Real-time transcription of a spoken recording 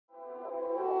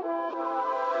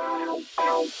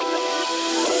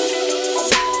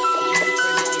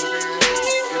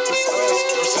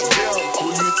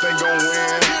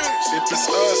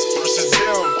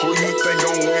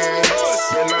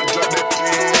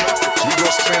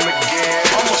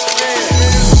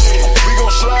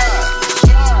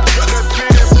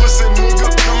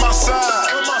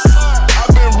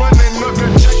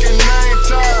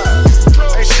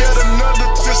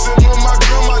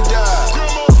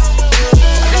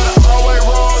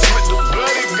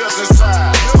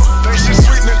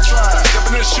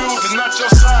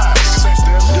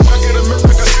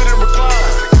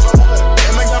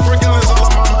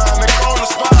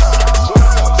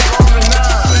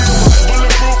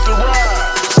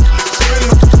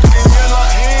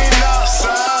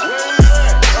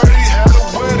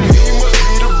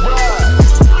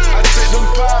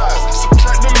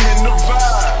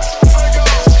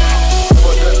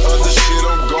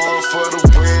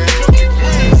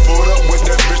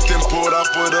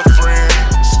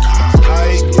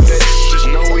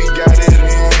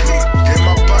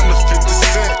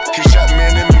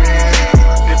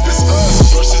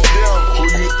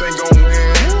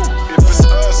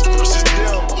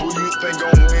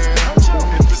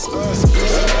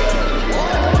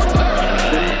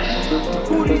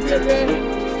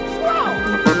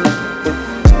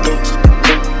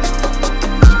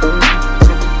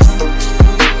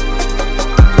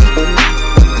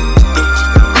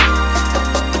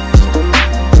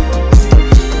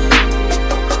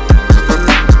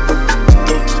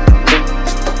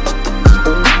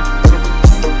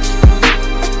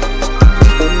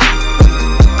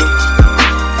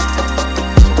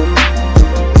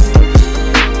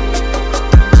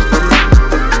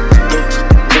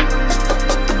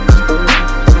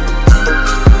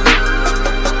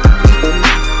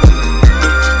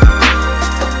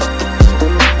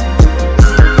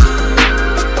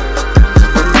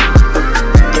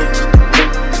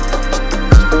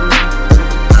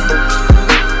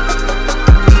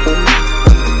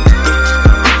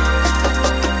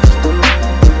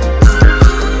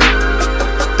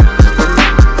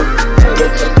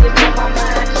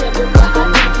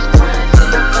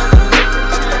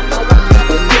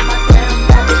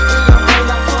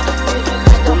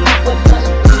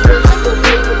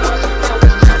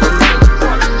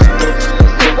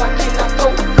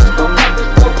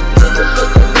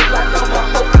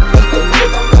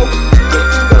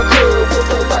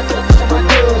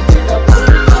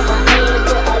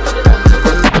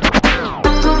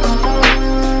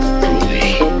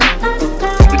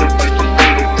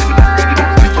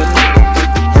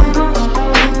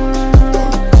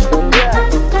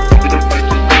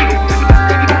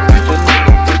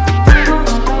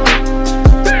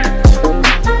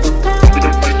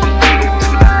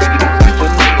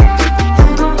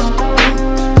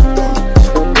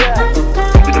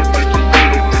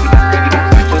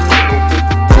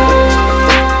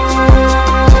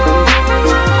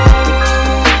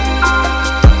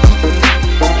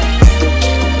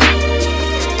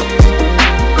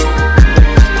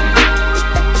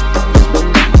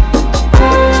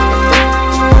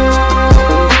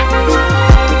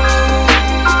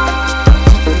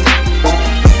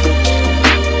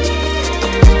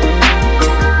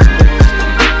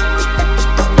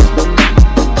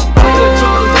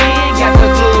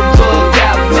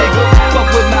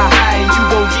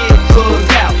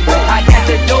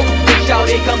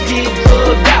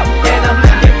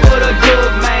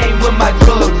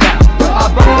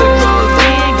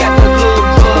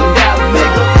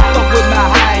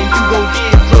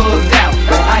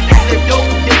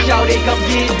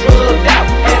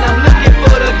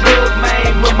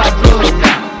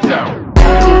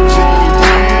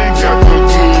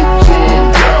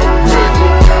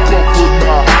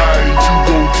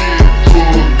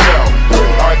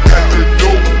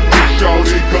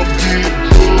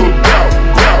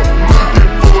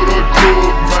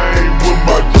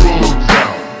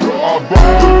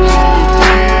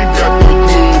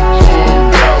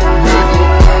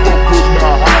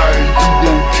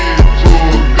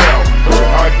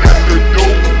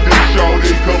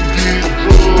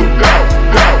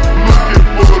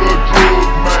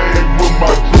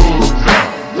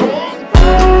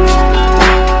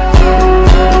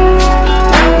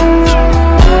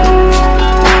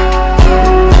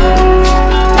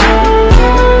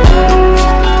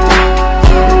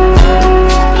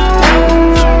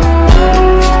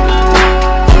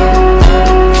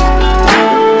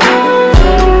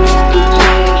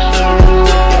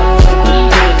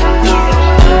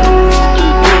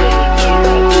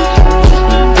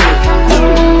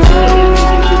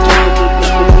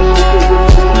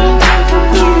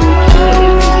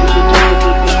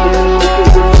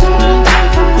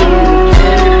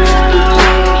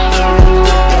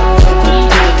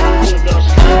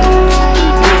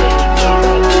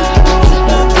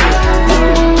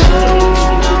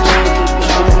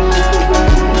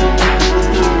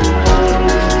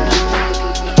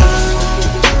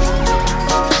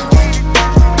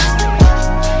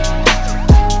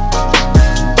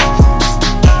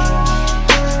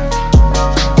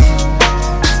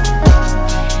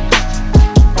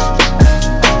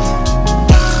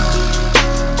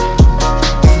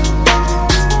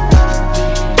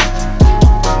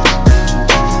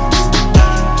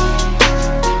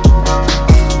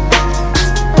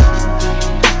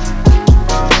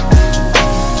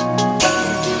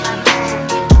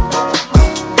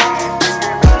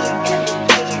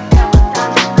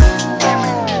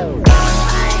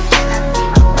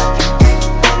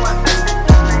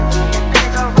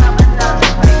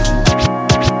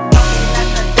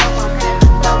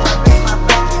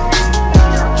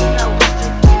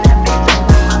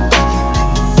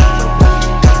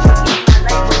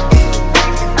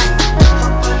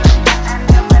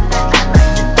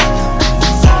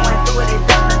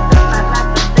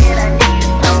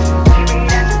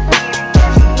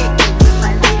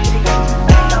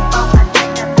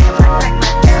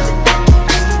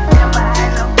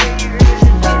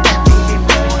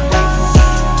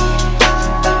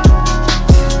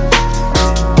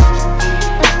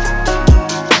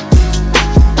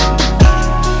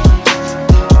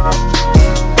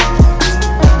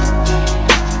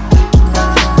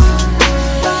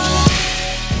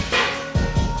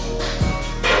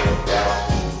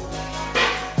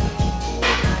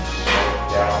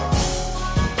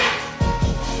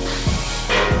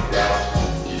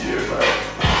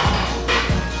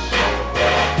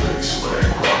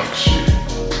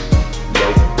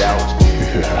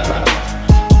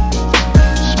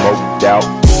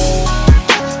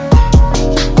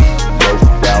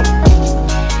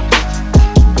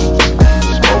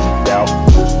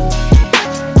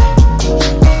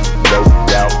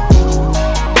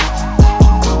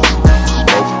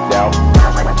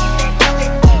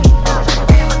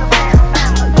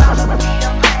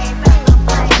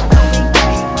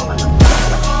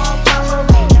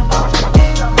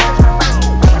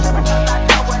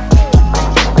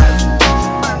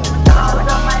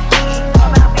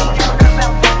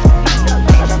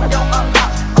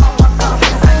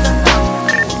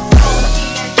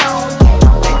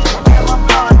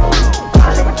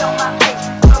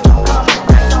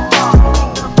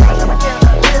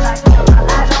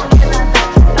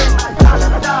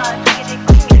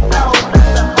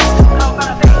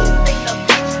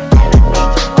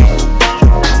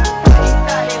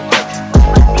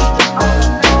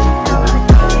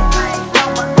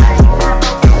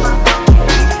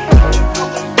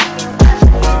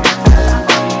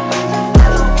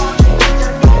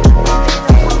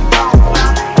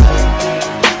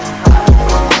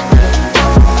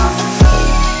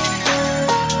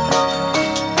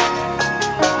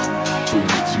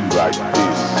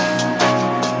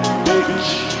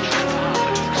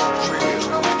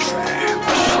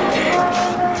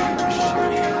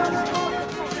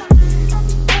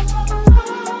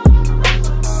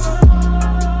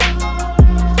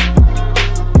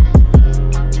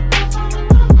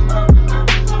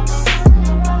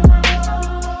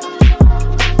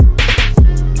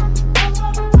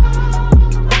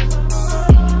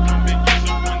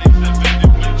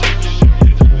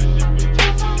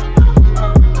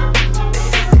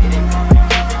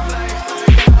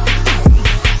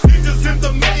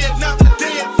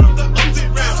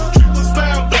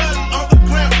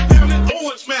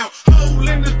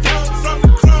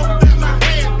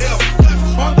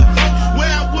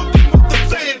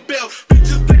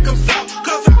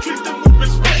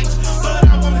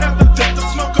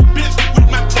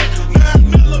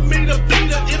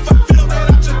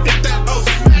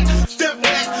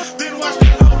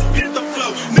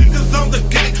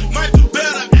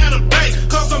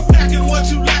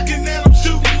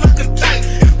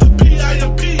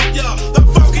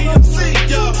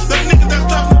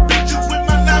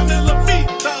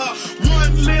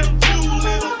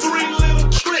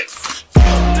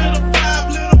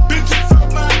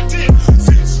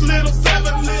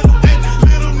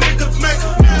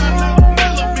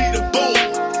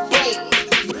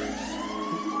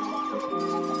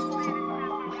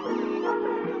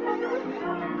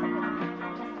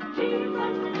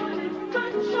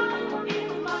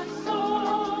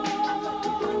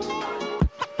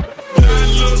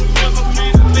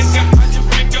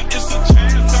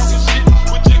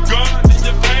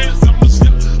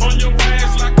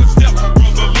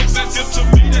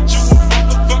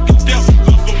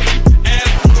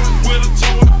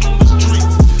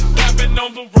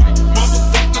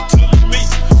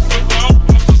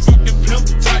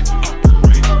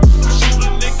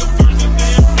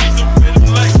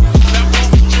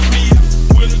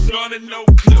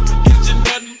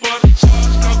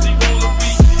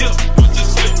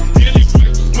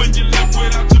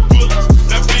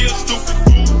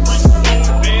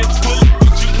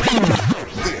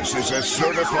a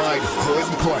certified hood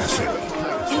classic.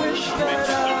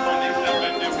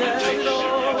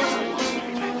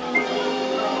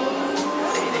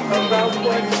 About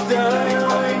what's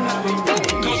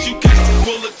done. Cause you got a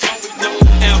bullet talk with no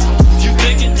ammo. You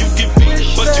thinking you can beat it,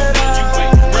 but you know you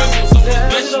ain't. Rebels on the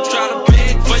special, try to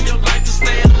beg for your life to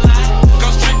stay alive.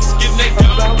 Cause tricks give they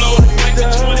gun, blow the way to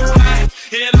 25.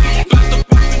 And I'm about to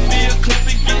pop in me a clip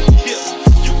and get hit.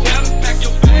 You gotta pack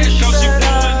your bag, cause you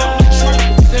rolling on the trip.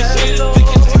 This shit is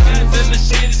thick as times and the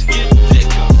shit is getting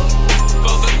thicker.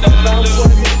 For the 9 little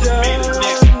be the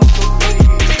next.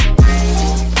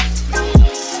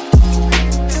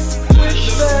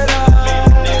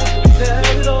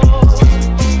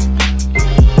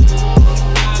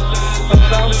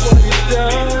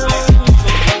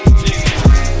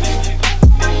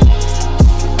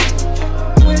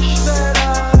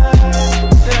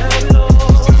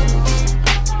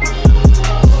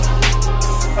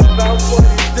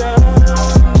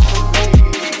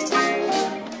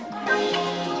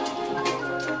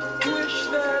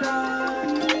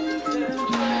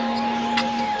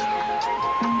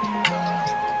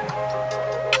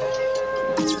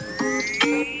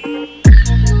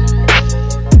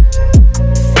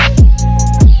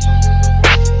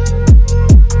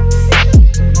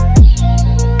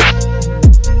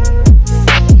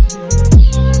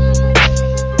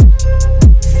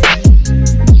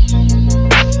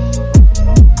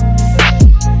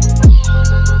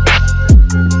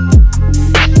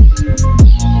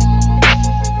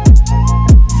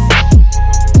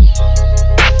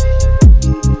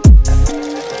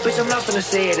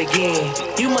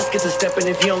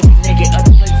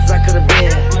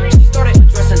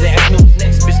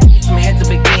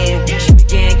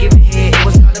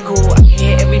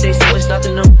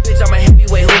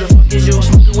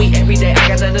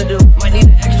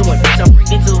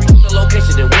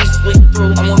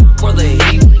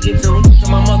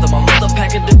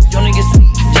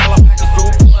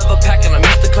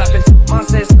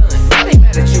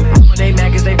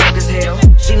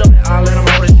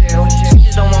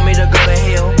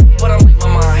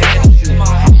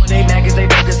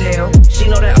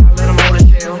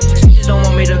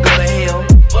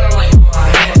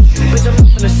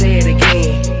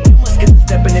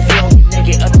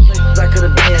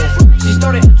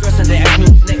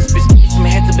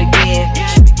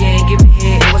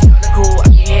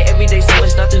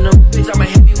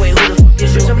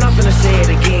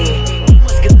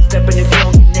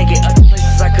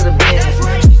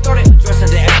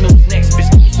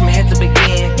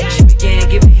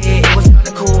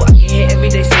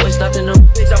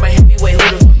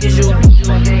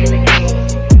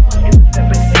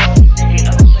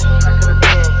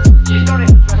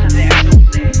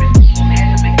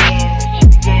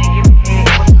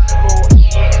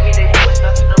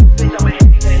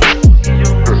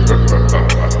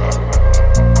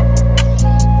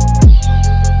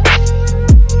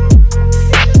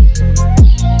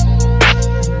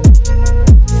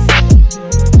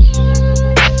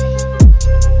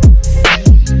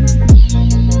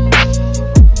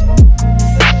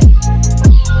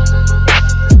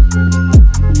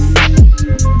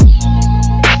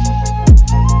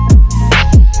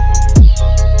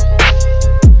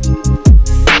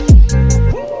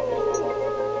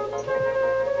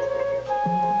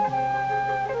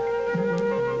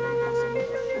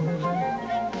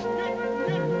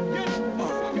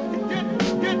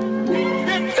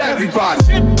 Everybody.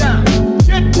 Get down.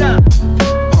 Get down.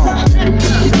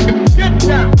 Get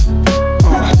down.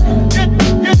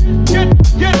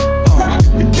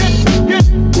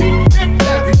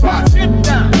 Everybody. Get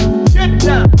down. Get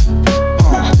down.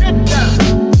 Get down.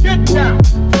 Get down.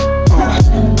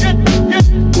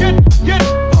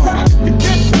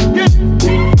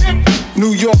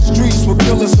 New York streets will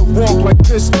kill us a walk like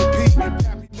Pistol Pete.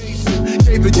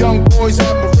 Gave the young boys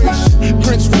admiration.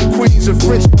 Prince from Queens and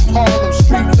French from Harlem,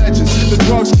 street legends. The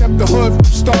drugs kept the hood from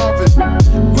starving.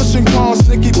 Pushing cars,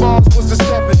 Nicky Bars was the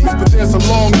 70s. But there's a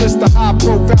long list of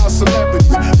high-profile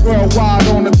celebrities worldwide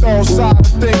on the thorough side of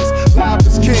things. Live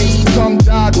as kings, some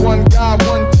died. One guy,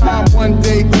 one time, one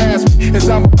day passed me. As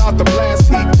I'm about to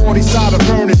blast heat, 40 side of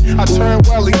burning. I turned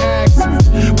well, he asked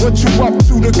me, what you up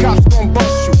to? The cops gon'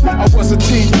 bust you. I was a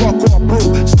teen, buck or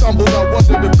brew. Stumbled, I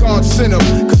wonder the guard sent him.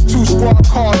 Cause 2 squad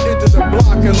cars into the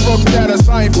block and looked at us.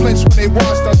 I ain't flinched when they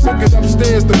watched. I took it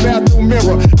upstairs, the bathroom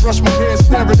mirror. Brushed my hair,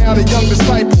 staring at a young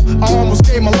disciple. I almost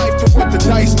gave my life to what the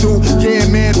dice do. Yeah,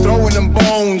 man, throwing them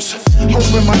bones.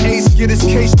 Hoping my ace get his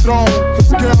case thrown.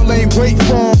 Cause girl ain't wait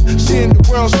for him. She in the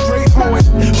world straight hoeing.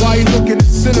 Why he looking at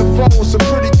centerfolds? Some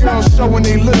pretty girls showing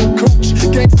they little cooch.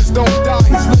 Gangsters don't die,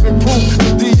 he's living proof. The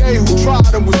DA who tried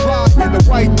SOUDEN was lying. The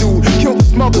white dude killed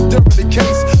his mother during the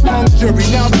case. Hung jury,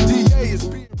 now the DA is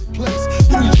being replaced.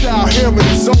 Freestyle hearing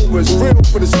is over, it's real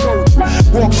for the soldier.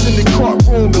 Walks in the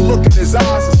courtroom, the look in his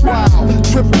eyes is wild.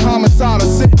 Triple homicide, I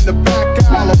sit in the back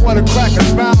aisle. I wanna crack a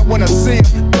smile when I see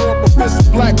him. Throw up a fist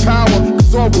of black power,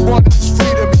 cause all we wanted is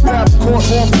freedom. He grabbed the court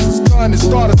officer's gun and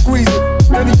started squeezing.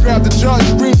 Then he grabbed the judge,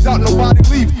 screams out, nobody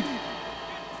leave.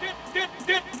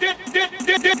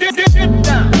 Get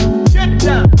down, get down, get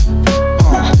down,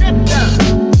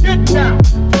 get down,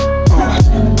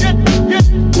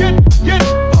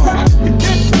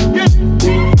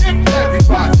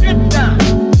 everybody, get down,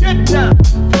 get down,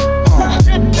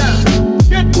 get down,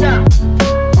 get down,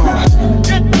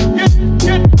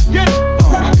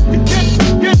 everybody,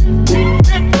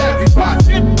 get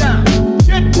down, get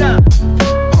down,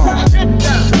 get down,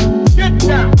 get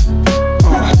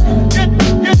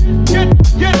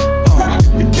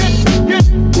down.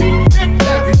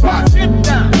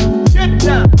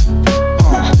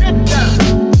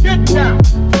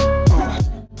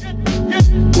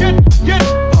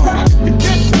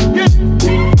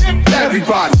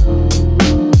 Everybody.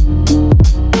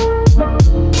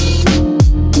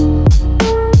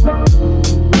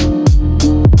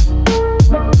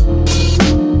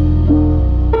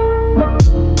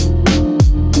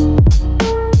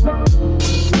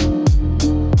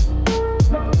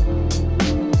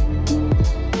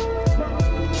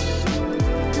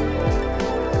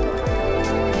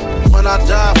 When I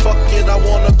die, fuck it, I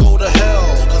wanna go to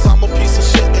hell. Cause I'm a piece of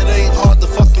shit, it ain't hard to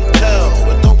fucking tell.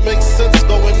 It don't make sense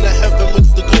going to heaven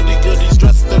with the goody goodies.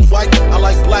 Dressed in white, I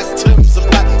like black Timbs and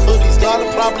black hoodies.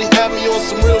 God'll probably have me on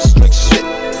some real strict shit.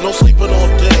 No sleeping all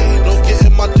day, no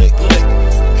getting my dick licked.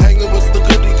 Hanging with the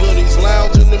goody goodies,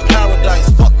 lounging in paradise.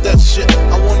 Fuck that shit,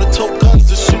 I wanna tote guns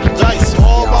and shoot dice.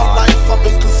 All my life I've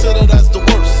been considered as the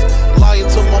worst. Lying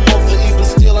to my mother, even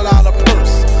stealing out a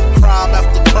purse. Crime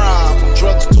after crime, from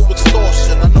drugs to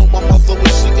extortion. I know my mother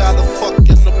wish she got a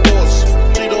fucking abortion.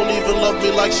 She don't even love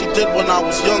me like she did when I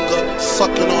was younger.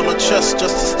 Sucking on her chest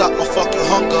just to stop my fucking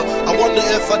hunger. I wonder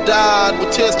if I died,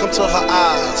 would tears come to her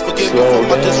eyes? Forgive me for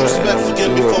my disrespect,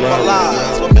 forgive me for my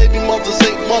lies. My baby mother's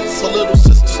 8 months, her little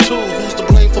sister's 2. Who's to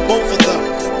blame for both of them?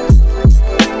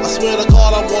 I swear to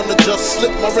God I wanna just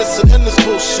slip my wrist and end this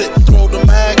bullshit. Throw the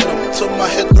magnum till my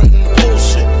head threaten to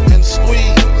bullshit. And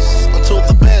squeeze until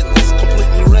the bed's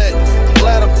completely red. I'm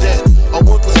glad I'm dead, a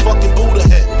worthless fucking Buddha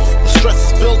head. The stress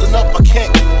is building up, I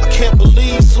can't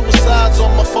believe suicide's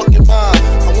on my fucking mind.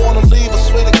 I wanna leave, I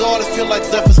swear to God I feel like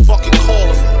death is fucking calling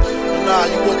me. But nah,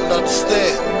 you wouldn't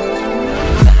understand.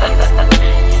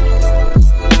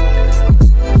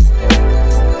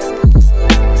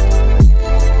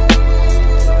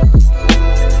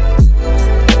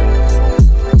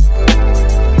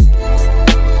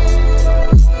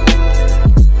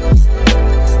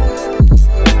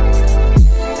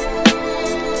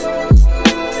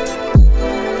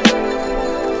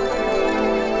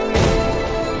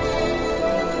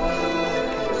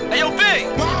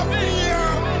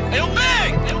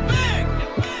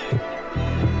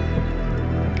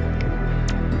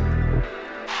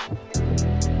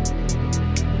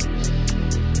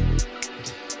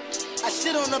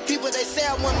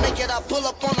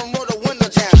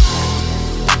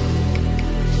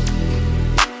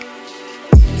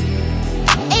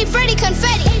 Hey, Freddy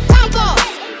Konfeddy, pump off.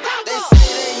 They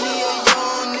say that he a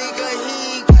young nigga,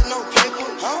 he ain't got no paper.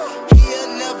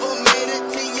 He'll never made it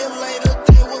till you later,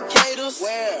 they were caters.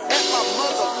 At my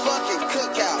motherfucking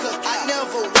cookout, I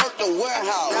never worked a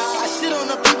warehouse. I shit on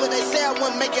the people, they say I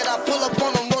wouldn't make it, I pull up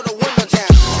on them, roll the window down.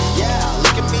 Yeah,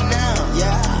 look at me now.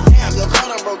 Damn, your car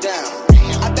done broke down.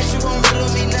 I bet you won't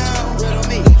riddle me now.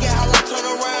 Yeah, how I turn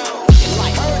around.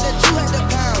 Heard that you had the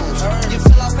pounds. You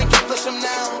fell off and can't push them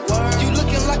now. You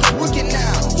looking like a rookie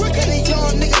now. Cause these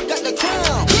young niggas got the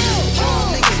crown.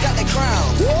 Young niggas got the crown.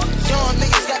 Young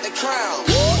niggas got the crown.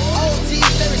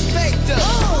 OGs, they respect us.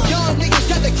 Young niggas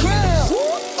got the crown.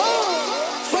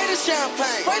 Spray the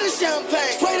champagne. Spray the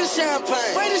champagne. Spray the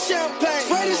champagne. Spray the champagne.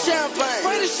 Spray the champagne.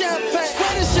 Spray the champagne.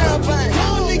 Spray the champagne.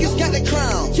 Young niggas got the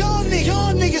crown. Young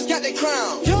niggas got the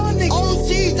crown. Young niggas.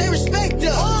 OGs, they respect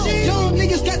us. Young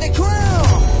niggas got the crown.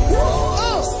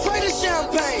 Spray the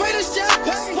champagne. Spray the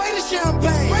champagne. Spray the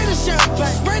champagne. Spray the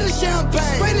champagne. Spray the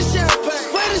champagne. Spray the champagne.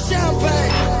 Spray the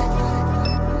champagne.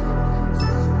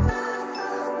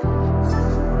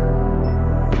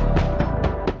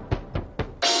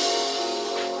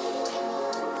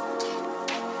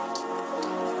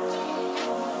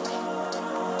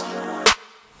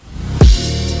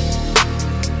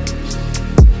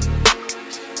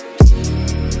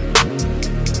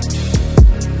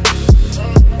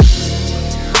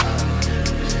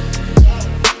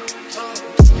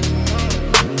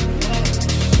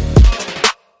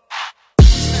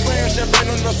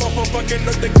 Fucking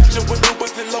up the gotcha with no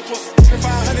bustin' loafers.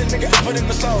 500 nigga, I put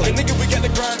in the soul. Like nigga, we got the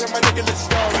grind and my nigga, let's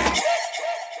go.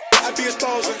 I be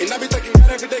exposing, and I be thinking God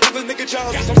every day cause this nigga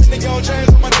chose. So many gold chains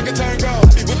on my nigga turn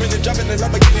gold. I be whipping and dropping the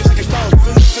Lamborghini like it's stone.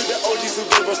 Salute to the OGs who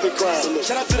gave us the crown.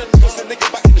 Shout out to the niggas and nigga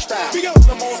biting the style. We got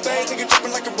them on stage, nigga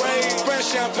dripping like a rain.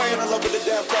 Fresh champagne all over the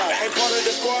damn crowd. Ain't part of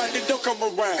the squad, they don't come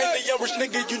around. And the average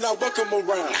nigga, you not welcome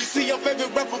around. You see your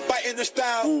favorite rapper fighting the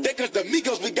style. That cause the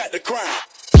Migos, we got the crown.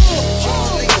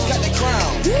 Young niggas got the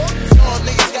crown. Young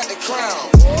niggas got the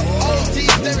crown.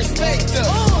 OGs, they respect us.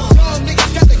 Young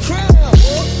niggas got the crown.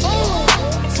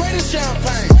 Spray the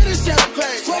champagne. Spray the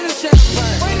champagne. Spray the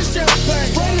champagne. Spray the champagne.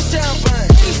 Spray the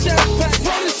champagne. Spray the champagne.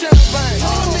 Spray the champagne.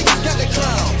 Young niggas got the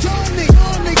crown.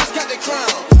 Young niggas got the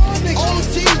crown.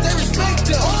 OGs, they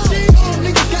respect us. Young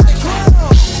niggas got the crown.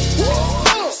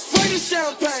 Spray the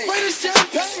champagne. Spray the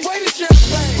champagne. Spray the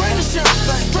champagne. Spray the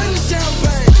champagne. Spray the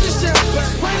champagne. Spray the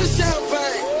champagne. Spray the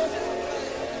champagne.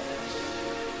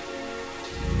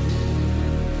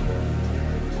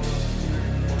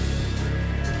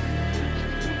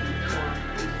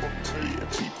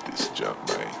 Beat this jump,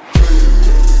 man.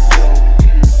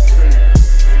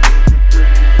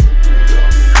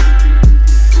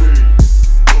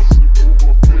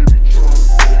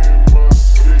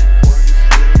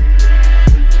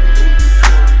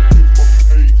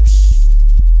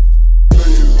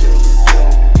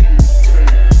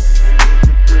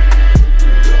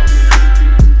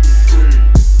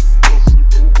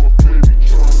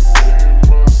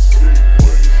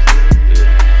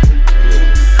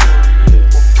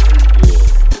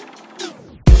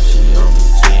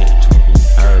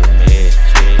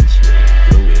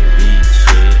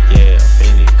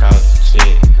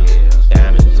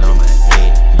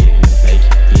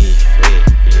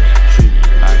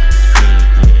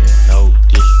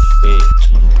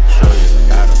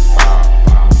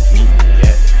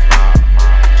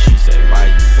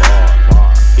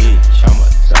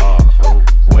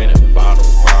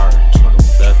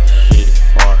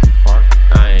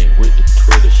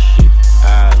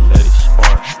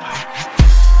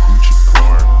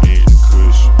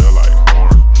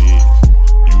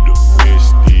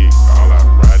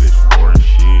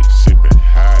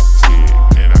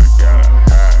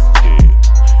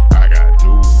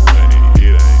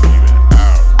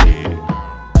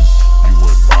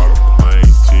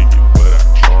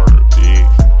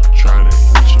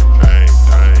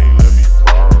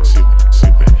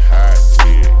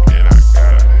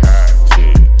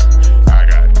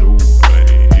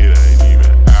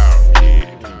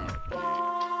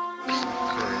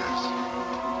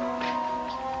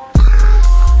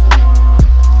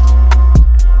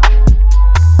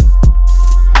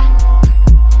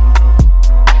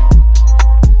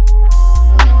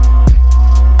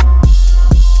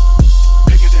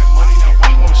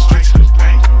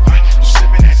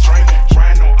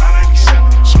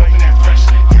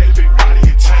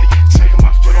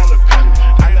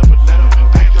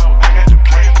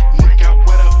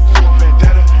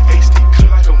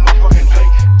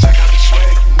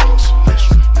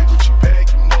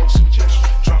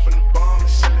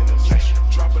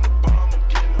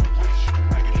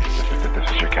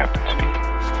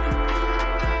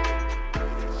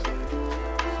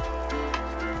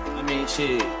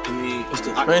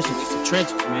 It's the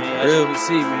trenches, man. Real to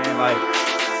see, man. Like,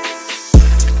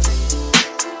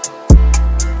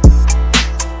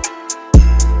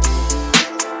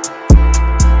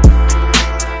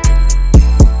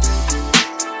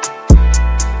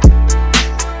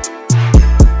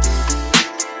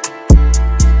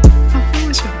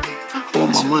 for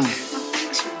my money.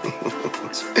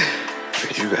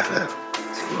 You got a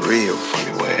real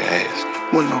funny way of asking.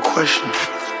 Wasn't no question.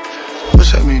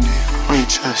 What's that mean then? On your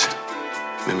chest.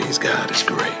 It means God is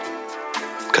great,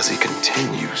 because he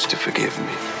continues to forgive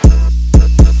me.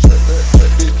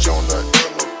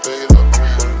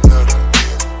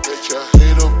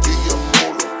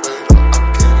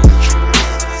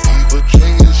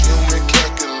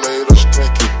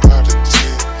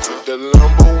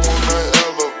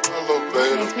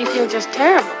 Makes me feel just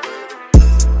terrible.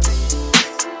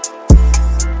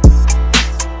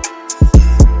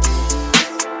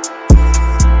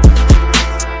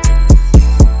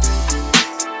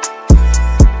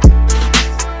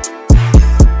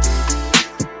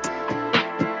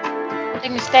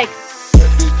 Big mistake.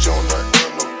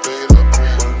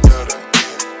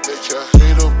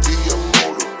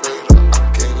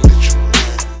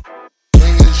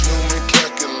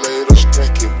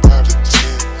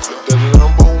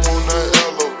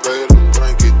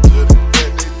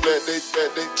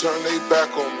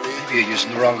 You're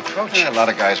using the wrong approach. Yeah, a lot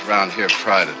of guys around here have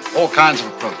tried it. All kinds of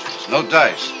approaches. No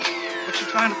dice. What you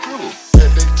trying to prove?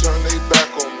 That they turn they back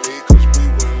on me, cause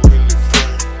we weren't really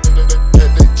friends.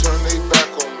 That they turn they back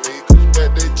on me, cause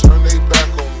that they turn they back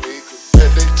on me, cause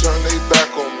that they turn they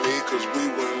back on me, cause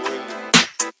we weren't really.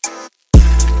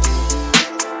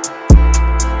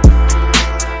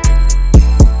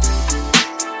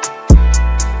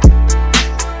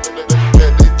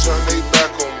 That they turn they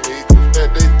back on me, cause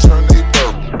that they turn they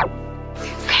back.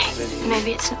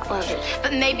 Maybe it's a club,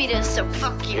 but maybe it is, so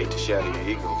fuck you. Hate to shatter your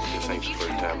ego, but this ain't the first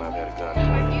time I've had a gun.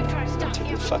 You try to stop Take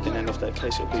me. the fucking end off that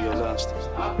case, it'll be your last.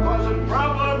 Stop causing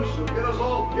problems, so get us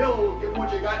all killed. Get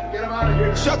what you got and get them out of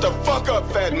here. Shut the fuck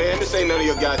up, fat man. This ain't none of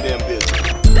your goddamn business.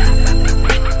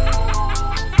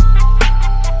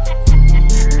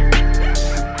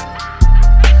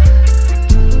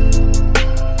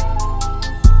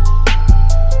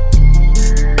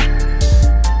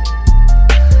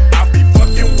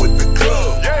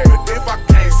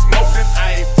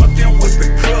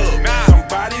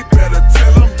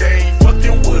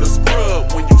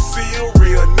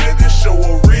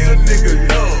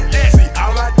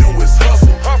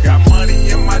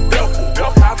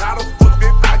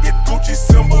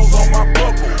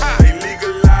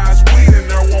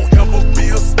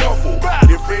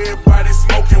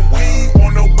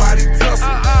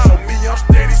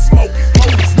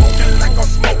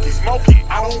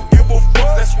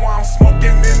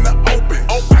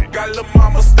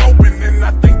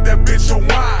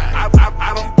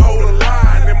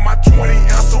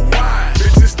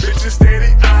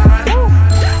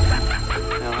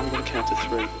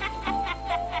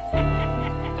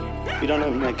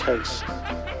 Case.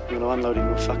 I'm gonna unload in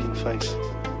your fucking face.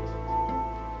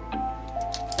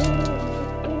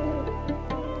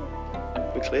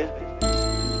 We clear?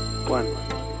 1,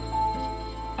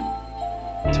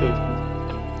 2,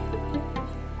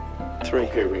 3.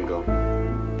 Okay, Ringo.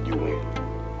 You win.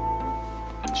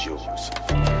 It's yours.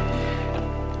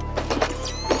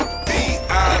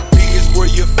 VIP is where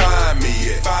you find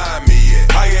me at.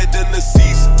 Higher than the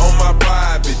seats on my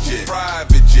private jet.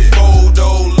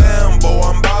 4-door Lambo,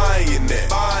 I'm buying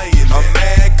that. I'm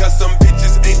mad cause some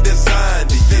bitches ain't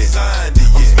designed it yet. I'm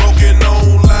smoking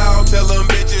on loud, tell them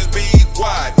bitches be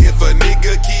quiet. If a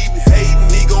nigga keep hating,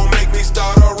 he gon' make me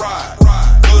start a ride.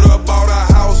 Could've bought a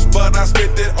house, but I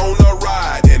spent it on a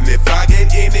ride. And if I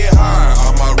get any higher,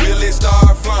 I'ma really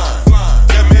start flying.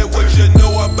 Tell me what you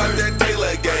know about that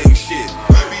Taylor gang shit.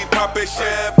 We be poppin'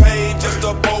 champagne just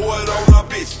to pour it on a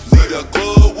bitch. Lead a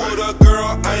club with a girl,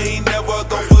 I ain't never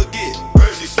gon' forget.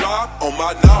 She slop on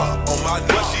my knob,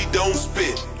 but she don't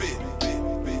spit.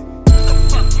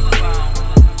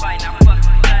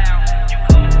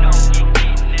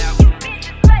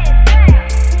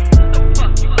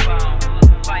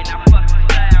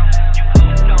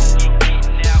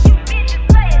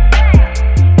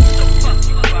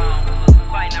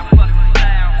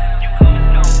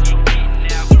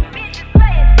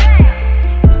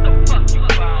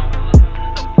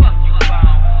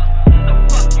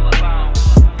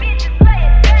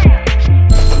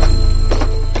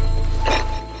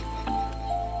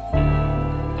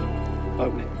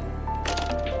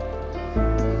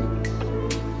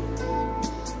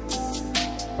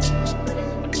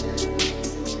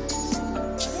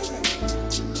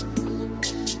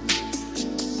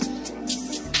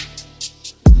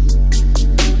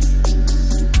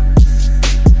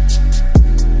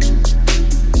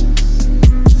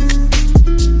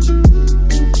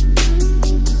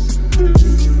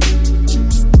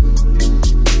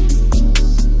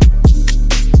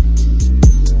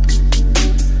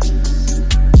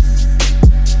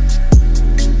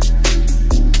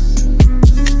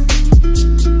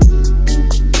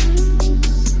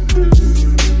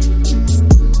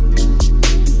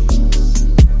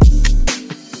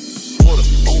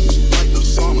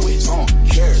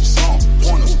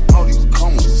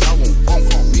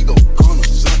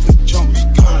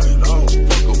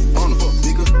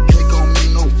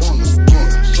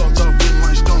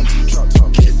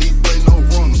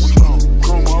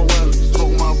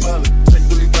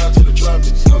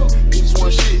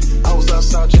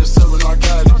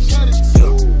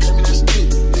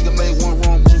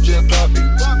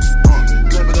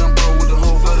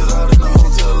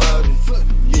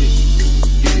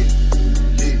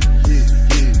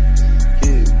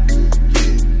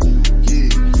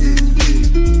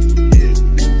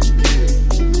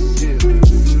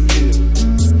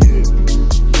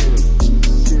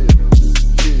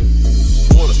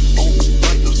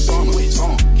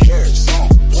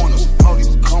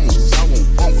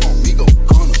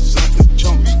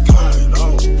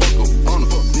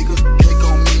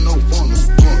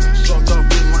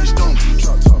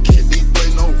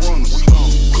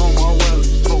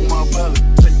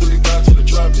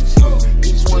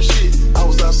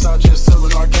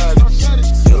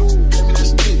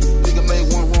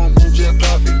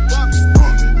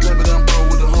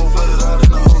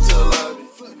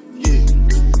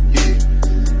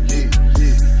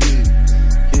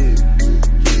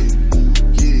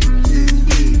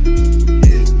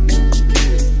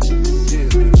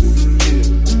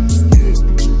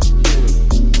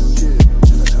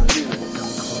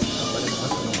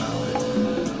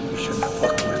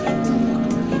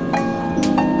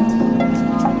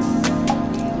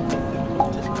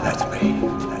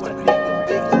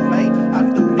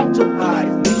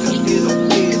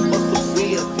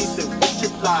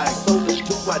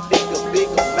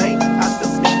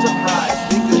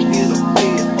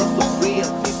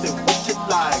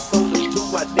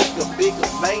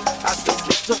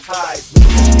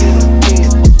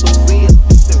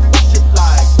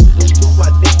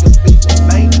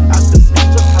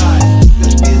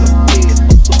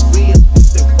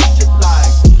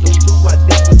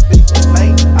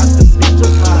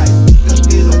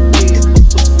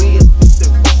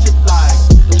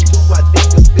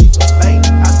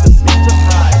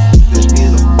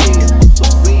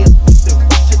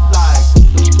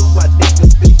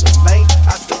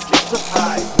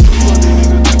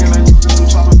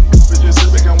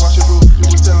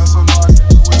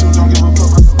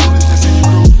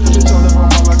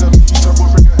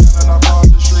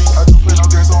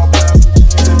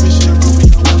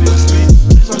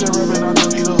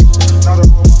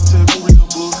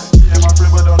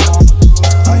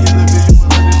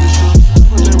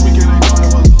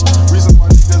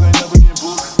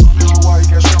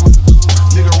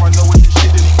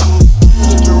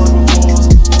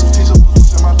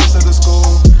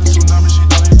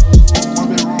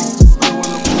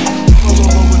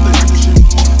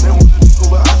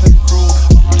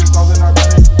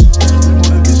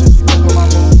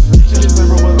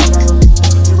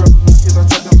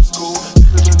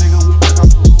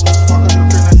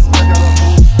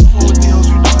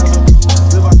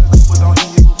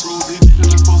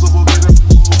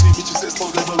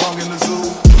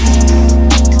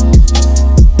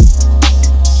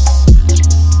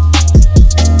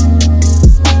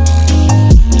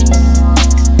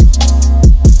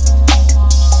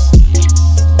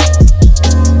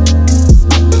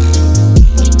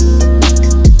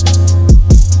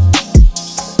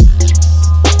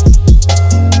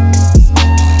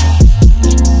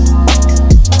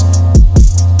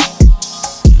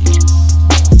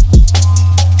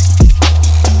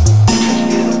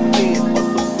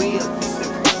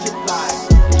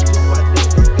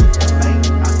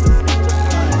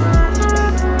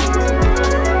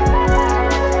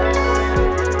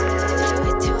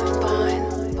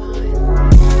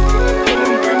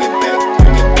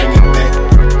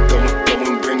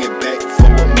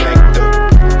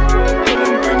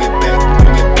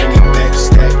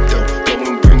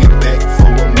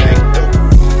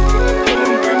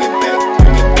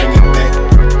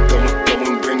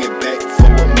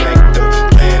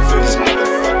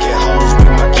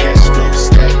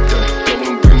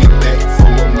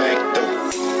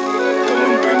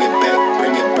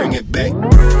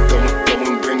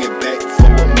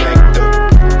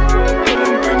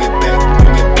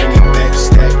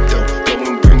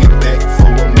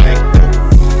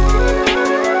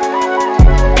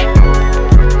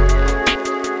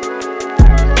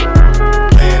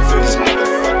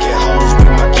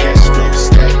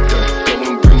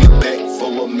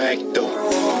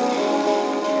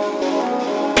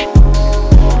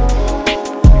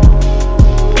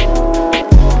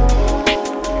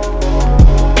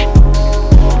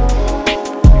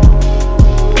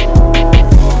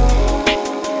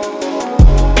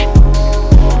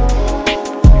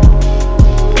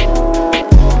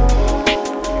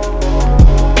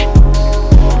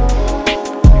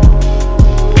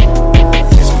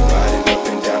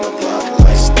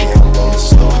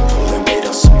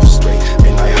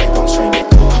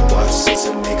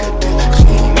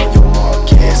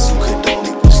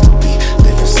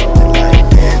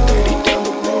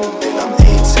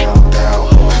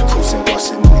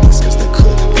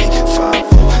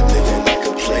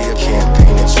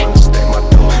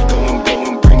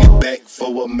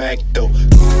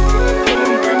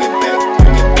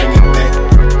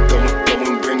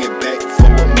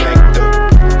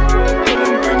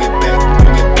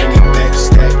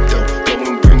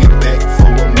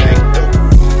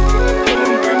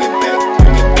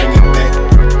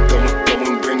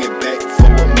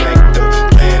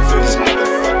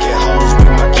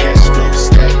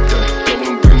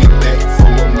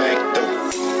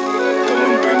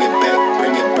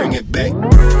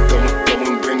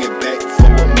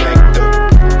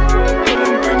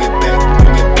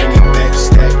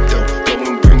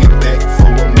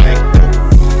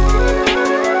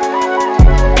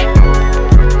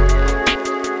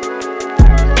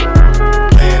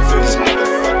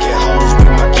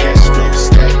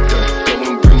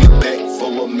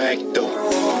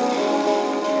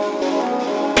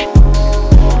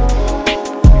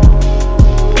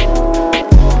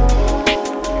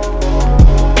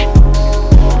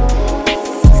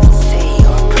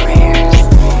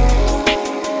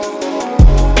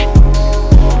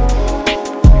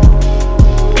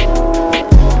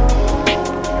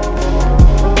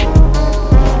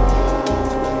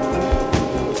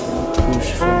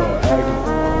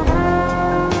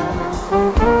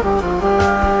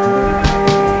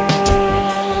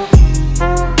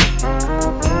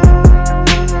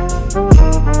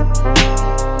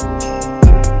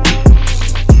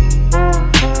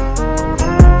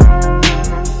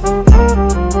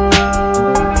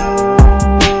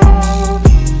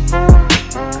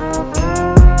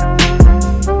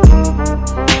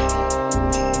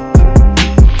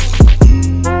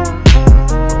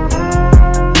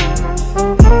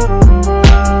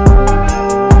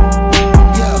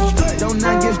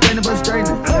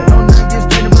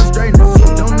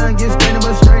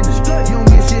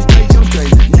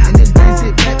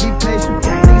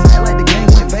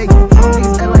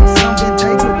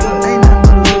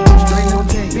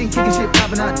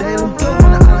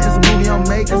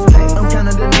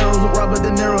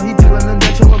 Stunning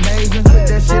that you're amazing. Put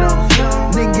that shit on.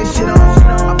 Nigga get shit on.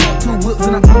 I bought 2 whips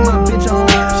and I put my bitch on.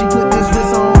 She put this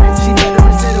wrist on. She got the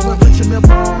receipt of what put your milk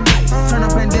on. Turn a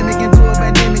pandemic into a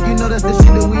pandemic. You know that's the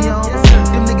shit that we on.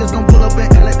 Them niggas gon' pull up and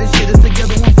act like this shit is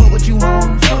together. Won't fuck what you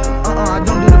on. I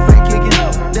don't do the fake kicking.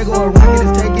 There go a rocket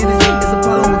is taking it. It's a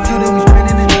problem with you, then we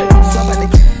straighten it. So I'm about to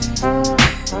get.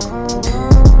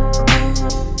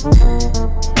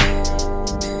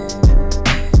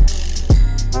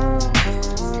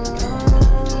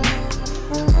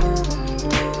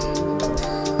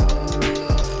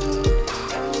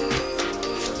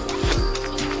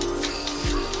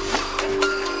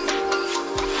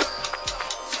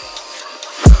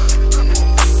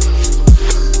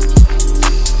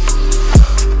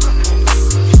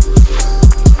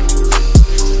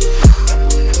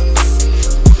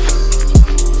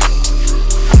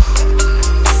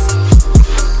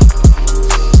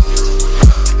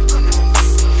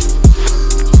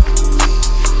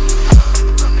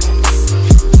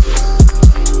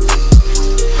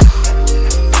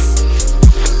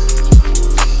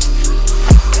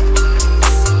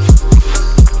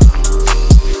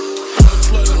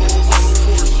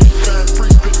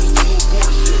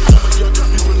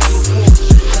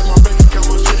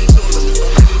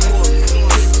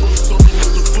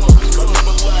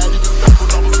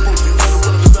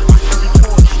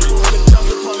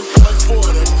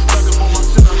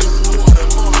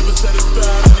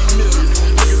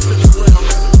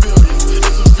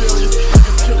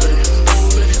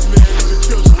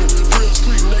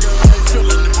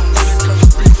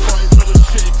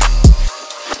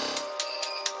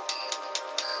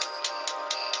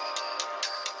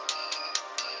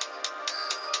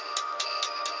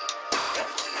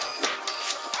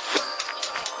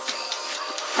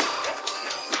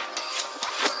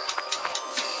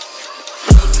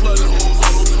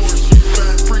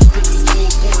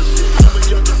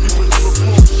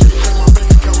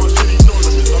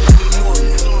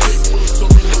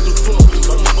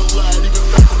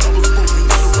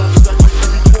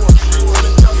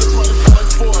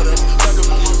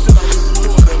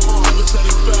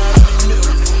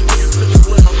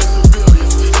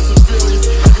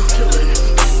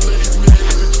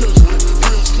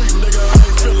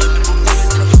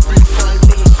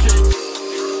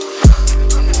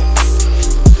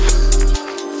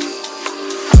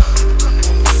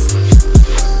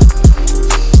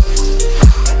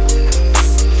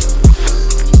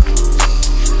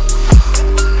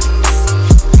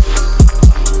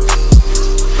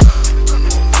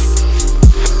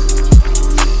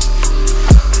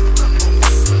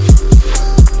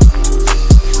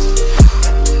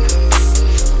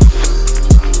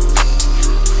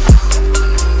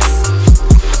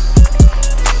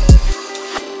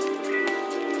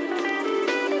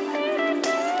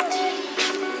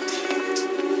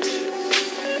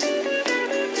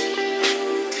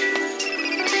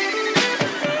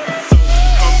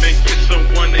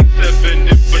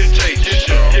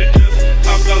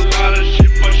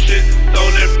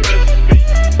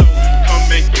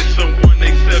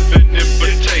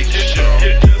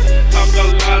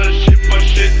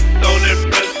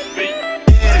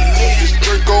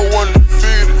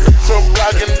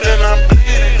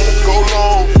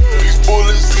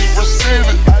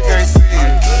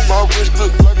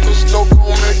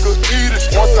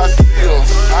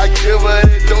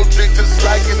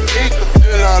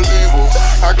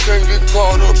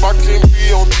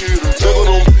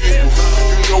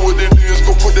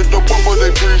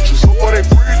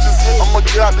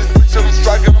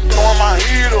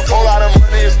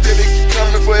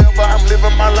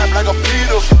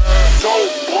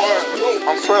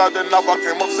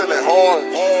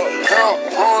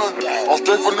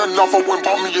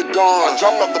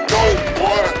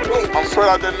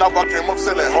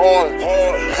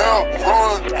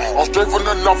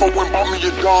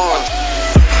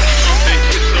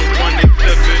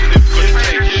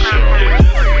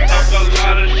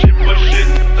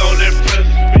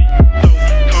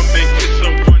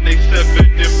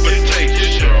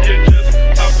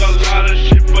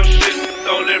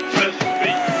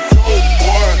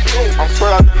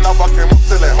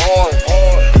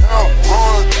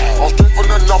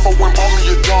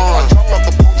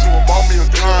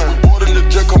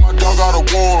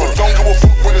 Don't give a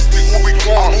fuck when they speak what we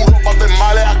want. I moved up, I been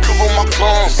Molly, I cover my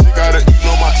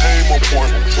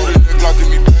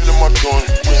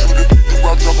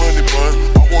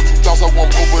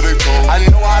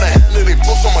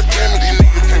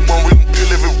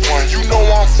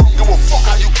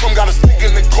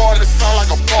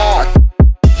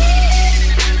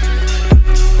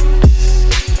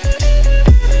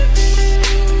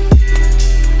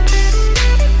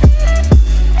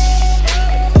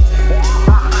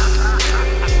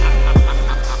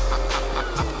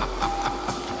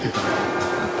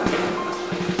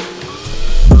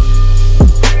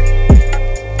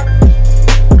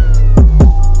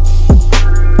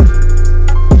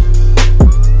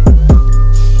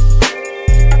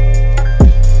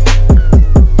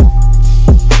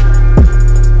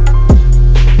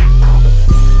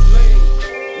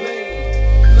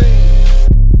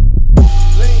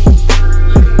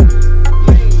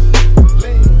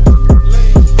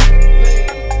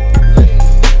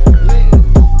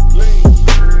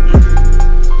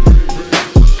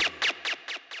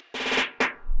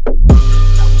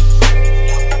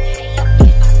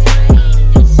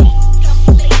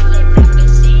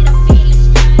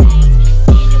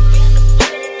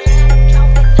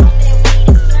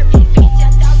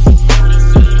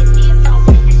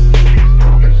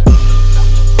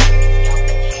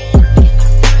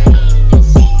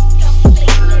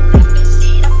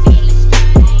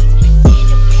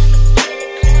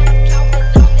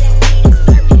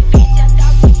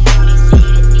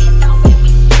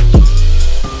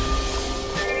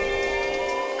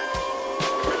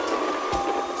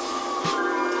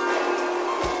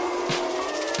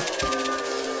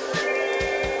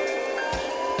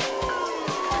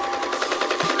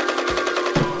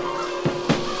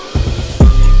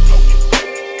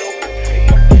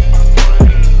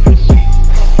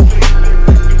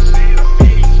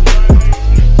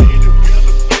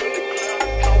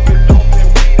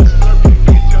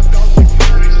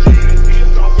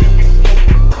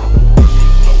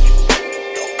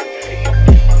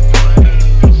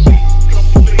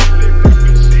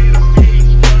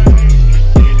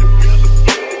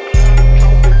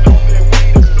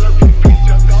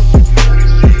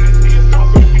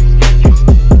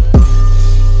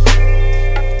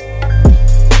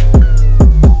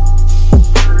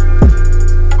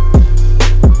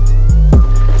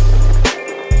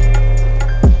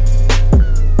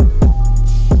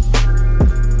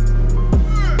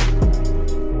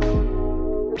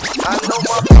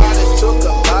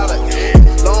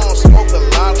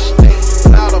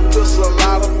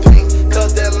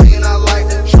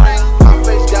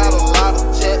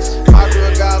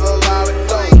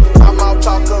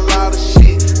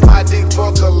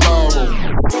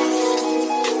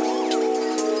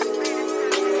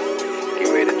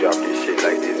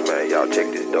y'all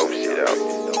check this dope shit out.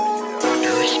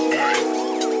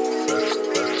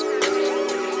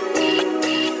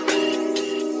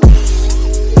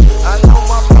 I know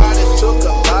my body took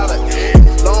a lot of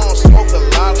hit, long smoke a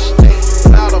lot of stinks,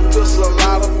 lot of pistol, a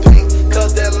lot of pink,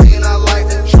 cause that lean I like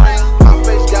to drink. My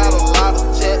face got a lot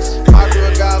of text, my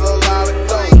girl got a lot of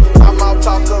dope, my mouth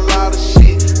talk a lot of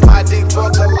shit, my dick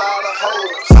fuck a lot of hoes.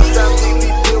 Sometimes he be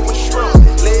filled with shrimp,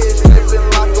 legs dripping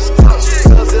like a skunk,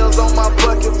 cause it's on my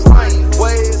bucket frame,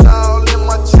 waves all in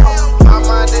my chest. My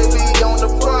mind they be on the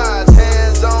prize,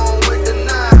 hands on with the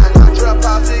nine. I drop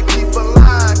out to keep a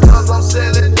line, cause I'm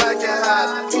selling back in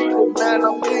highs. Man,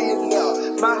 I'm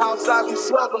millionaire, my house I be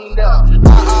swapping there.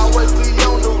 I always be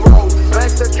on the road,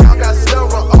 bank account got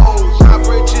several O's. I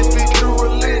pray just be true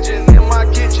religion, in my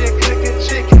kitchen cooking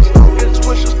chicken, smoking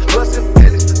swishers, busting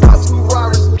pennies, top two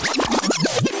Rarers.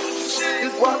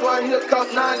 This walk right here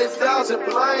cost 90,000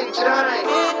 plain Jane,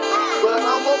 but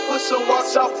I'ma put some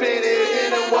watch off in it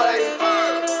anyway.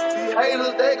 These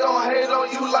haters, they gon' hate on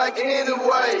you like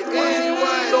anyway.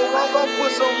 So I'm gon'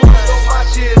 put some watch on my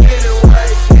shit anyway.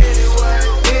 I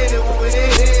don't think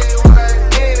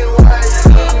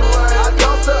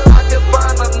I can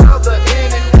find another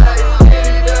any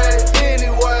day.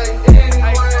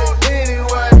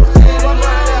 I'm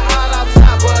riding high on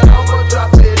top, but I'ma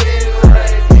drop it anyway.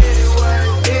 I don't think I can find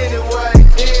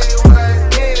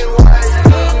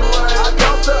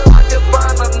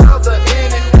another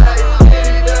any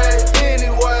day.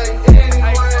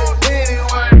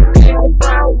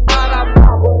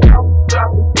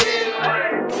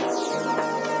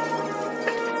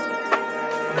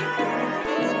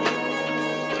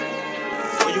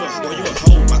 Boy, you a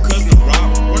hoe, my cousin a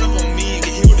robber. Run up on me and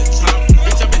get hit with a chopper.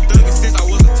 Bitch, I been thugging since I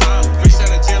was a toddler. Fresh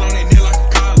out of jail on that nail like a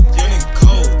collar. Young nigga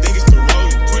cold, think it's the roller.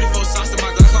 24 sauce in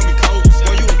my Glock, call me cold.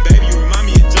 Boy, you a baby, you remind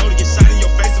me of Jody. Get shot in your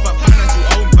face if I find out you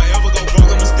owe me. If I ever go broke,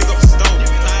 I'ma stick up a stove.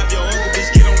 Fly up your uncle, bitch,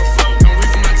 get on the floor. I'm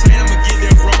reefing my chain, I'ma get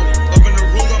that roll. Up in the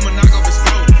room, I'ma knock off his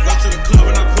phone. Go to the club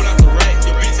and I pull out the rack.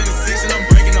 Your bitch in the 6 and I'm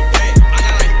breaking the back. I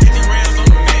got like 50 rounds on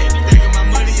the mat. Thinking my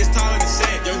money is taller than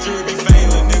Shaq. Your jury be fame,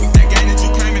 little nigga. That game that you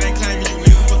claim, it ain't claiming you,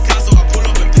 nigga. Picasso, I pull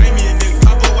up and pay me a nigga.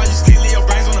 I bought while you sleep, leave your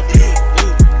brains on the pillow.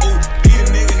 Ooh, beat a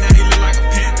nigga, now he look like a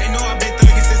pimp. They know I been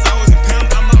thugging since I was a pimp.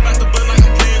 I'm up out the butt like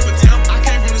I'm playing for temp. I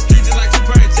came from the street just like you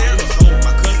probably jail. A hoe,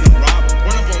 my cousin a robber.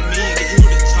 Run up on me and get hit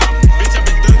with a chopper. Bitch, I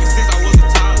been thugging since I was a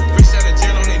toddler. Fresh out of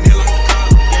jail on that nail like a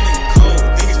collar. Young nigga cold,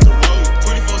 think it's the road.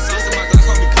 24 sauce in my Glock,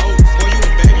 call me cold. Boy, you a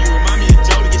baby, you remind me of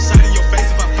Jody. Get shot in your face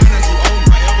if I find out you owe me.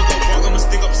 If I ever go broke, I'ma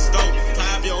stick up a stove. Fly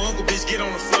up your uncle, bitch, get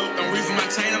on the floor. I'm reefing my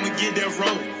chain, I'ma get that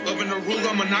rope. Up in the room,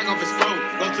 I'ma knock off his throat.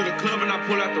 Go to the club and I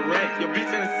pull out the rack. Your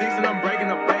bitch in the 6 and I'm breaking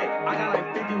the back. I got like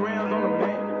 50 rounds on the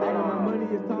back. I got my money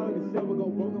is taller than silver. Go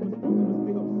broke, I'ma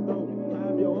stick up a stove. Fly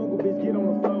up your uncle, bitch, get on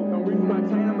the floor. I'm reefing my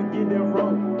chain, I'ma get that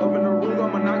rope. Up in the room,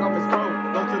 I'ma knock off his throat.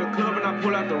 Go to the club and I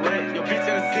pull out the rack. Your bitch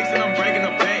in the 6 and I'm breaking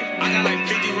the back. I got like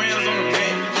 50 rounds on the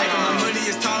back. I got my money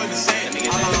is taller than Shaq.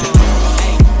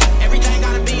 Everything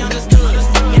gotta be understood.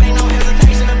 It ain't no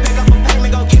hesitation to pick up a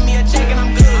payment, go give me a check and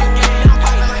I'm good. I'm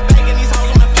popping like bacon, these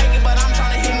hoes wanna fake it, but I'm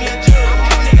tryna hit me a jug.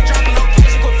 Nigga dropping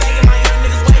location, quit faking, my young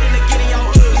niggas waiting to get in your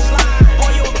hood.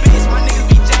 Boy, you a bitch, my niggas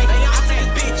be janky. I take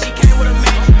this bitch, she came with a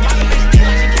match. Got a bitch thick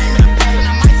like she came in a pack. And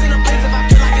I might send a place if I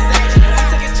feel like it's action. I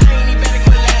took his chain, he better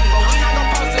quit laughing. But we not gon'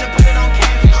 post it and put it on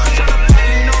campus. I'm tryna fuck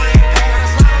you,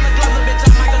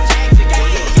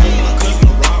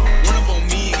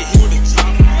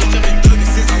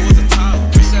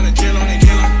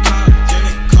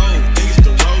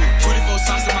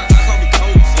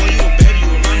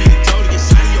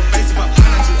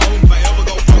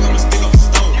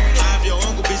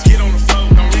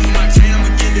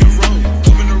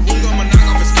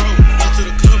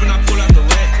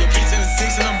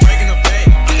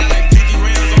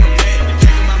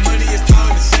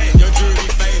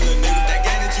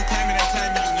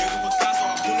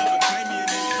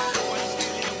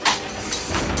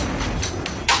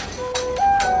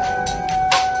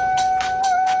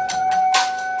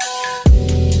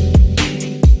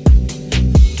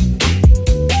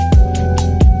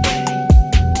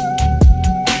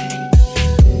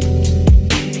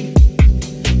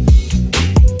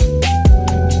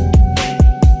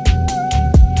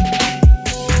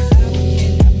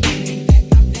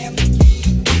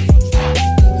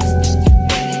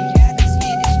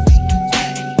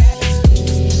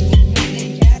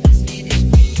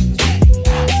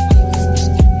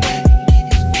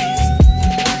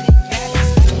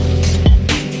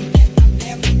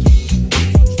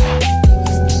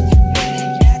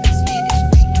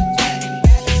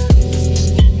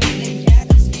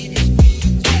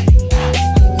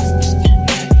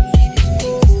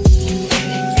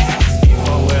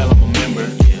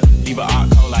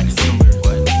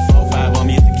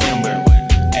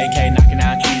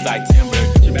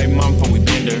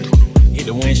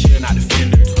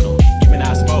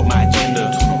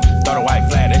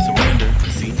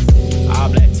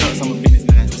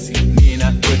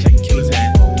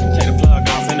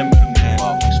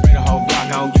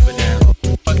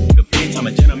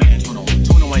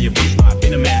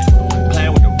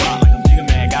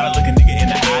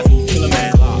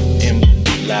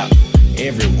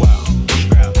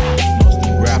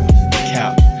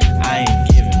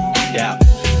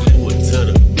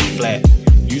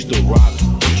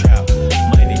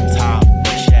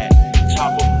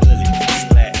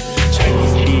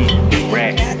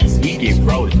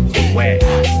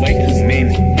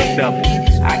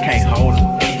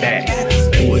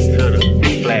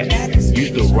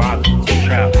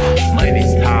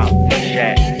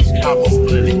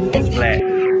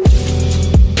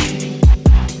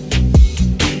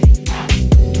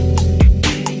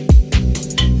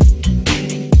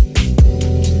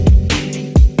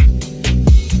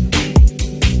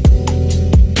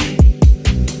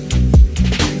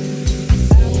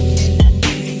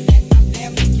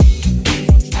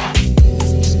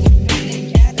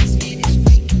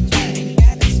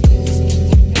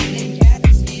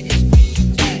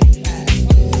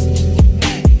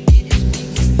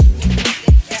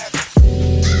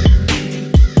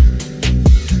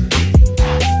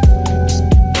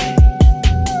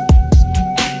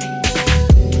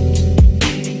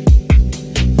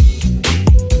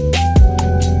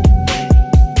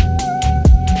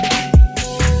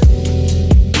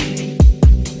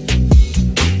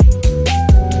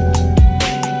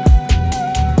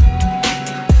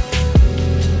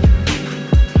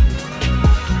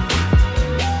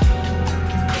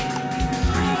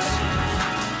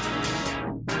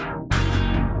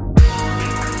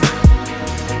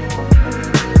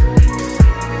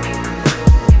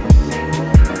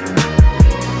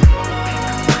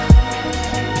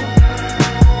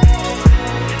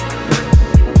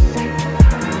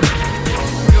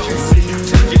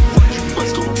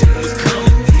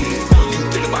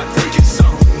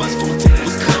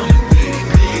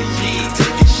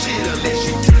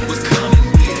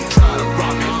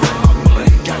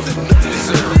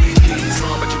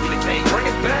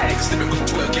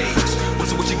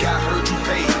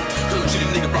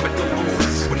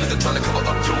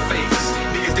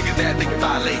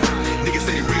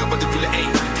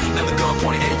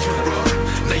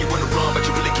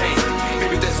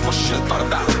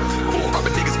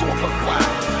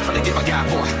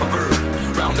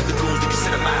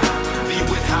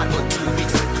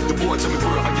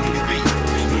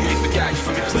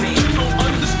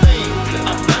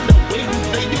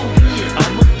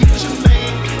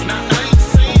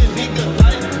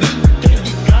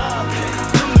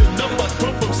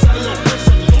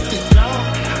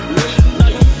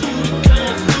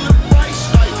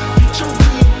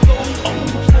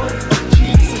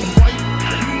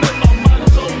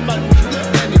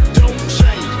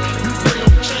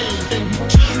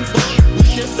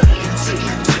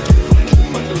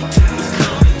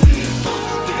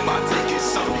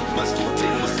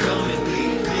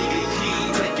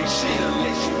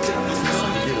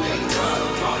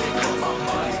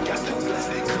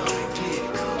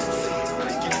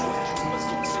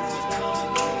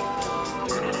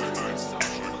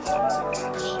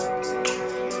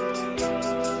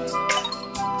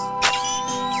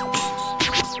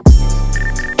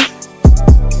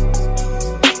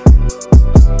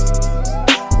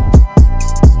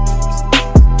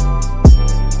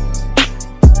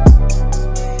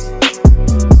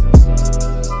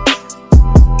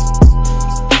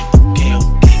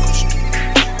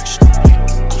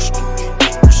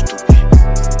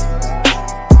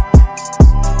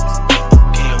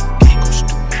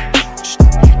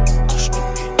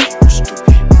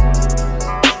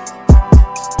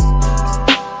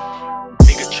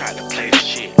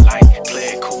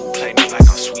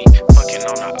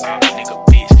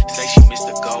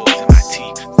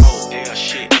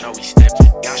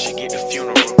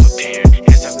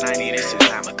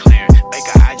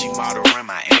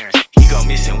 my errands. He go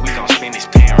missing, we gon' spend his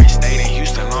parents. Stayed in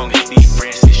Houston long as Steve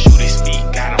Francis. Shoot his feet,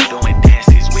 got him doing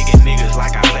dances. Wiggin' niggas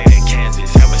like I played at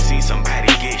Kansas. Ever seen somebody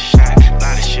get shot?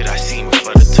 Lot of shit I seen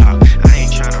before the talk. I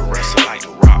ain't tryna wrestle like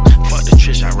The Rock. Fuck the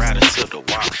trish, I'd rather sip the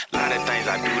walk. Lot of things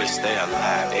I do to stay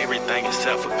alive. Everything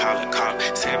except for calling cop.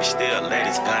 Savage still let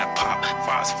his gun pop.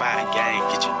 Falsified gang,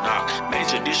 get you knocked.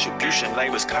 Major distribution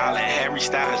labels calling. Harry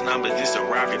Styles numbers, this a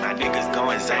rocket. My niggas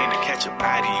going Zane to catch a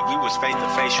body. We was face to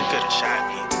face, you could've shot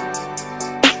me.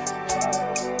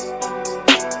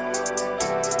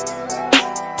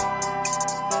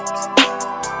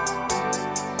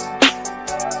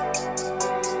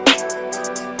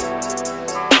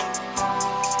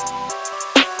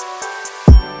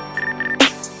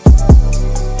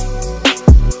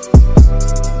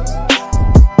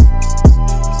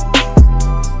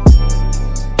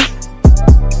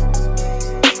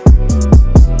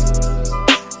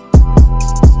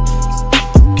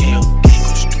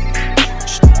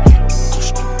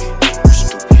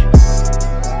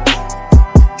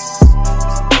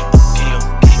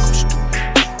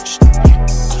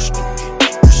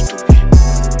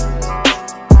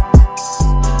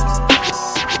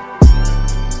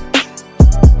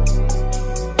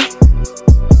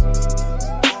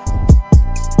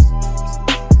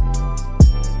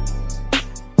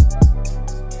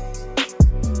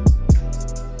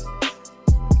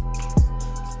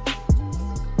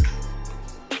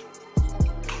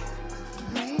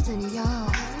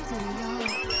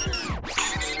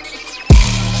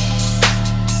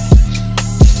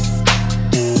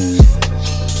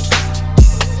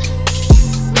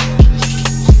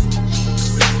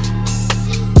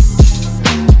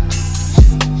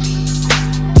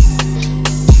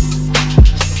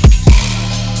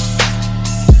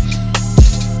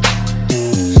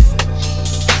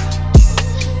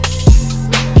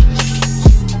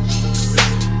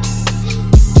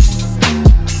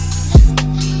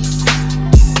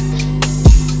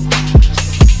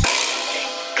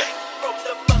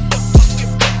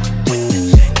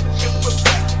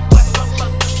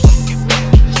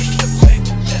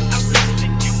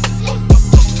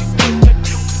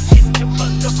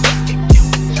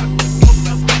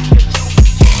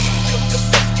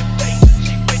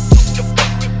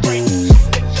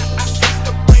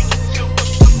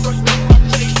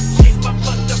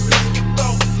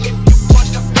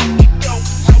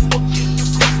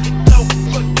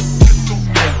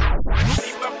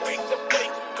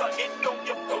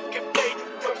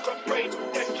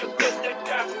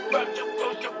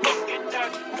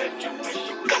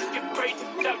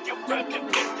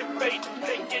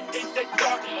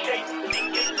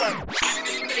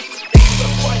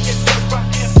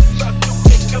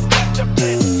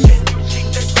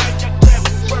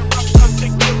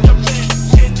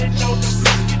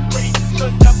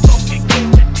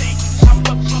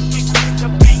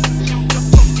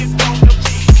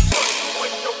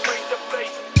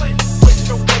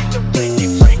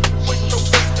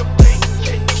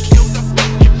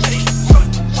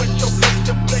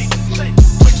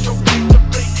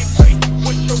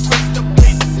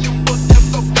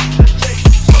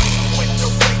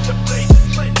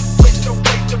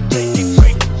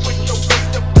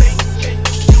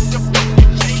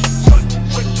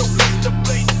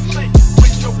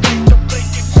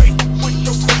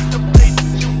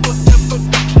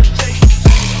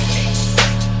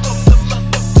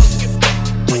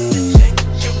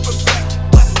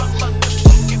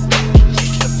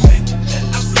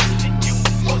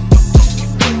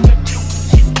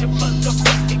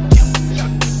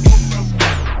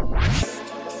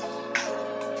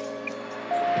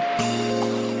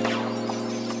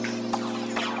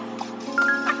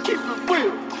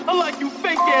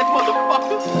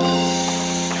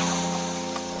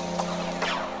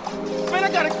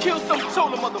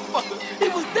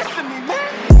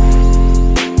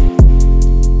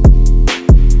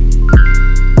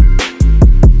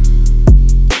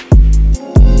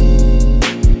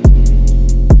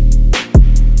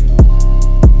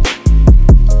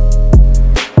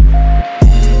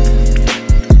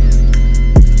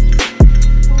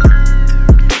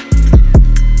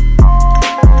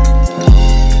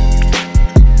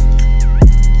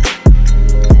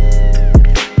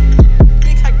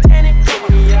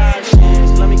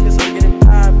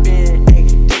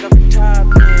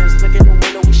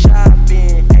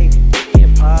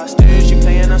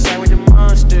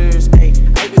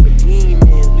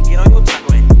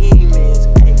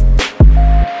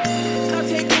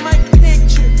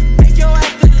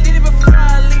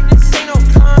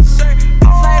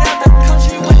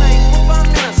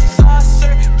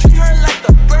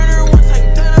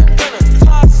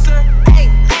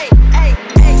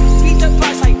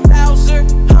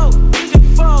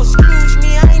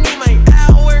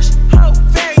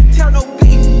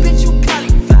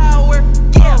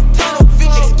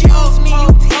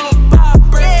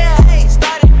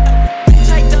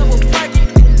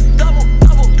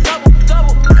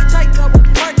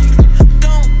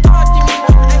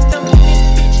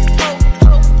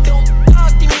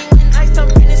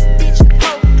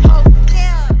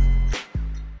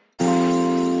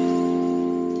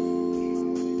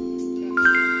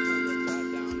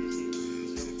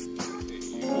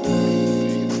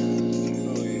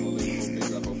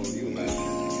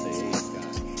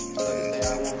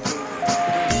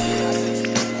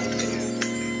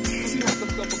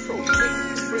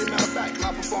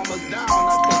 almost down. I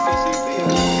think this shit big.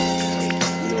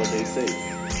 You know what they say?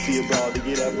 See a broad to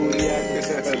get that booty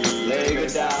action. Leg her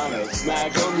down and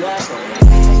smack her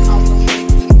back.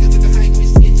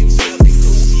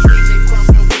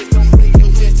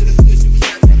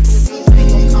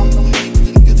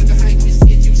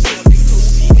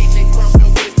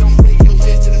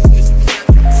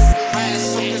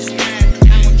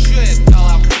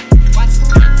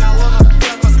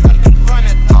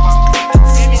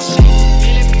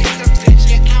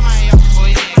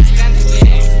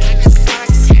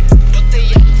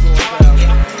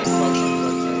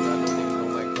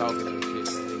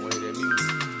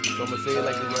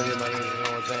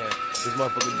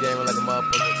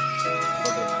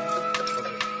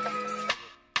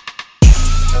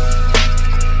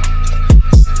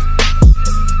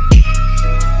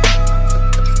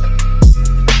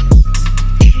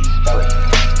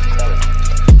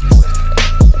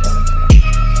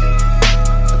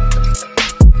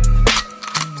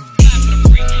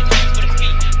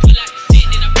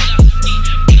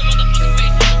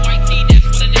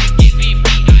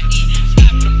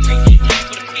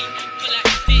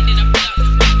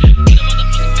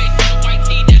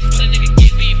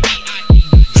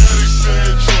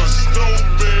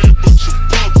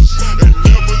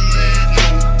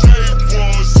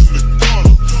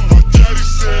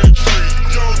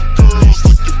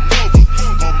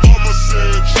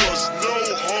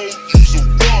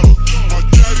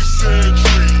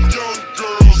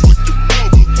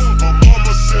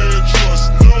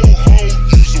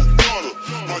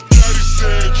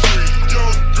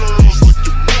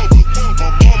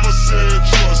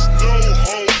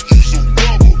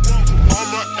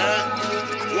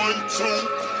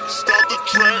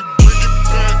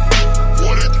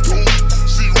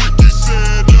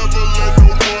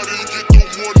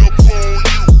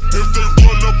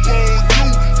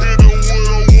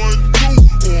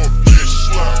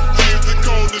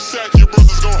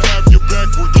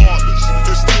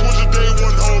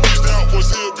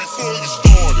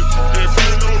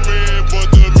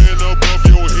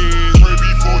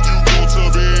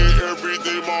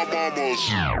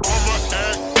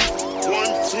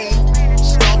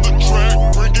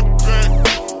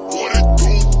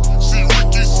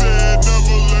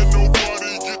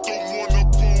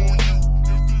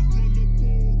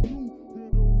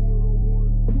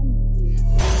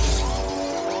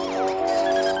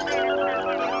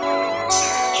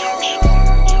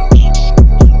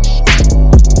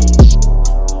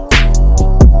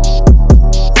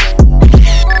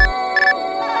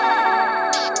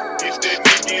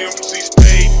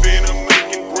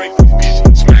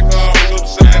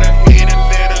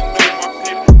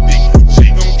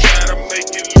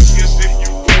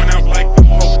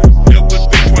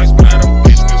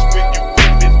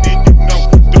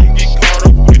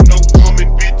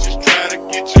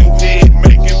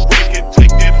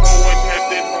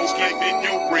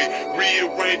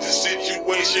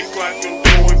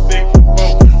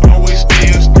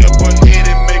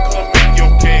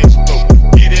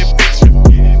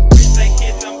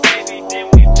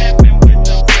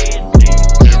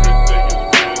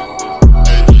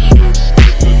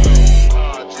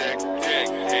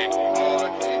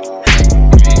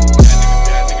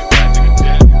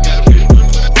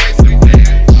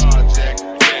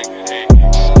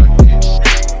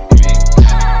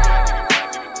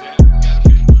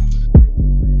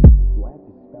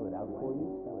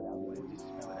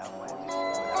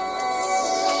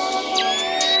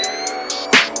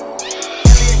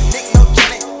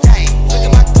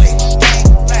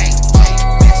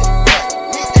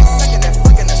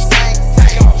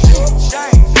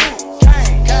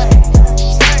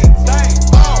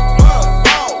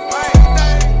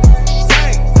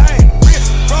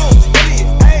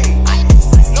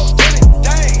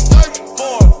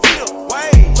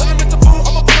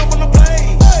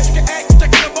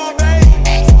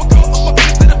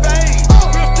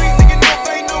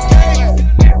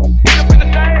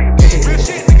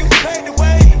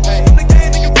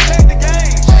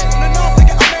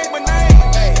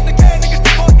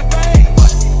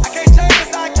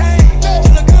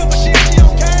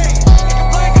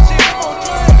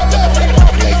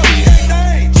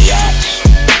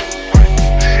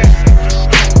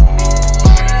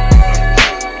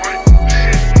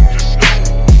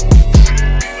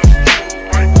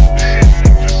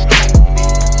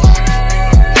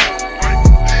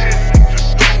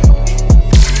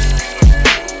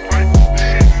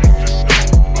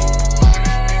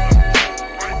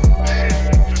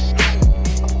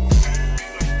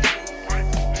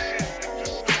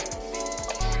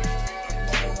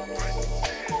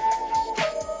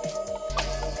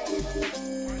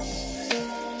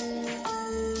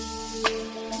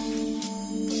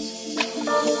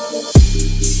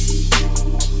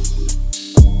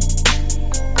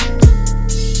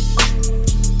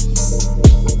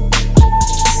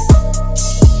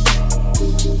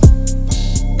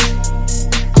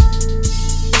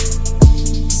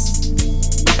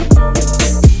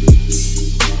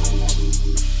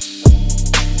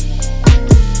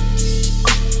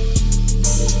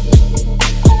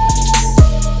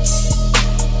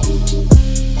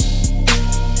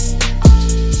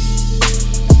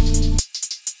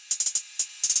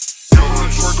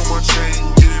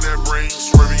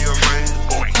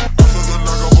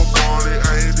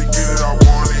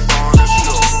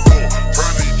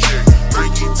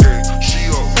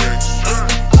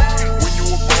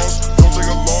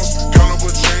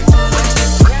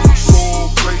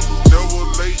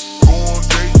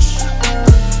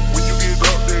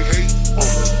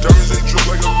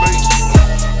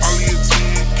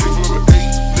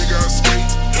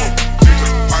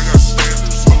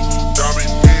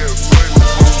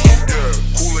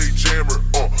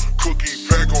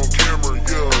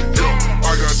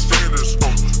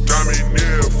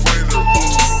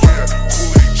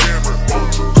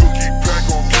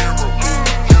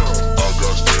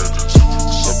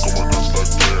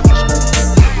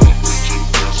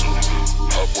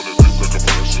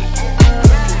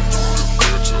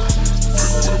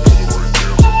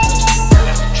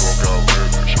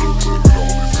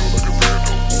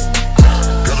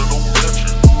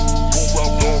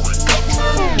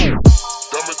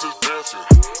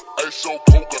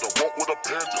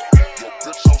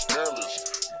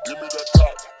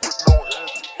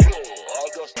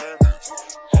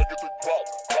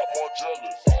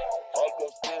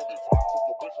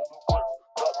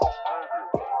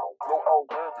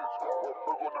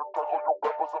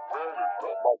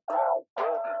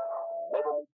 I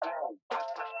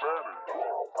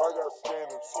got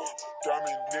scanners, got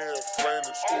me near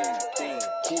flanders,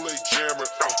 Kool-Aid jammer,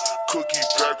 cookie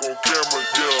back on camera,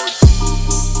 yeah.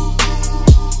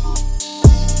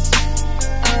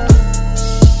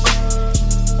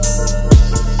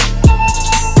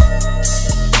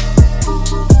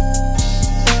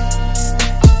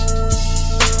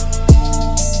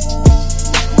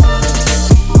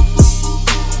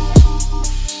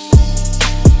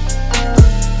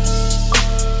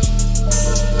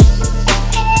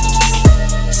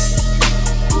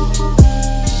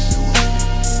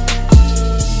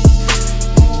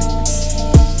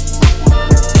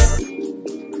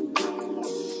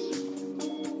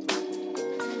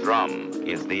 Drum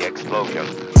is the explosion.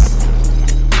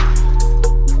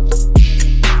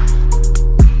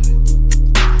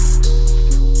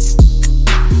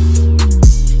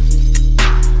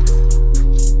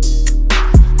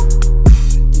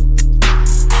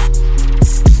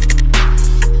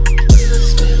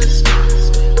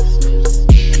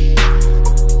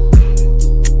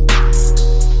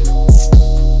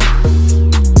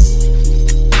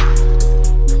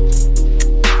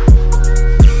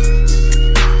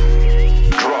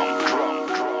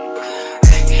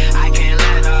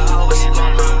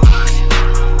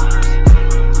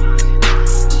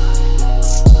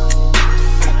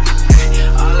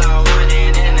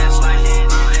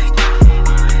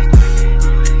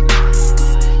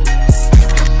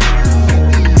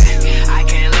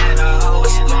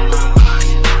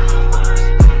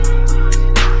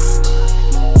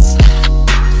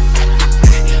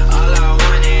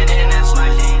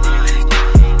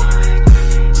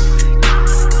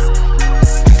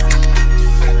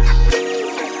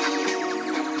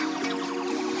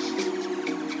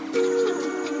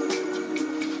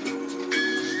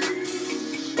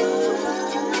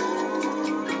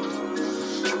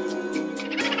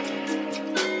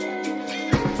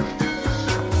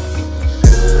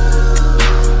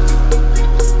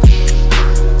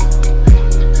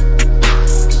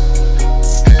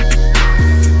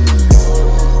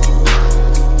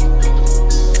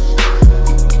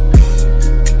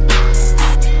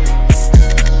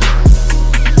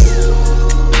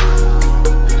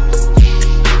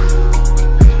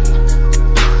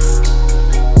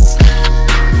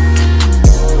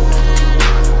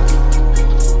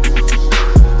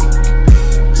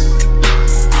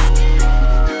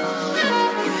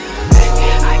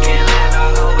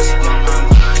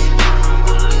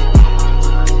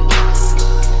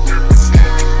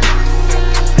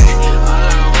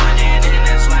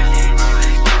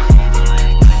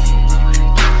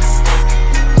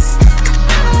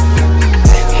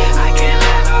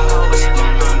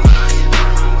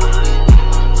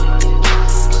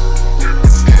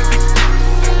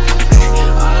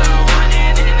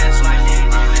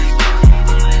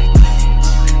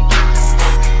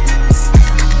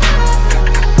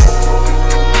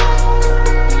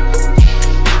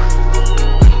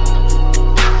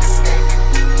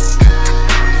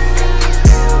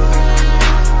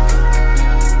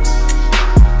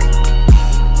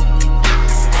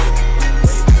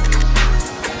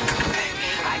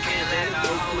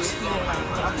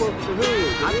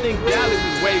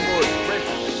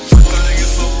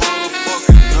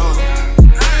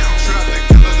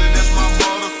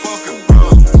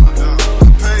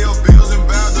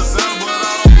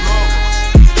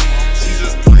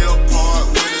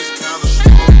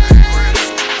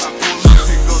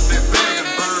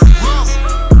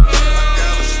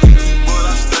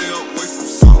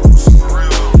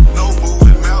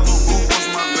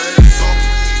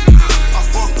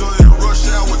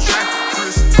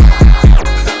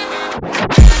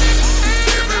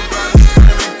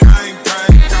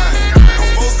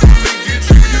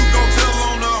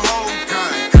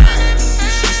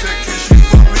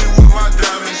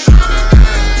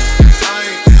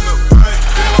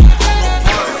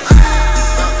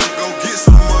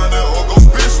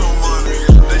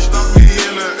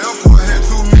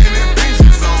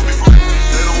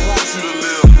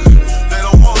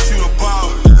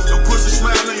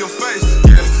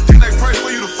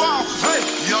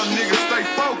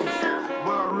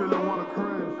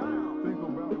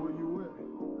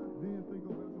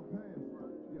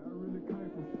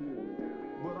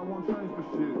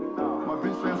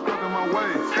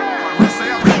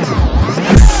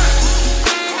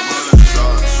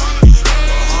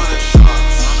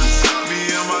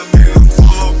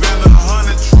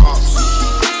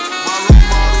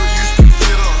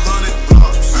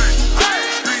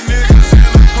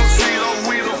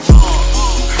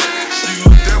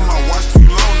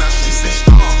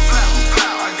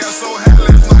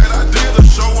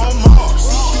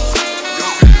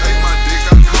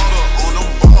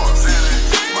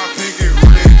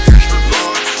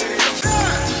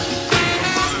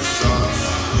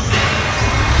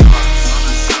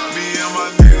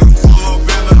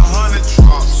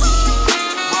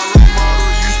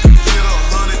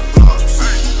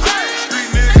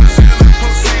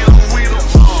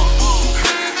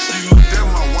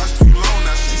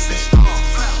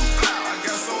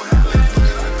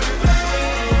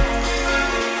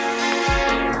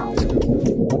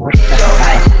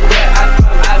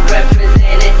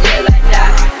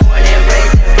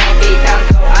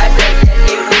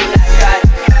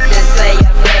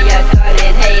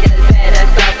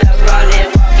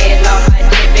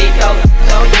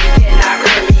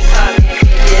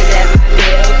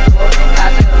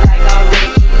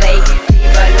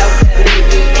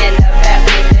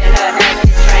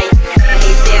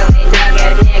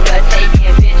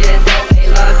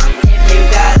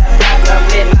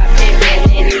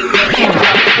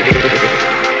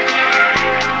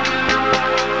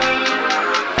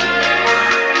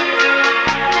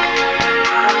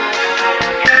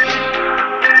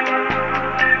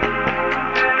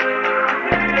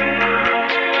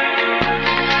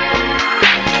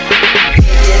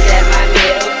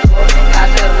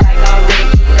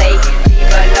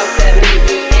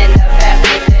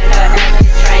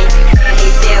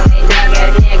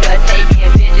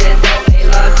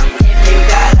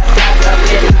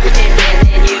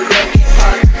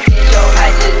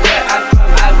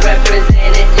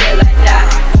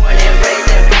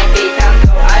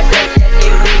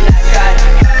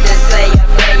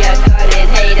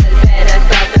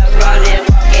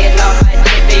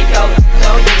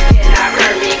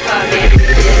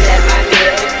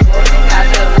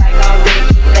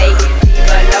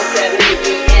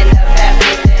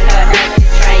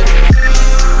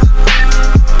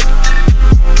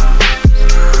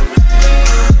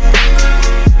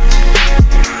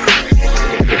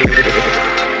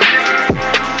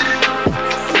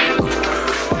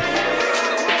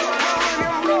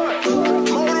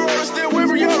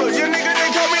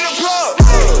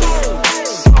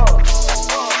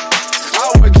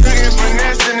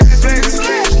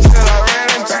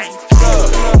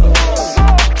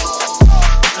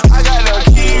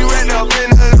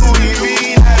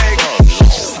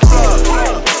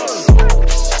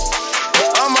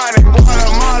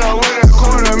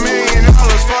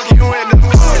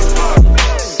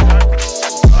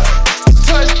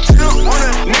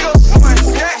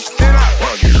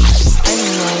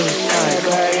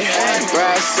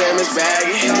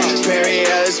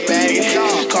 was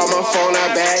bagging. Call my phone,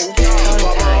 I bag it.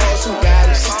 Bought my own some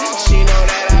battles. She know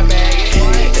that I bag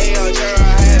it. They on Jerry,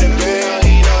 I had a girl,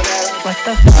 he know that. What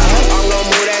the fuck? I'm gon'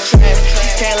 move that trap.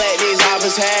 Can't let these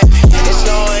hoppers have it. It's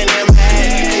snowing in my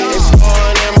head. It's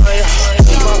snowing in my yard.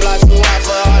 My block too hot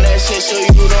for all that shit, so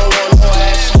you don't want no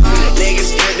action.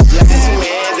 Niggas get the glass,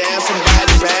 man, down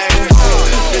somebody bag.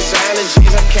 Designer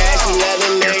G's, I'm cashing, let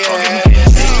a nigga have it.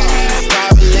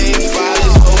 Private league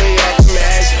fathers, oh, we up to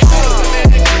match.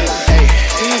 Hey,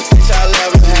 bitch, I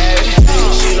love her, have it.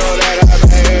 She know that I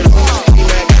bag her. He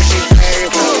mad cause she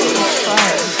bag her.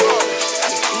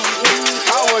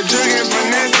 I was drinking,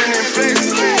 finessing, and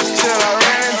flexing till I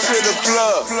ran into the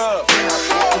plug.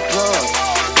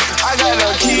 I got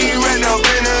a key wrapped up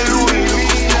in a Louis V.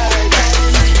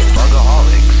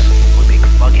 Bugaholics would make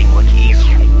fucking look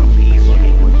easier.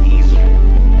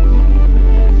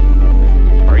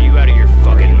 Are you out of your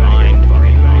fucking mind?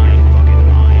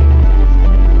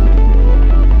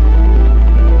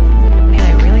 Man, I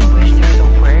really wish there was a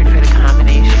word for the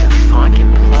combination of Phonk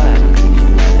and plug.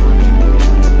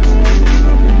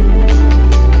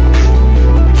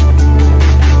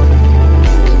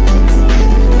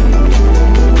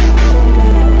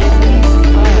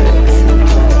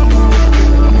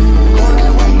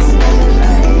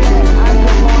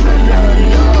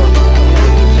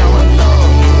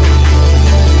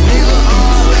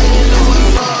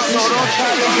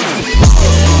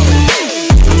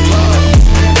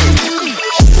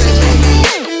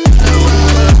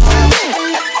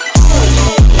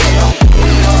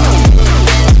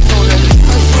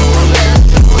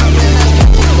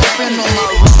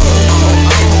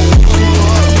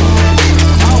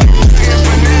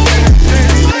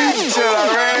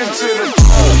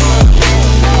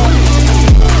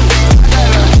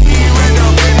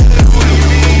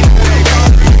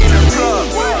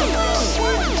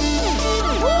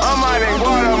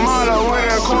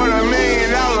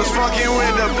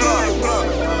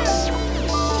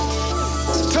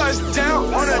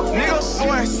 Touchdown on a nigga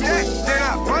boy stack, then I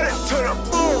brought it to the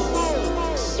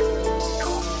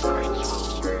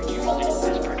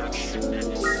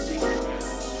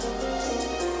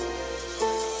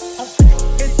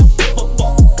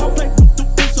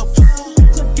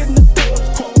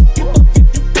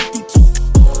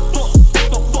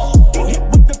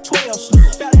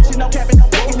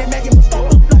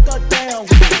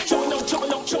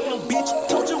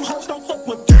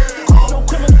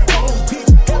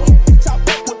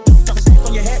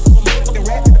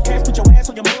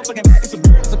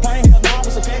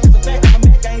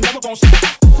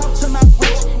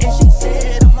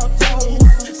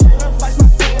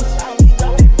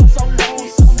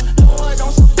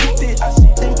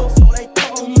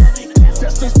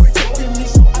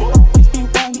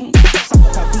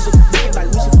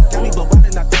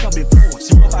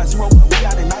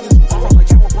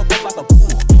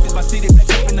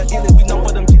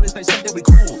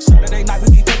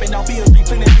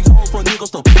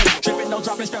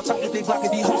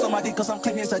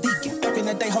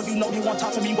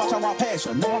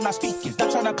no, I'm not speaking.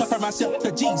 Not trying to compare myself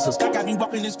to Jesus. God got me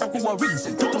walking this earth for a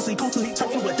reason. Don't see go till he turn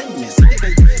to a demon. See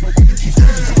they dead, but we keep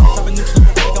squeezing. Dropping new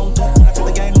stuff, they don't do. When I took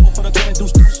the game over for the killing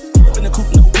deuce deuce. Up in the coop,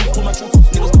 no proof. Pull my truth,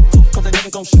 niggas don't proof, cause they never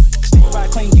gon' shoot. Stick right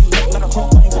clean, get lit, not a crew.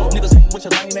 Why you fuck niggas hating with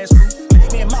your lame ass crew?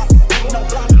 Make me and Mike, ain't no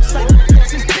block. Say,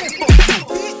 this is big for you,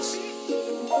 bitch.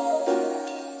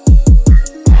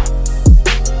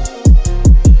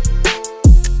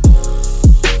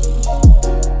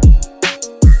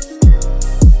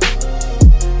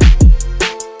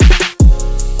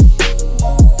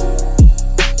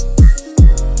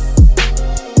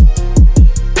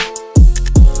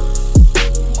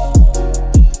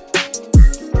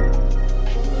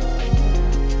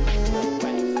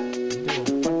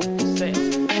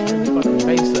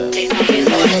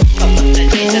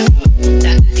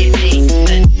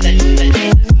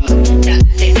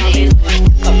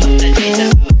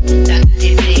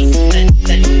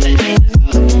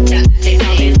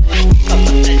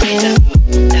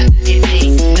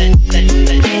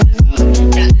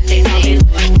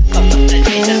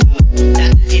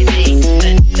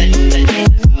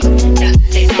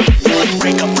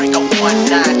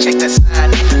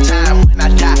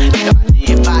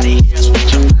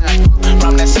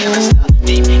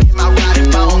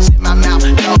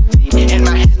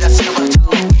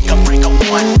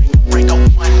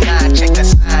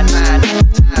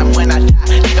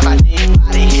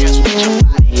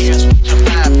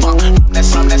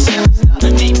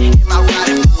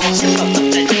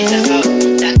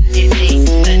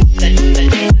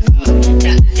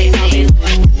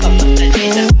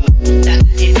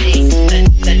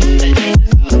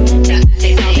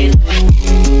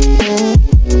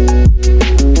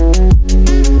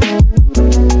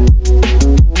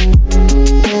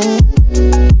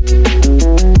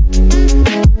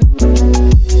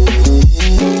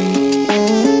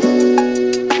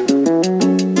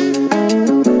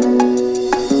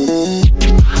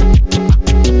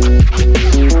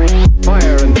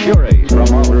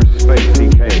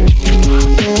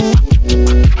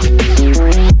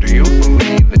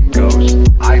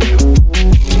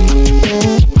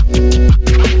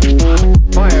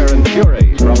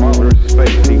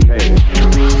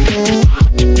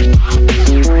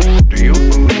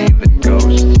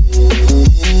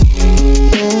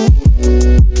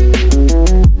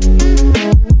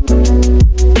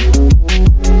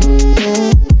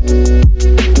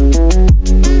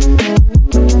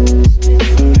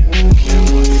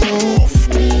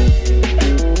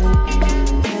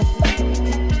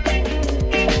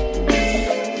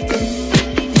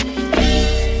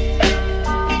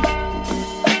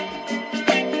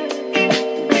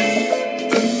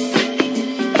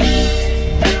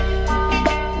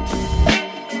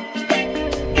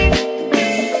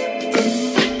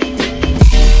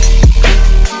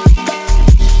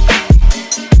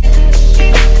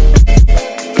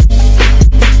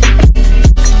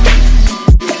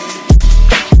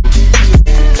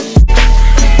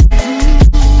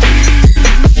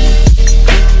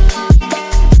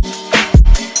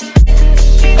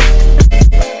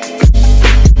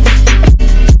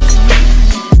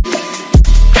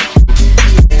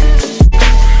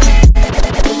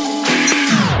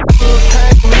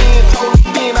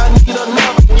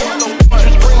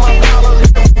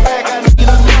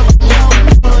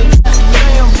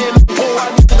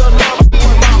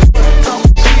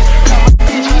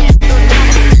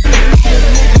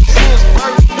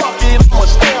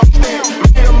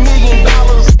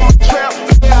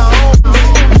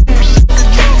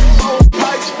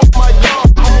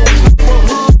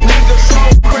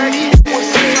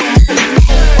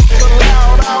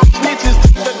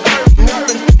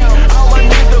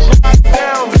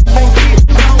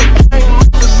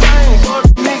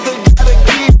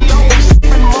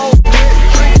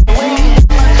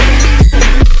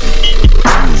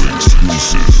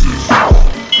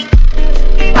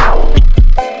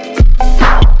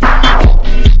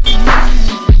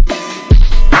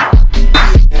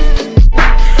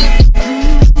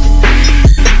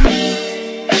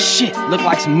 Look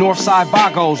like some Northside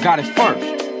Bogos got it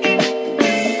first.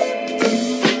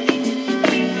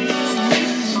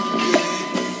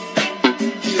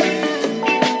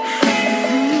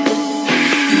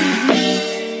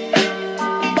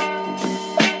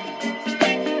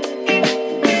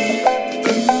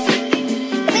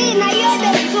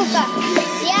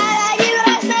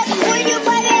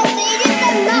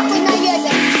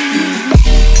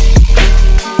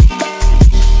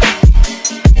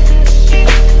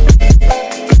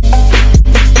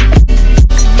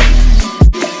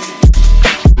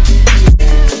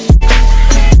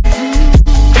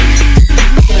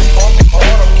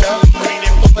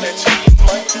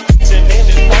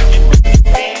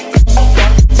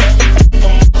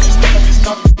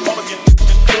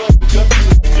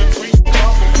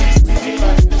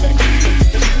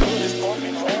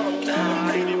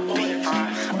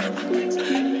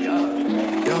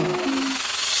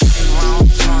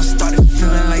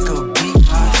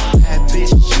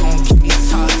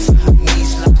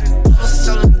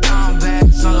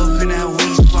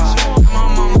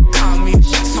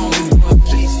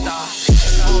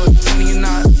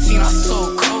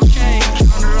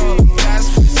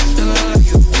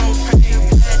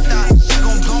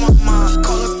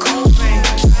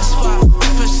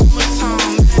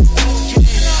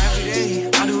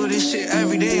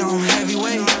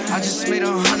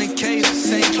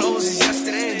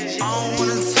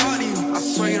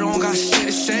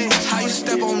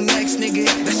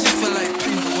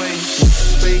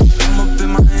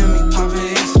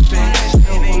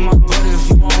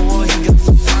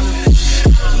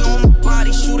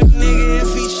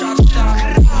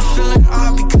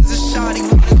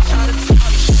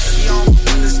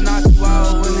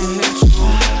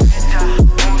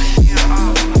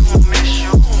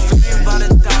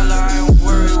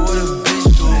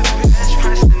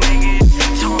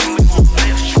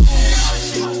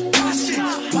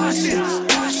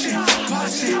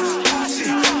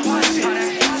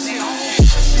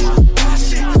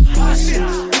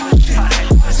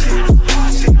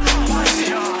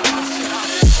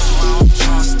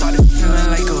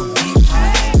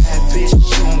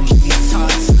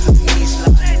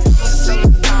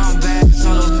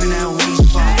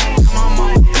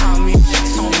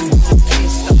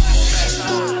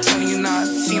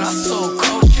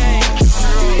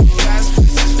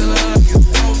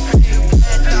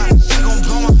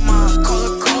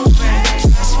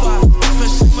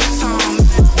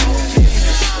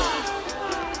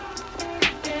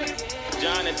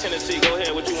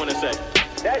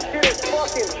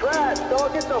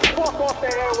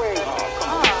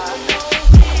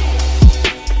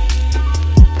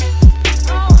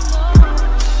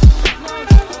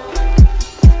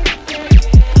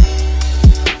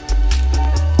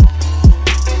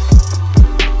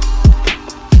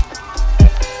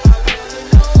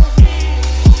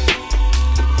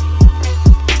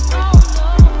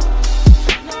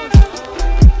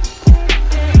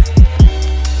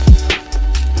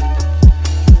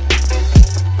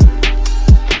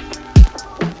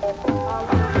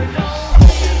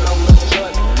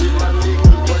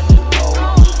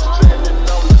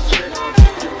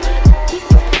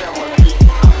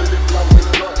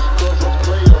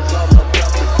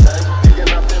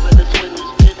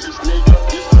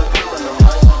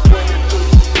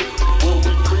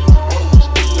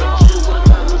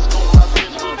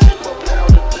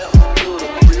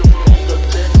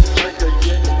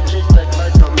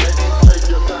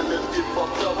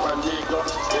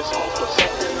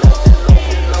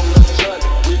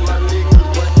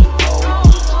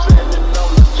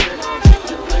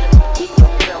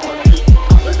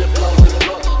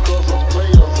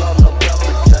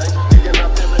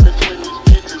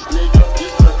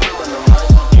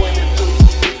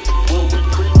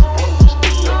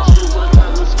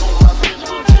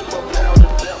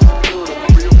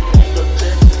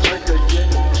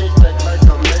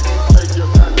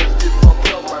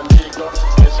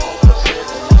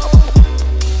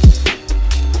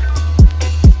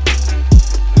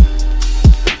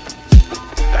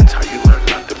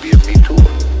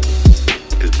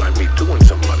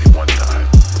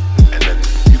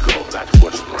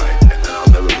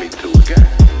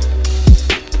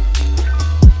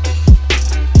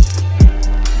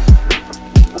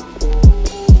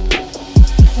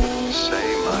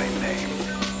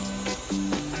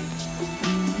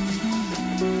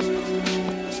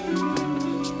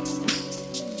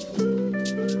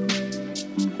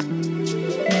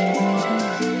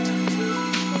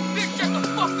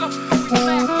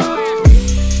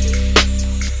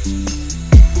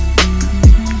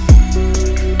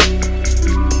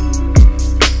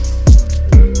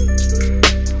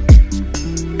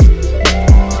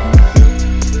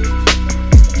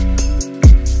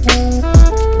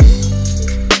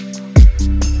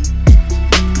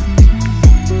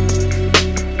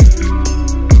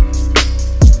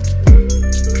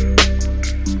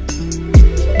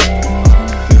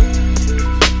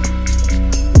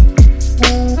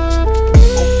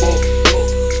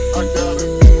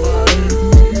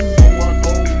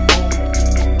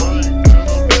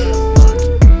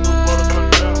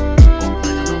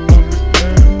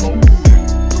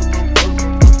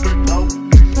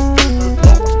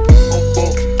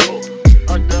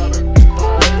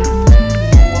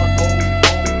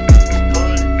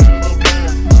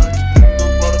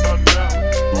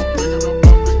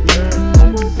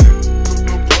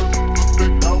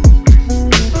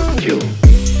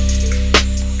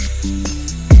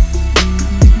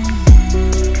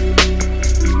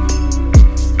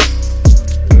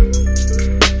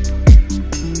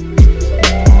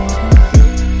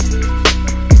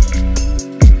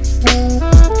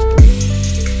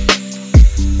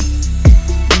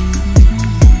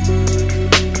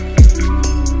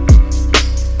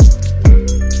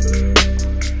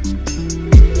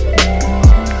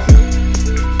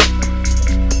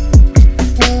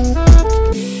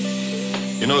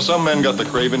 some men got the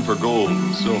craving for gold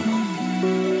and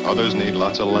silver. Others need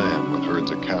lots of land with herds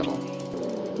of cattle.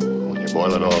 When you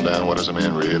boil it all down, what does a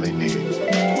man really need?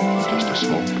 Just a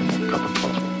smoke and a cup of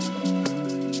coffee.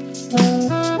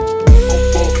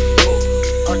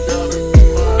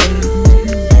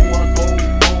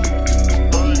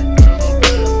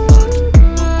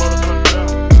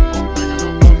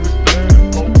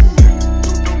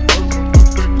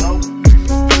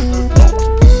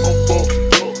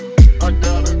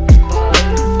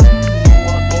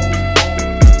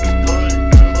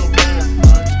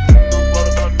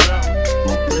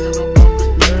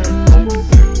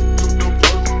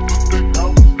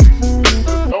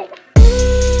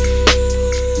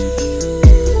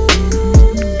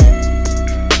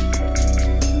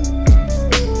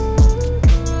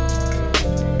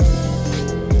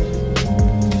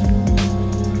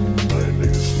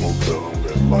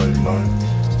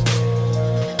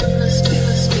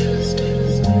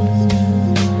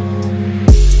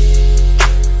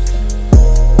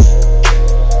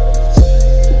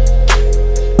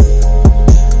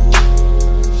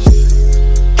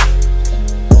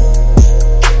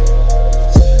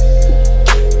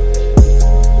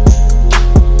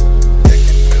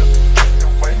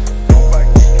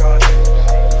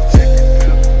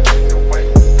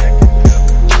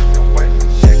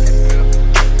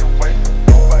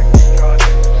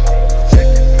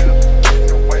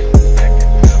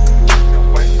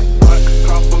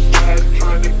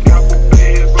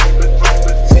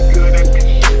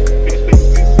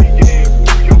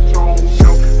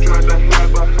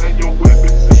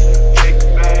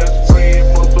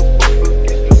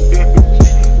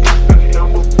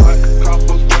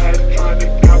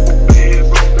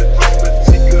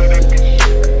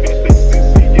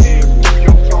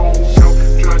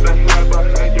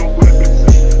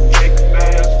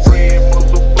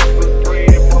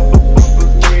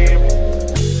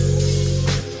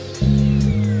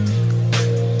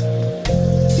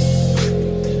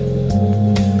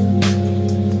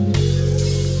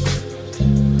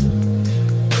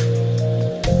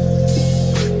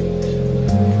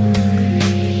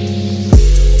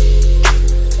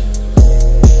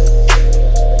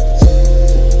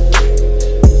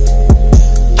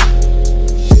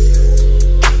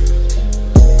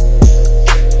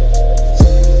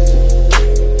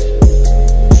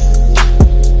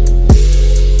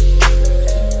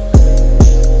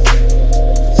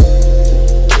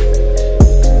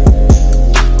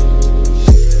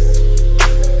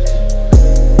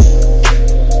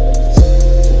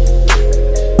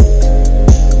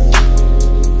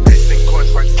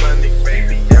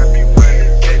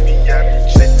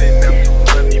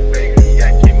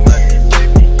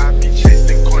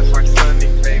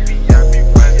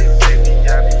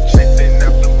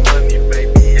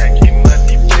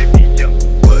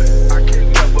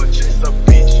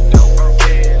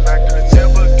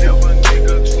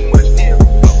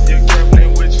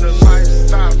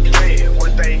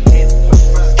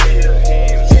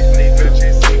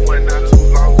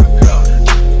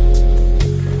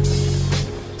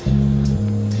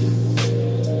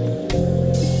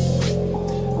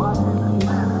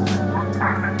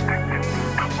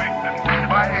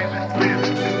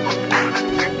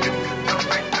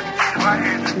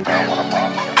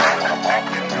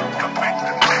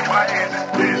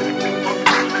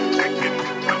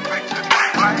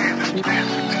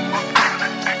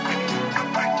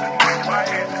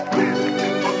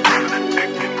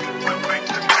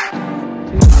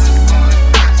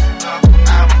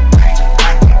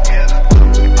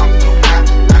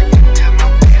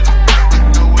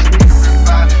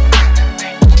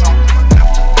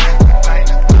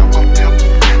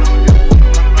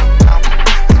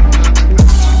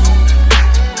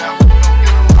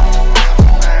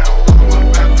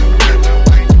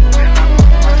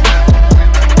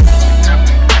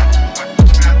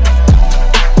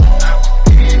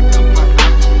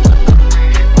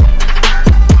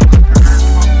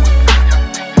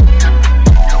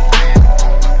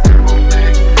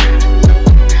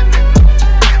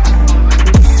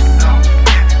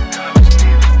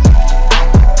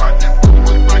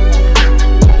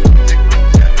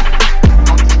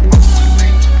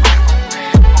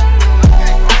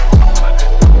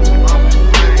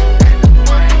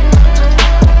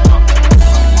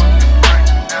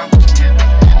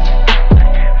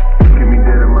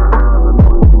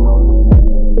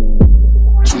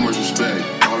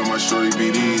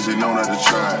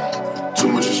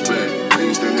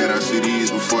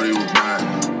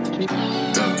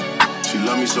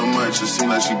 so much, it seems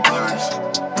like she binds.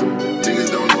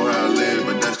 Niggas don't know how I live,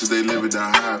 but that's cause they live it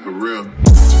down high for real.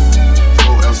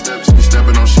 4L steps, he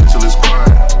stepping on shit till it's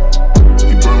quiet.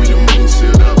 He brought me the money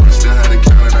sealed up, I still had to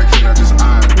count it, I cannot just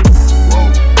eye it.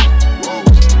 Whoa, whoa,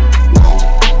 whoa,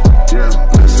 yeah,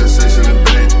 let's sensation in the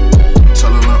bank.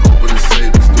 Tell him I open the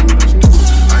safe, let's do it.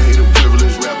 I hate a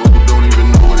privileged rapper who don't even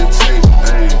know what it takes.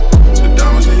 Hey, the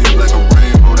diamonds they hit like a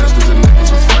rainbow, that's cause the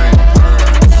niggas are frame.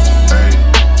 Hey,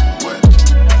 what,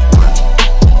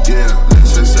 yeah,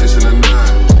 let's sensation in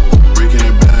 9. Breaking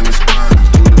it bad in the spine,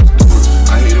 do it.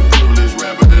 I hate a privileged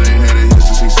rapper that ain't had a hit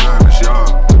since he signed us, y'all.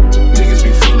 Niggas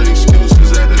be full of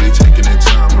excuses at the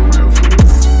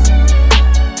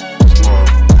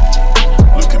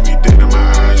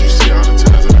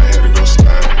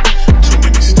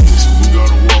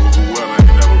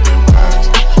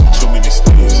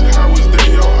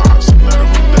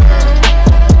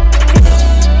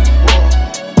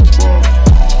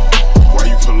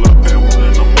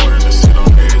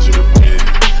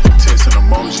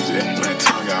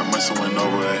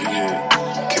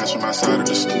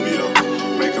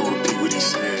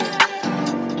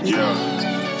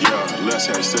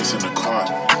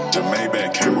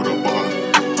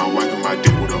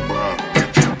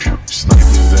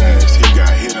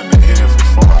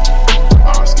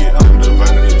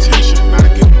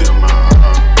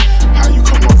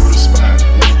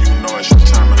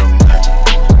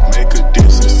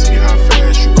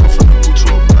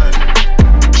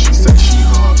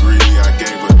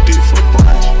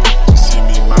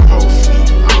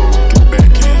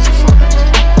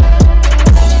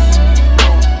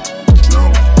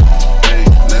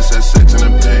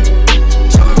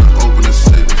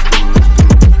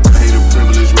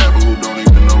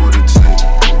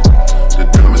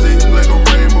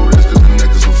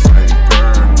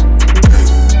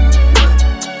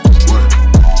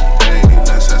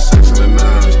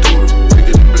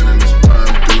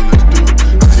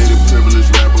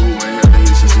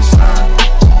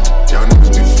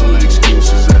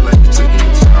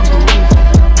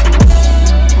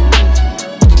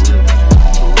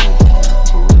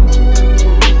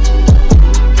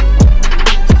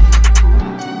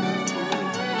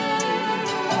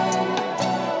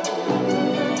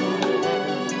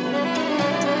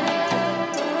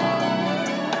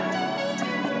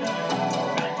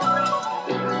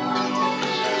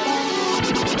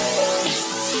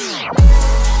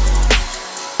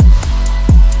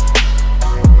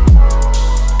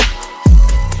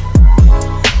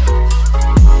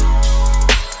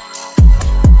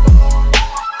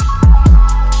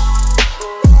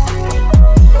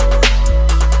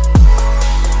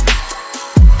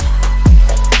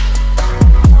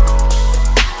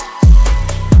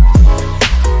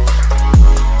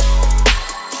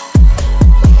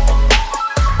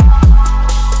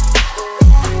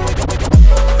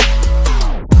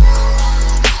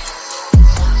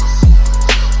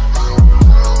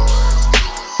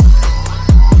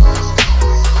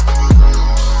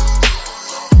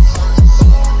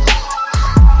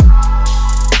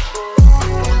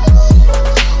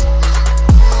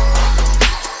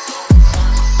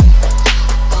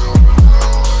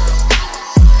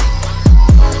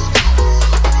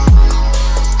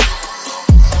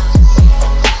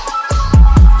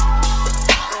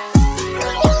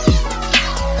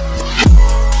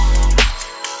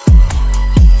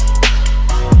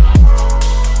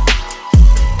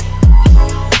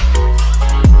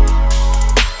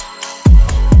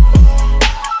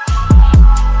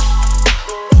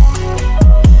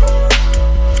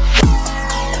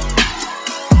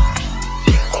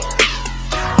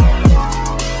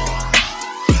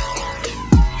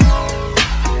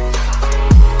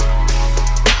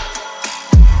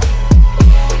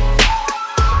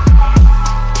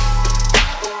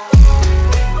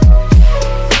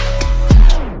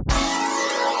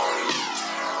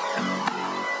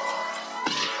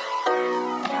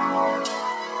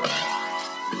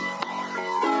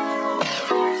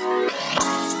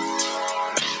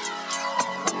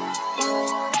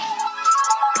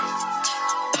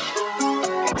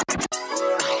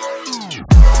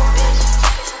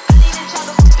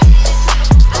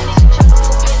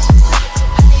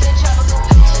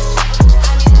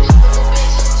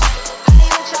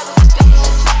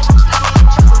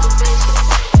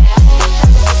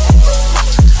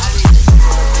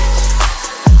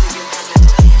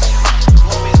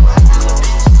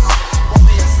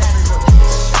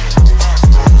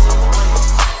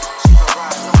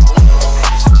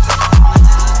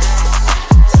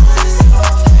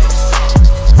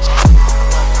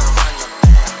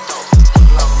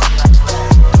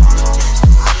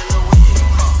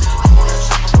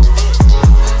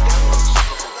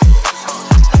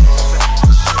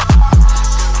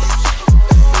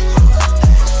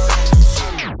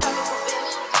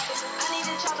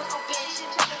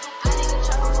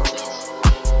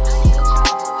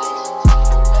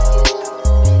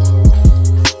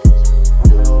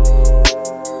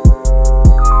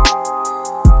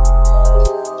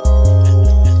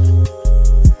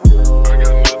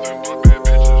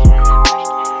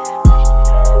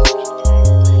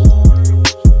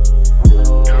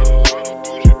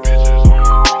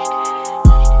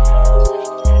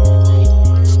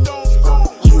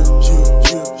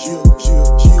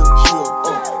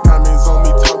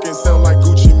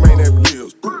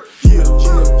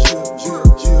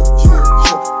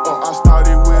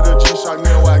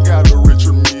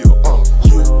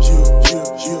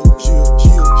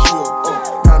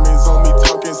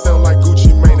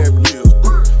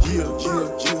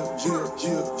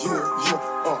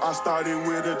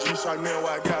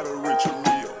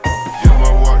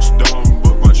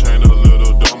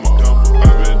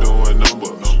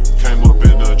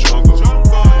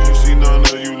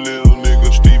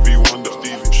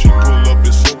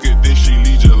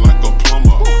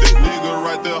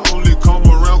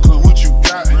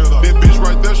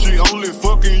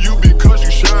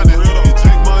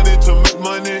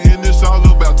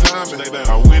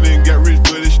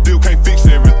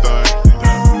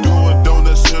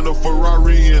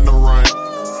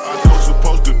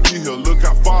be here, look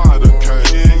how far I done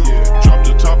came. Drop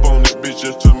the top on that bitch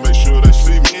just to make sure they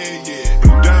see me.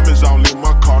 Blue diamonds all in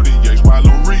my Cartiers while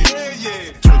I'm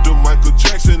reading. Turned to Michael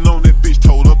Jackson on that bitch,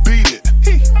 told her beat it.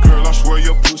 Girl, I swear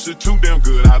your pussy too damn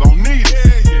good, I don't need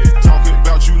it. Talking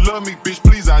about you love me, bitch,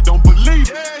 please, I don't believe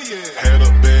it. Had a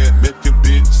bad Mexican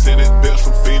bitch, sending bells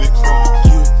from Phoenix.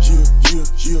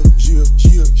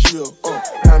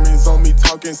 Diamonds on me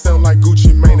talking, sound like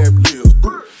Gucci Mane at Lil.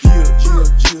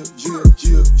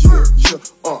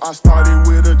 I started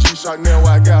with a G-Shock, now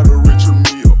I got a richer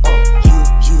meal.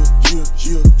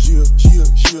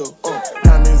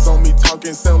 Diamonds on me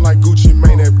talking, sound like Gucci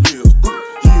Mane at Lil.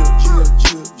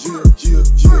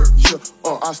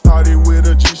 I started with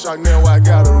a G-Shock, now I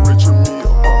got a richer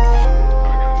meal.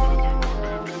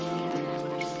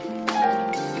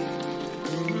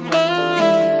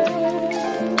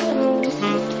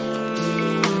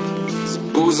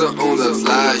 Boozer on the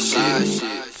fly shit.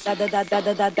 Da da da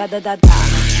da da da da da da.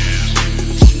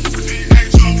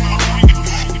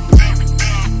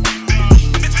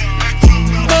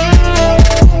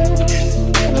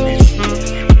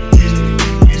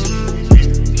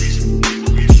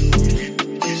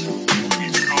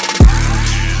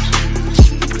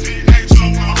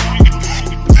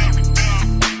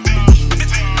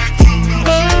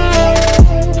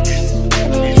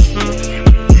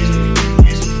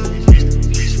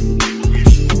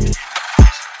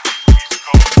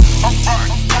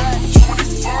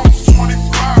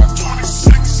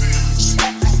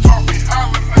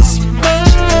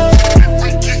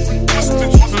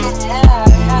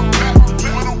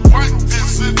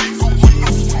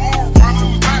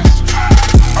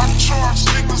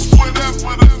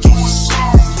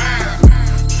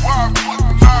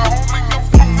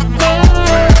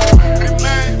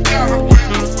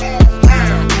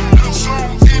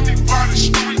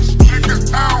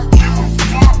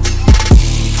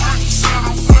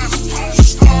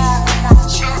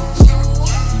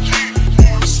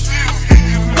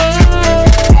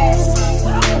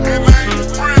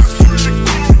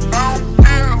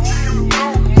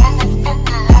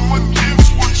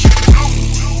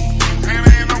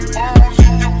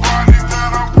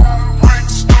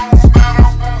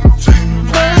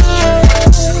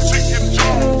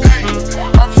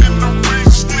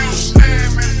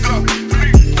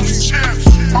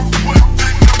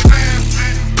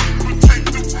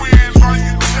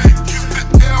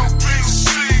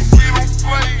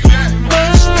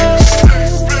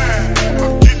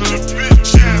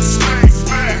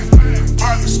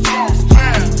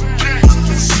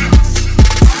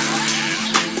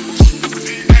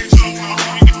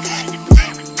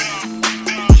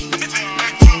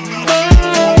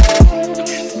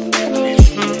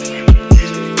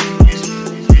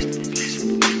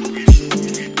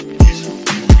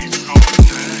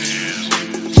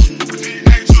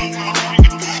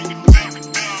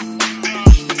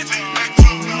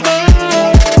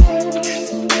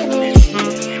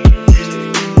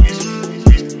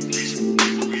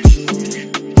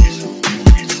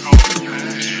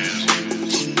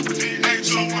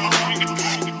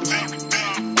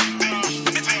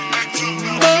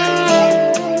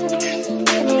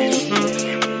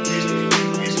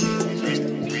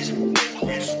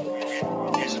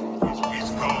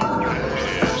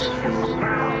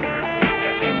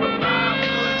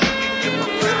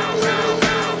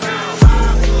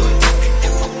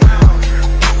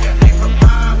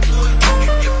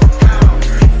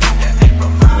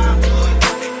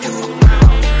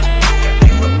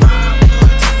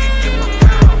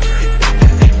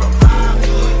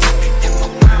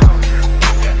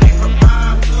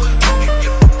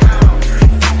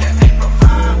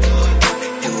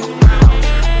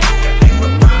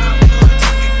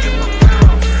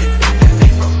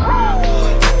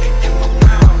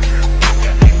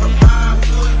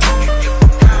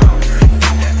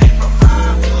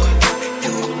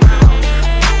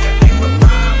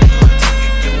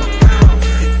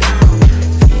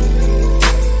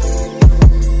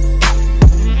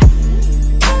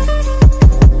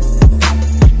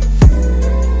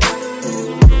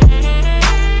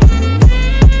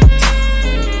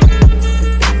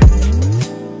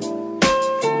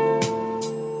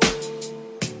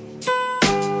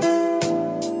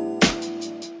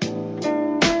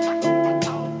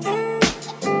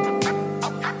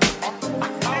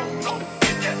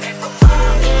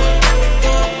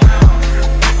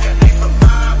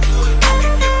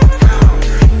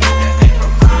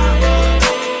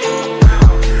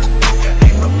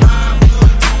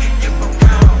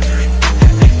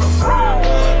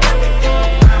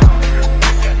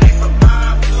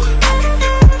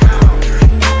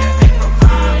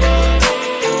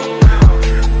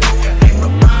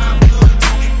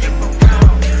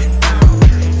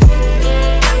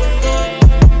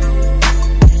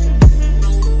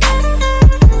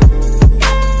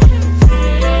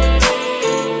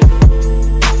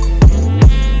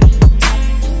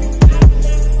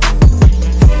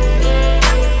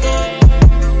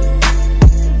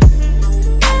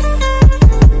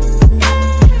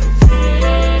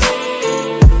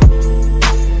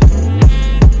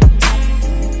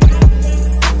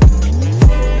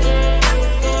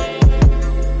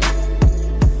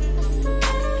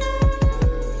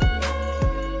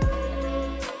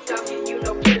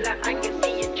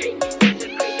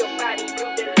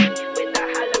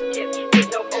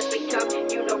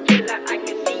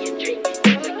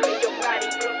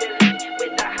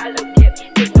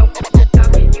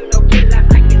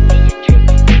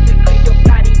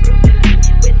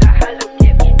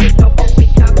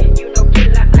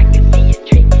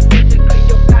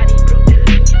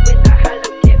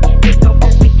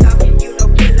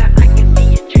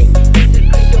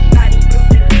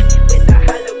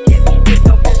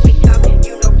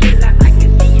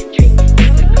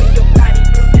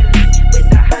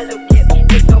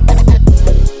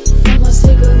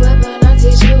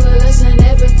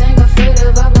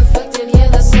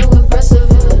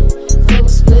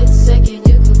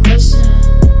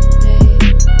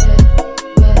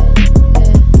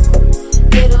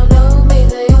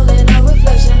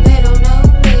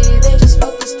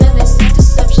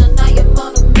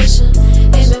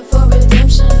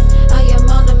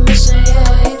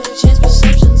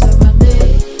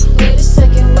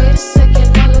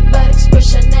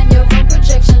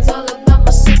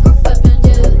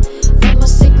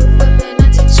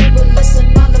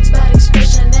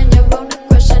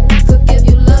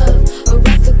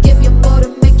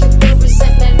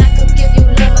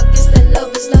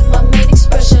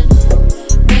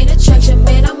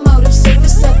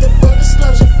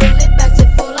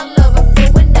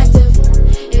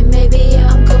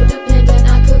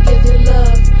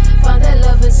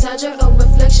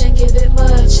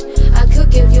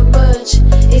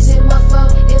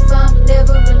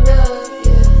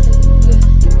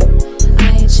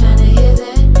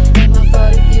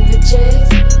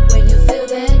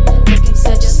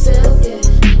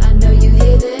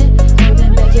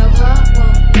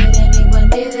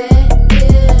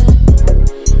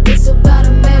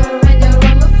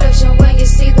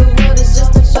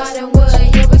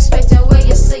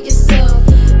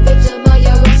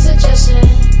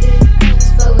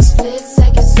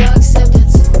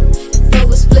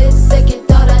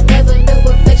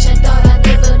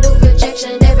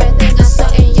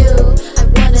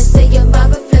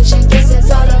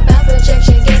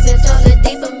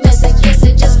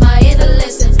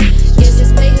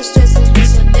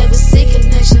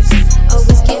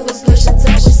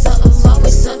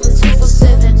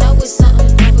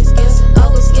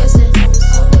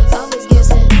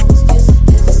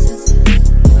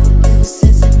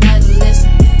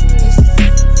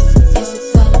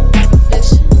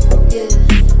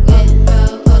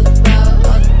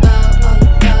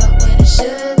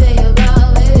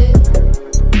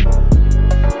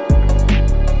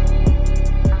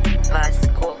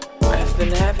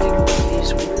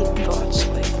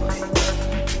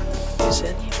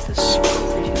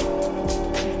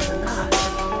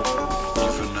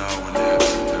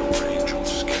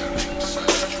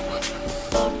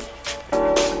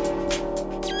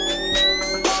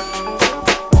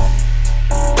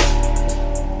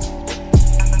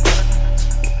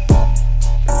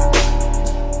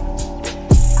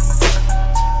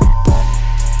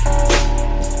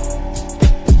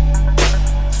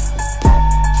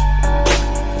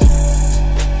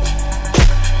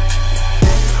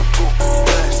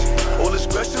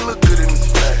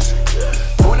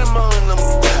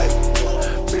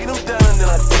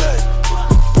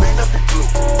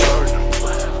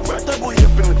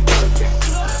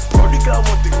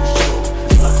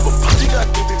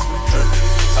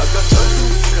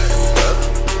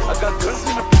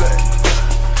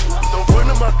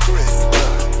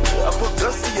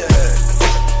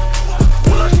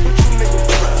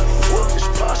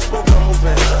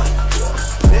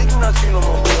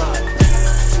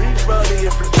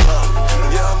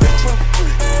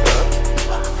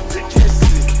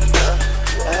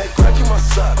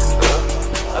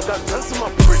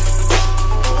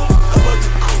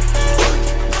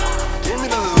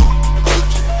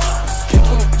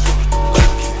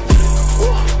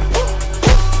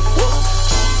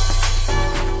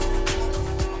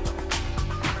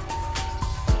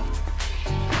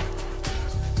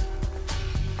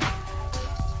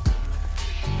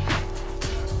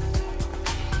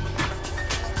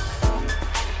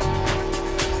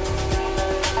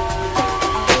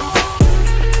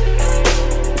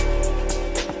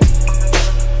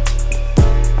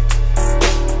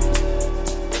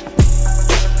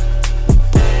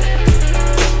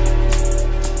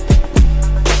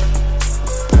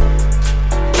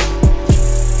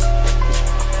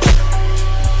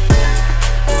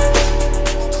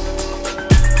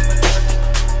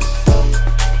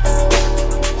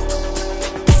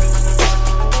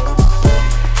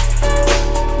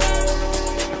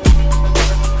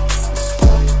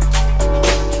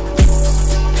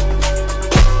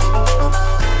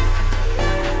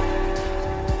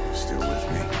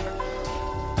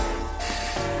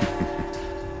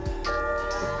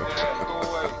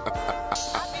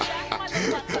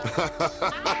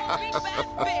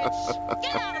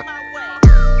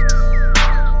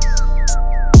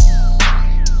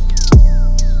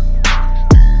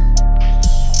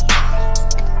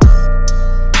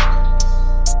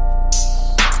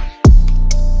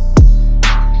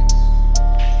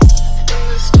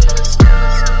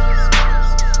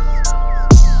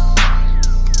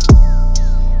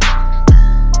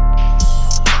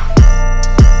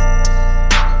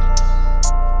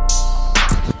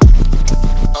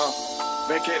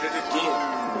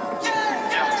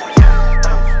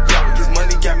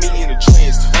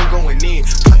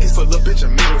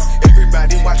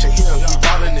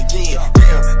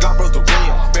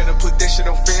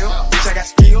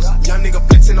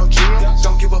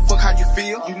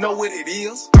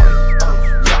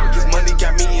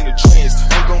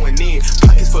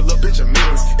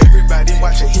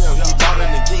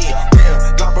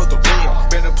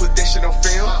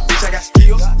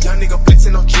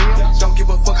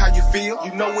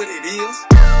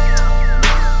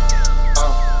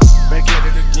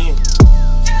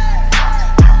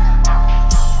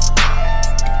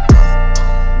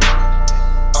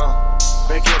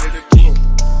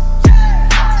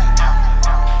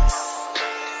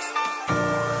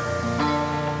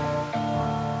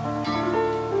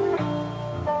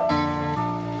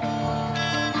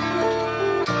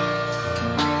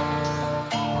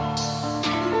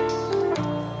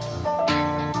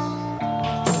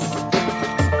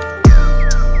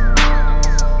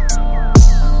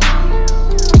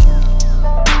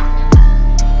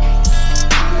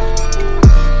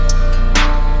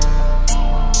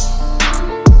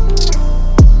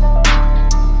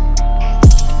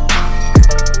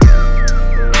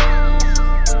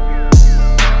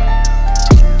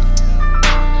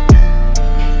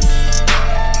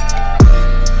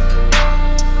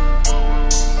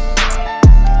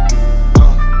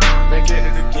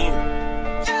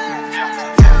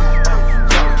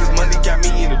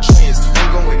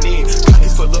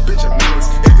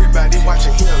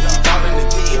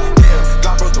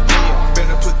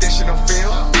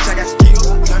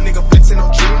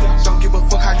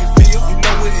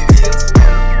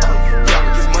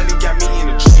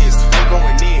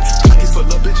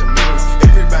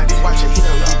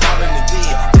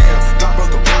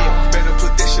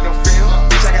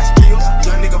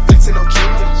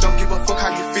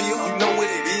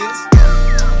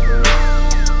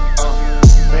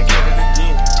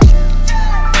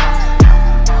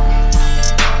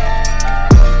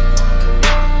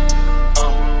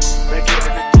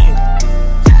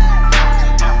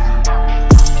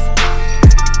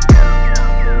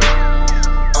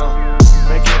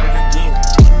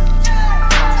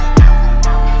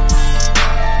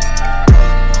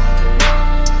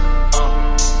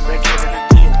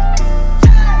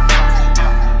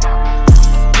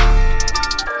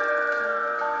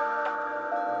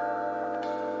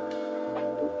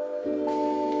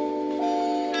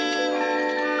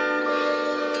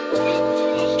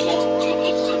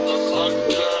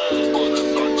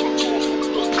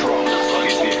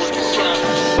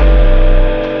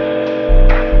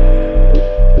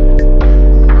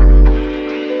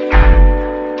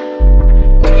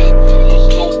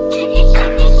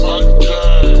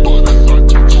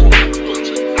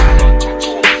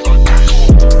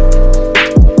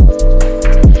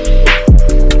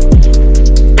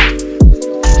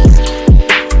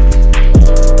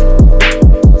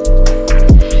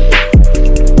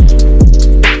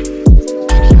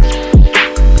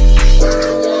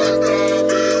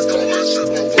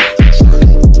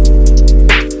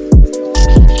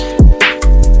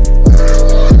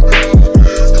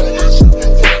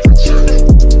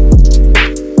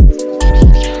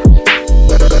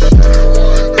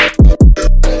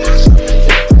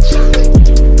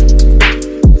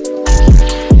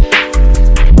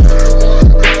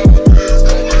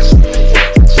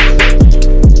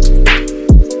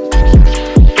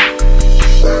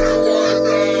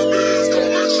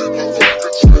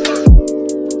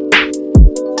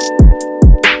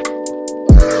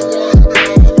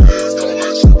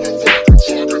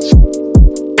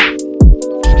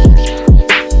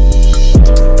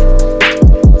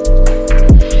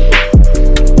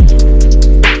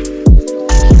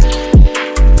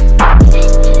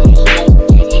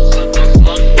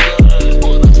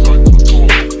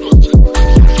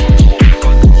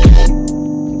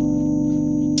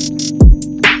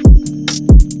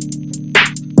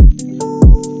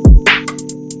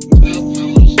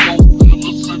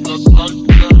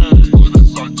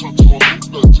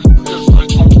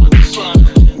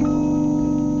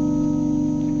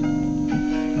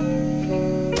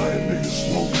 Light, niggas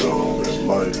smoked on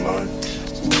that light.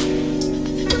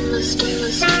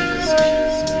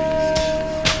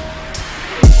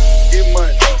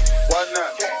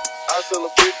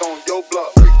 your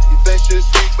block. You think shit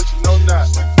sweet, but you know not.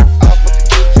 I'll fucking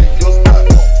do it in your spot.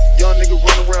 Young nigga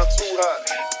run around too hot.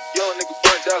 Young nigga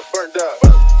burnt out, burnt out.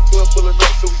 12 pulling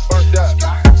up, so we burnt out.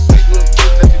 Sweet little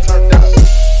bitch that you turned out.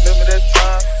 Remember that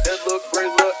time, that little gray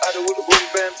look out there with the rubber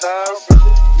band ties.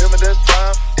 Remember that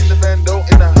time, in the bando,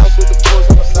 in the house with the boys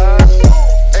on my side.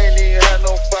 Ain't even had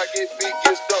no fight, get beat,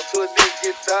 get stuck till a nigga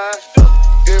get tired.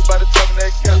 Everybody talking that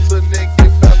count till a nigga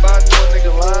get back by a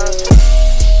nigga line.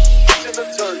 In the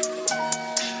turkey,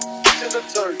 in the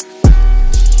turkey,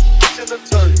 in the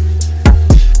turkey,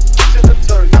 in the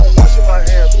turkey. I'm washing my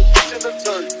hands with in the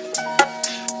turkey,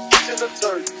 in the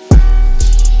turkey,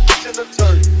 in the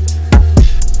turkey,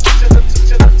 in the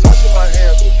washing my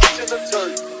hands with in the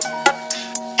turkey,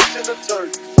 in the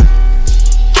turkey,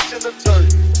 in the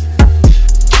turkey.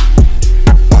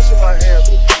 Washing my hands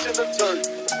with in the turkey,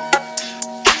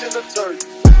 in the turkey,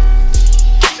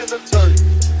 in the turkey.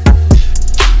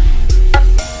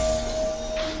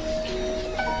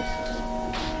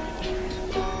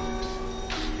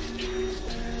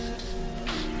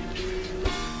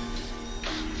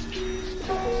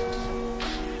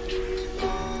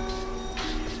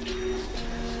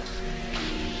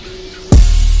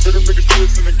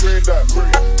 In the green dot,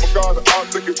 oh God, the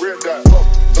odds look at red dot.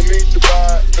 No need to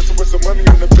buy, messing with some money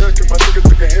in the bed, cause my nigga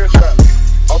took a headshot.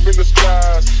 I'm in the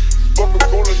skies, fucking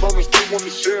corners on the street on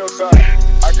the shell side.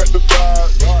 I got the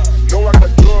vibes, know I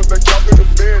got drugs that got me the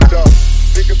bed dog.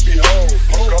 Niggas be home,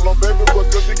 call on baby boy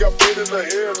cause he got paid in the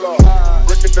headlock.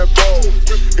 Breaking that ball,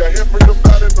 got hit from the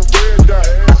out in the red dot.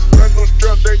 Brand new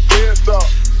strap, they dead stop.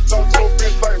 Talk so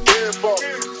bitch like red ball.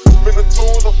 Spin the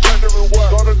tools, I'm thundering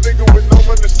wild. Got a nigga with no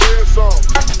money saying something.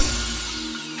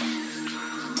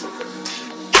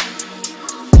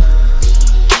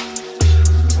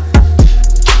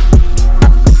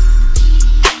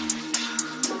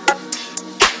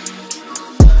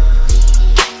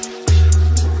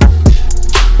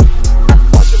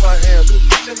 Washing my hands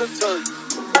in the turkey,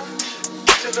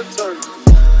 in the turkey,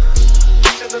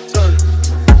 in the turkey.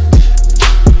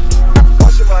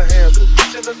 Washing my hands in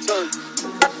the turkey,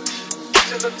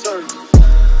 in the turkey,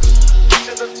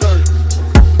 in the turkey.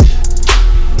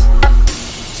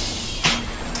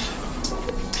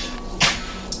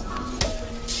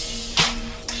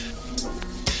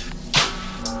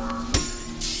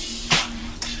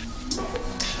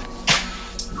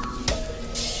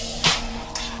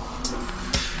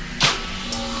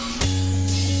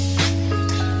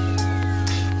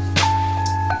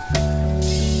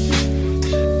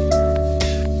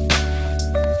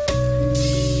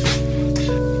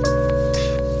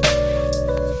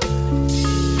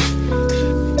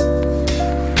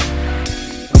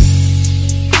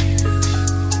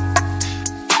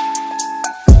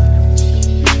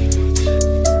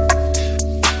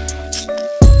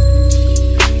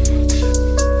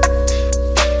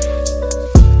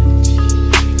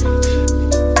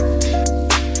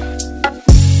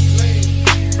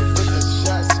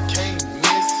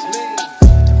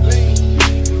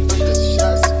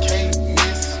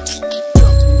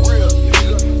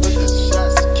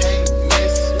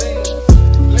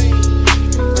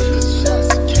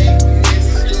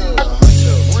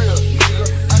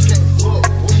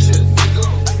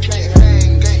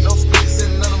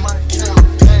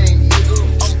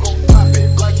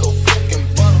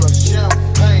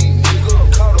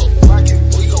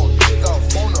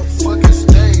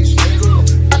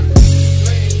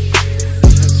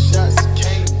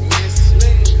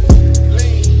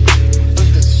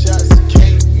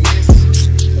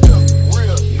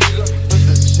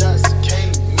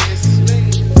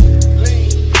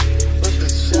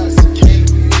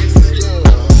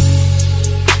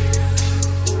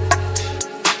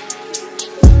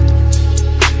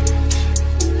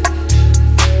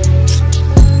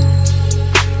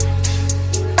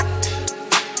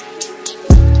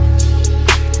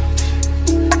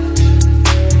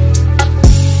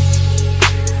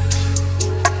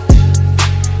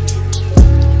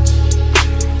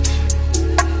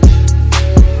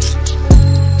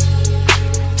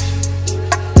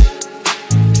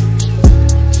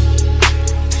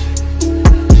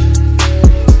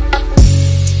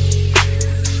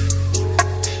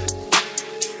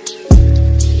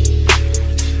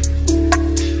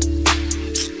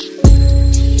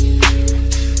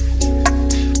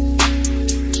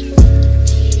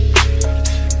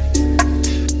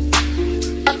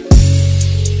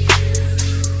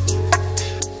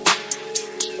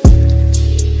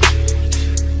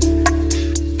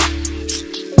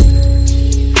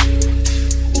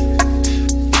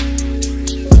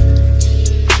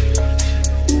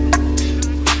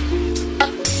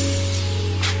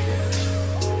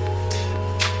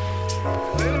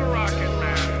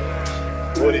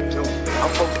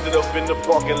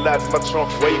 parking lots, my trunk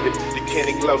waving. The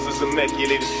candy gloves is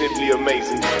immaculate, it's simply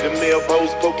amazing. The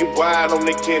elbows poking wide on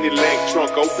their candy leg.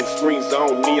 Trunk open, screens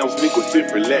on, neons liquid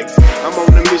fit relax. I'm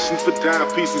on a mission for dime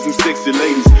pieces and sexy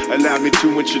ladies. Allow me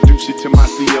to introduce you to my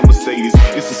CL Mercedes.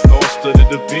 It's a star-studded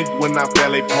event when I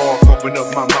valet park. Open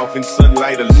up my mouth and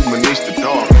sunlight illuminates the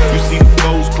dark. You see the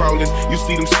flows crawling, you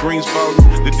see them screens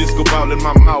falling. The disco ball in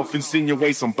my mouth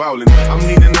insinuates I'm ballin'. I'm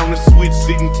leaning on the switch,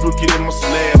 sitting crooked in my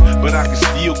slab, but I can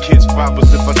still catch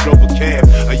poppers if I drove a cab.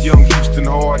 A young Houston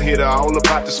hard hitter, all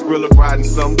about the Skrilla, riding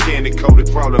some candy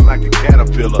coated, crawling like a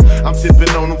caterpillar. I'm tipping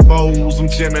on them foes, I'm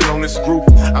jamming on this group.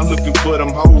 I'm looking for them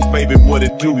hoes, baby, what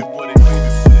it do?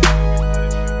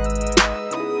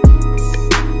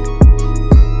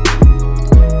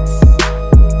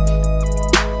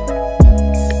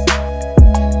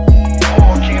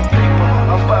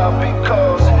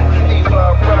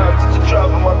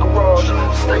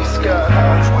 Stay sky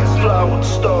high, fly with the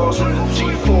stars,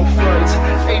 G4 flights,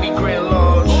 80 grand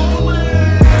large.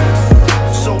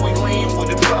 So we lean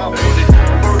with it, pop with it.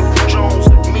 Murder Jones,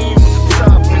 mean with the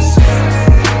top missing.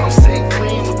 I'm staying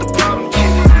clean with the bottom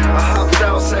kitty. I hopped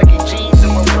out, saggy jeans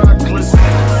and my rock glisten.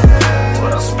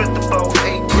 But I spent about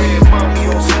 8 grand, mommy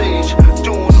on stage,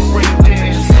 doing the ring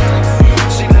dance.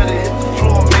 She let it hit the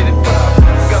floor, made it pop.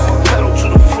 Got my pedal to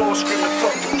the floor, screaming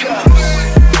fuck the cops.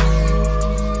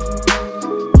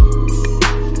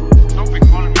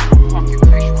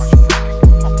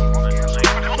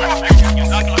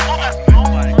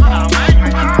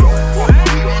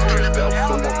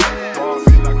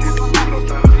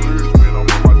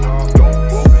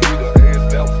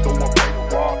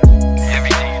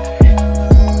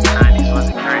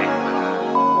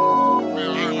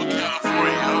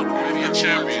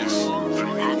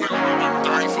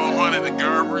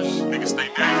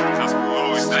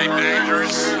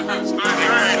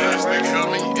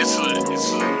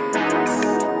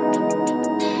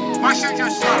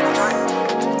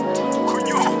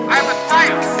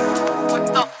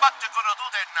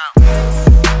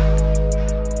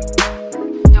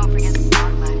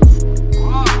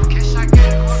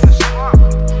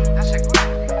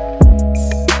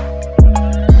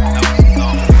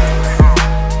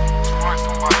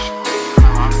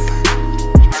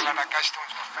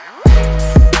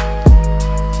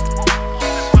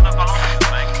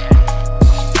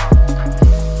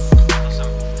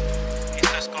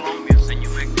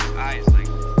 Eyes like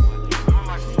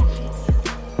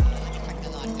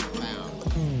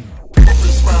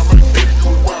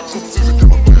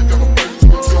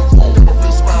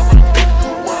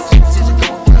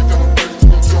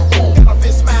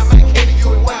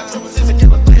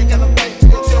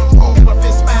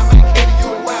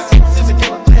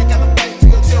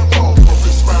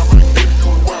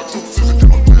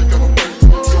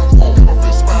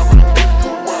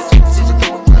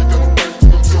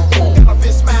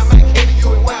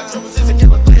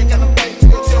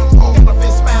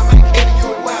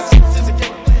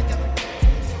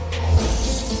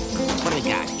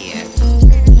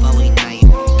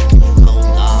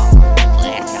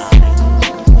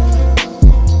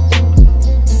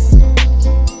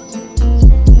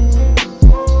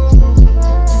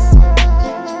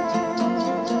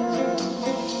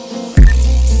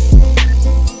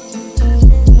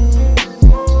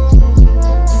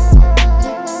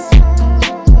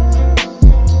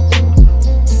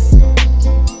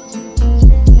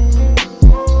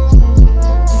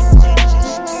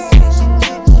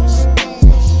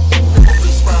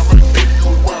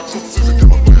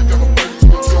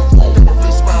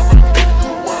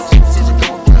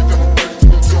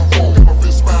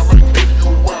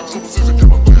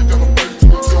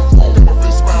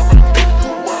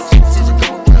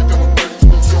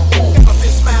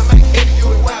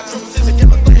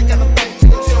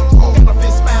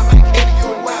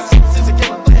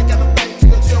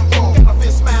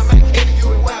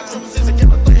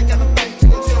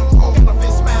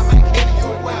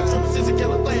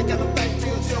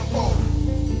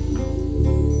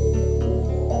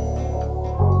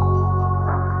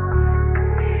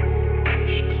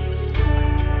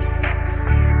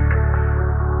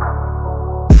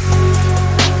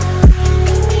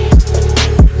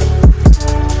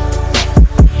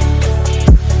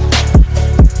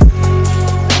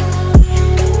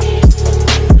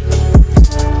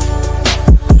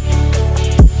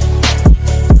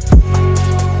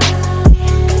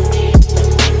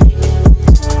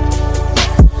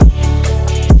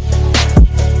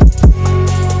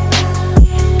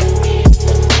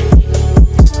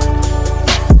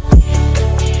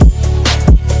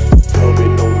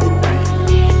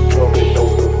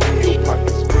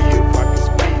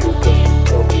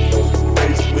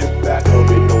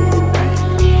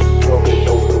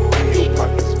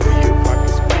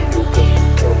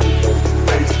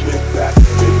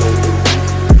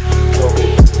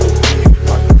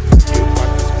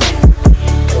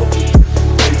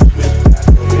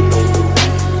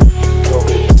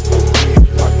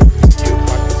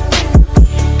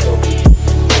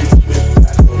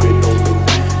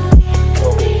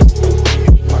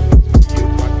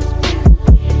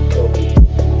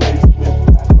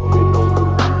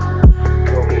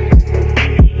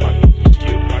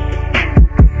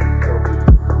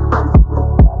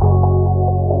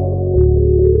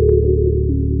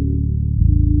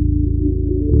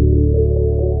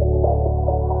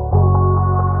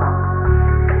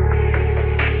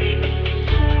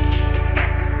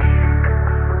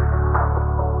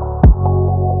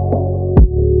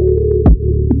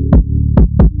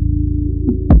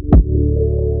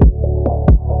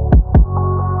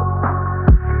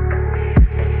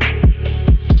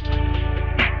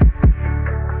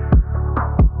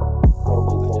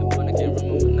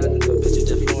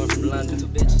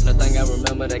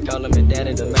calling me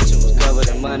daddy, the mansion was covered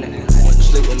in money. Went to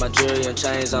sleep with my jewelry and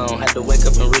chains on, had to wake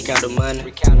up and recount the money.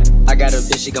 I got a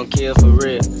bitch, she gon' kill for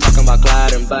real, talking about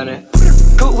Clyde and Bunny.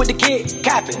 Cool with the kid,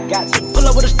 copy, got to pull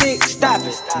up with a stick, stop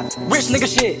it. Rich nigga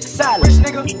shit, solid. Rich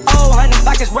nigga, oh, honey,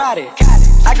 pockets rotted.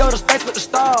 I go to space with the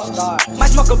stars, might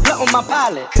smoke a blunt with my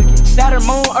pilot. Saturn,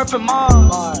 Moon, Earth, and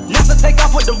Mars. NASA take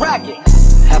off with the rocket.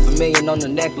 $500,000 on the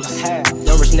necklace.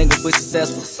 Young rich niggas, we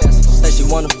successful. Say she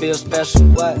wanna feel special.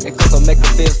 What? And Coco make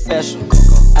her feel special.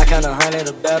 I count 100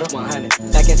 or better.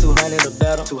 100. Back in 200 or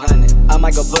better. 200. I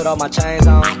might go put all my chains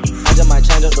on. I just might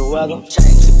change up the weather.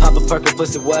 She pop a perk and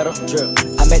pussy wetter. Drip.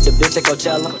 I make the bitch at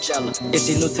Coachella. If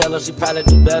she Nutella, she probably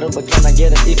do better. But can I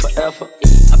get an E for effort?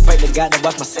 I pray to God to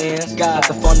wash my sins. God,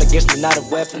 the phone against me, not a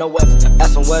weapon. No weapon.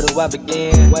 Ask them where do I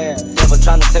begin? Where? Never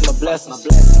trying to take my blessings.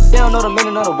 They don't know the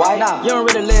meaning of the white. Nah. You don't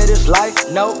really live this life.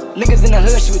 No. Niggas in the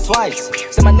hood shoot twice.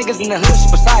 Say my niggas in the hood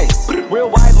shoot precise. Real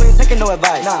wise, we ain't taking no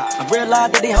advice. Nah. I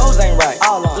realize that these hoes ain't right.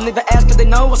 Don't even ask cause they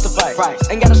know what's the fight.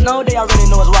 Ain't gotta snow, they already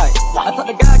know it's right. I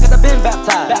talk to God cause I been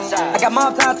baptized. I got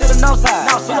mob tied to the north side.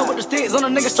 Pull up with the sticks on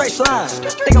a nigga straight slime.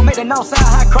 They gon' make the north side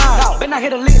high crime. Been I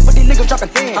hit a lick with these niggas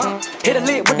dropping 10. Hit a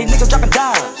lick with these niggas dropping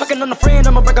dimes. Fucking on a friend,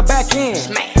 I'ma break her back in.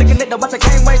 Looking at the watch, I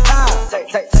can't waste time.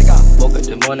 Take off. Woke up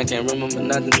this morning, can't remember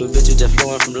nothing. Two bitches just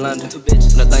flowing from London.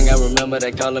 Nothing I remember,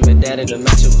 they calling me daddy. The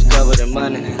mansion was covered in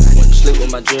money. Went to sleep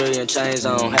with my jewelry and chains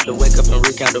on. Had to wake up and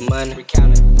recount the money.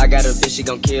 I got a bitch, she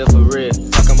gon' kill for real.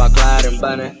 Talking about Clyde and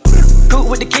Bunny. Cool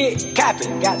with the kid, copy,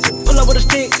 got to pull up with a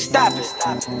stick, stop it.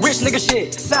 Rich nigga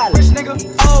shit, solid. Rich nigga,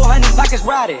 oh, honey, pockets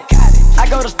rotted. I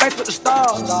go to space with the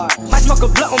stars. Might smoke a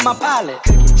blunt with my pilot.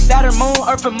 Saturn, Moon,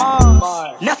 Earth, and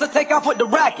Mars. NASA take off with the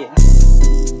rocket.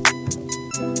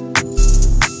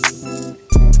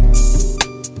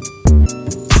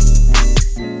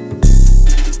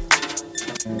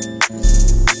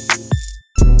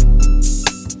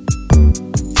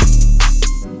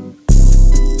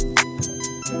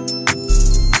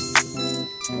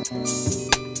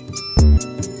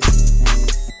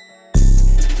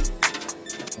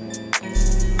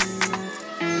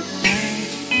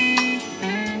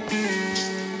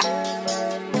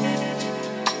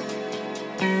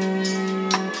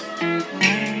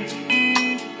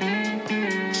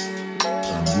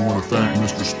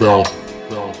 Spell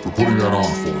for putting that on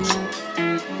for us.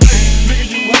 Nigga,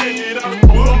 you hate it out of the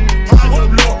book. I would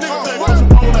look, nigga, say what's on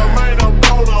that man, I'm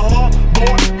on the heart.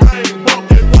 Boy, I ain't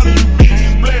bucket. One of you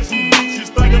bitches, bless you bitches,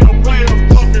 thinking I'm playing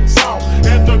fucking salt.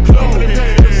 At the club, they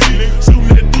had the ceiling,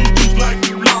 shooting at dudes like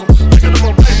you lost. Nigga, I'm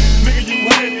a nigga, you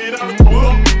hate it out of the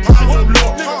book. I would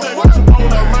look, nigga, say what's on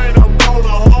that man, I'm on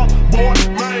the heart. Boy,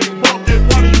 I ain't bucket.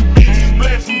 One of you bitches,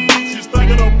 bless you bitches,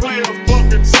 thinking I'm playing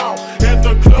fucking salt. At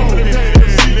the club, they had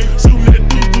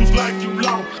like you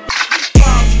lost.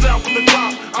 Bomb strap with the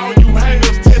clock. All you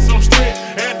haters test some strength.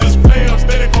 And this player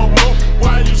steady come up.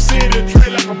 While you sit and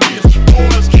trade like a bitch.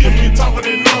 Boys kill me talking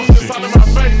that nonsense out of my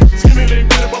face. Skinny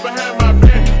good but behind my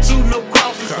back. Shooting up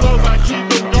crosses. Slugs I keep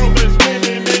them government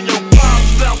spinning in your bomb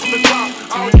strap with the clock.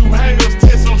 All you haters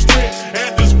test some strength.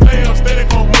 And this player steady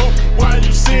come up. While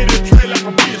you sit and trade like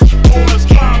a bitch. Boys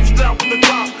bomb strap with the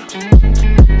clock.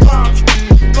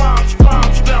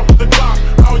 Bomb strap with the clock.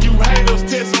 All you haters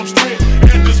test some strength.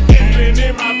 And this pimpin'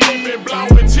 in my pimpin',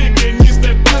 blowin' chicken, it's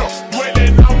that drill.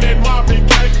 Dwellin' on that mobbing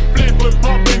cake, flip but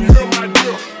bumpin', hear my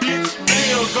drill. Bitch,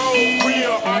 real gold,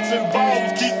 real oxen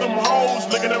balls, keep them hoes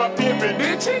looking at my pimpin'.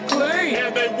 Bitch, it clean.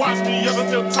 And they watch me up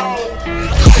until told.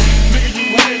 Nigga, you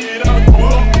hate it out of the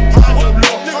book. I would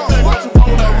look, nigga, say what you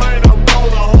want, that man, I'm on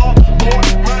the heart. Boy,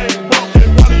 man,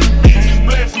 bumpin', one of you bitches,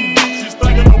 bless you bitches,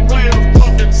 thinking I'm playing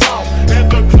fucking salt. At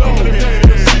the club, they had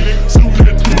the ceiling, shooting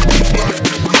at dudes like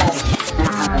you lost.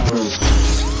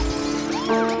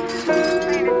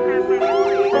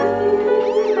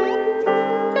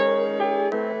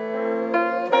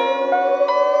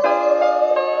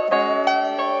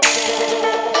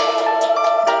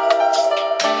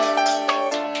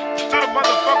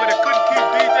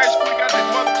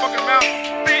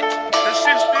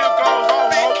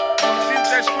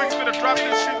 Drop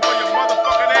this shit for your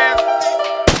motherfucking ass.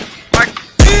 Like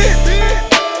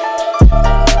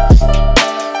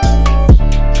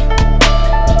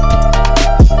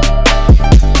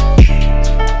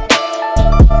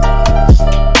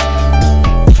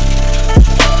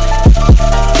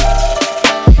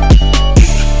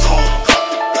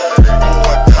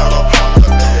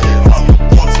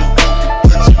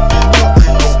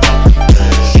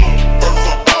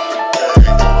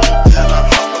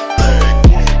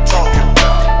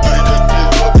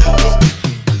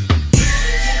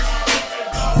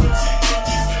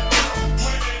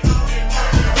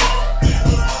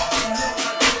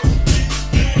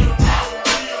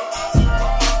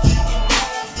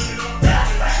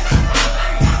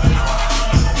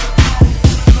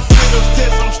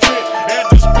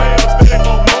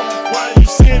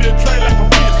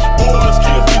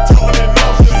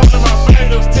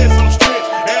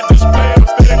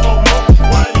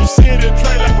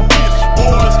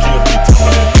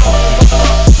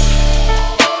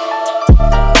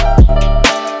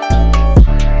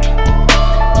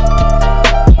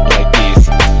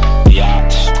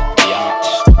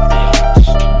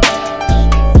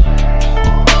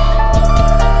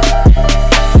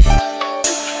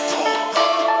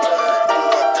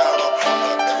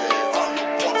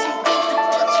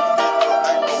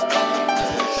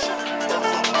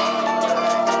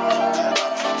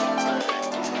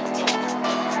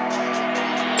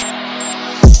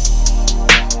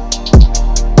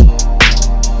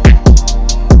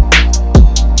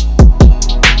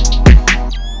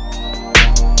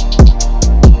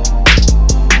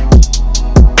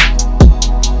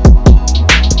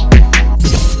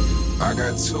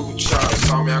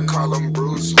call him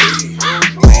Bruce Lee.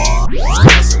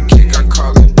 Got some kick, I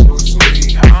call it Bruce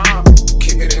Lee.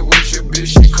 Kicking it with your bitch,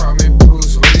 she call me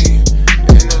Bruce Lee.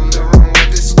 In the living room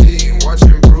with the ski,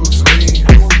 watching Bruce Lee.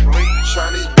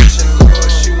 Chinese bitch in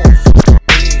love, she won't fuck with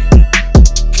me.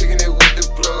 Kicking it with the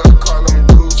plug, I call him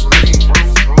Bruce Lee.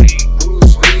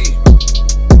 Bruce Lee,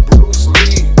 Bruce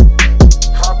Lee.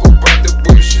 Hop about the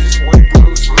bushes with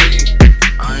Bruce Lee.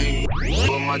 I ain't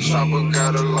but my chopper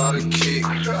got a lot of kick.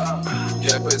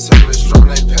 Yeah, but tell me strong,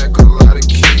 they pack a lot of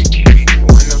kick.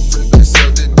 When the freaking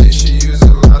sell the dish, she use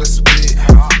a lot of spit. I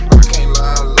can't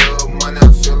lie, I love money,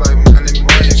 I feel like money.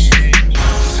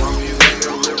 Saw me in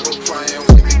the river playing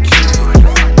with the kid.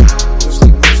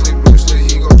 Bruce Lee,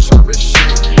 he gon' chop his shit.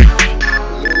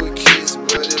 Little kids,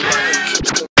 bloody like a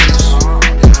kid.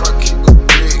 If I kick a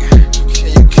brick, can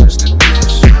you catch the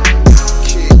dish?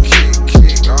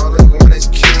 Kick, all they want is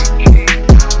kick.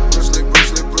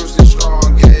 Bruce Lee,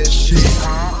 strong ass shit.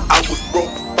 I was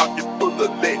broke, pocket full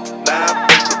of lead. Now I'm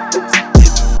back to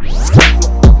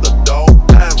the dog.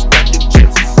 I'm stacking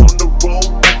chips on the road.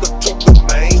 Got the chocolate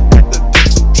man. Got the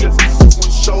diesel chips.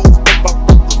 Doing shows on my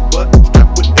brother's butt.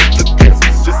 Strapped with extra clips.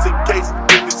 Just in case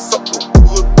any sucker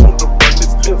would wanna run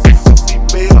his lips. So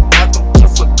female, I don't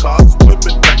trust a car.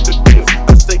 Swimming like the kids.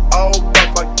 I stay all about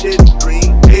my kid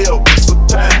dream. Hell, with some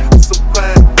time. Some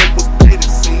crime that was petty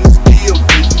scenes. Still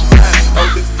getting mine. All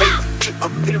this hate shit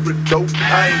I'm hearing though.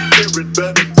 I ain't hearing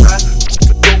better try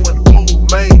to going home,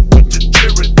 man. What you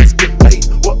cheering? Let's get paid.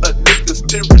 What a nigga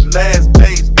steering last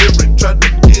days. Steering, trying to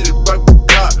get it right with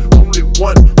God. Only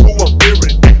one who I'm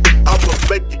fearing. I'ma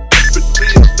make it keep it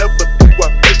real. Never do I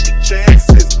make it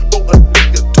chances. For a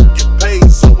nigga to get paid,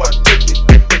 so I take it.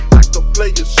 If I can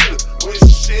play your shit, wish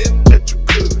shit that you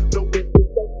could. No way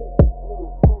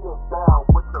down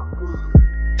with the hood.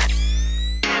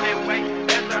 Anyway,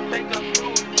 as I take a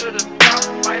cruise to the top,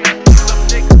 might have some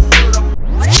niggas put up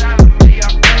down to me,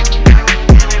 I'm back.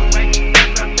 Anyway, as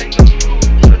I take a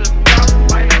cruise to the top,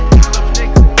 might have some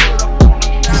niggas put up on the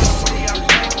down to me, I'm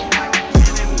back.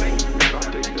 Anyway,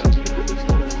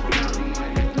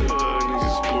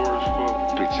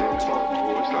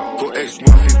 Go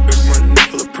ex-mafia, bitch, my neck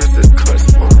full of princess cuts.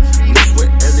 Mix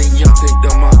with Ellie, young, take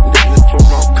down my necklace, for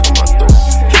round, come my throat.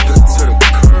 Hit her to the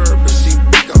curb, and she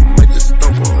weak, I might just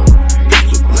stump on her. Bitch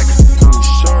look like a cool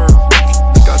shirt,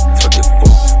 think I took it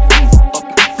for up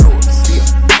and throw it, see her,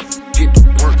 get to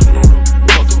working on her.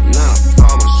 Fuck it, now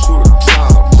I'm a shooter,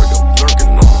 child, break up,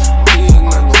 lurking on her. We ain't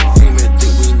got no demon,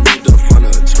 think we need to find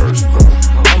a church for her.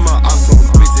 I'm a awesome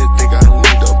bitch, think I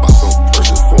need to buy some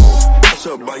purses for her. I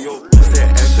should buy your pussy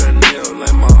at Chanel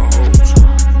like my hoes.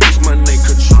 Bitch, my name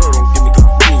control, don't get me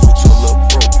confused with your little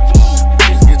bro.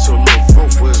 Please get your little bro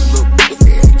for his little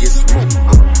pussy and get smoked.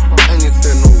 I ain't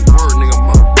said no word, nigga,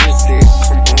 my bitch said,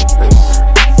 come on, baby.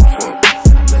 Fuck.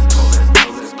 Let's go.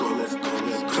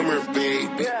 Come here,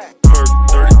 baby. Perk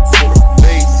 30 for the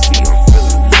face, see, I'm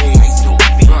feeling lazy.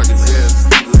 Rock his ass,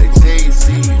 see, like Jay-Z,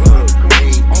 look,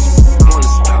 baby. Wanna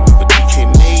stop me, but you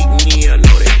can't make me, I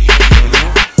know that.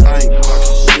 I ain't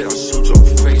talking shit, I'll shoot your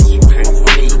face, you can't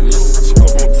fade me.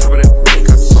 Scope on top of that bank,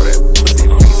 I saw that pussy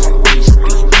face in HD.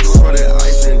 Saw that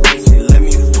ice in DC, let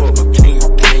me fuck, but can't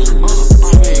gain me.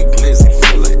 Twin glizzy,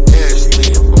 feel like Ashley,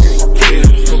 okay,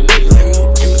 let me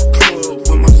in the club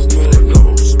with my small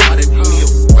nose. Spotted me a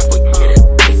rapper, get it,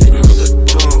 pussy nigga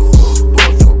dumb.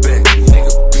 Walk the back,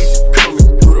 nigga bitch, coming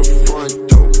through the front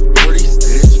door. Dirty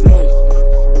said smoke,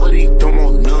 but he don't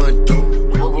want none though.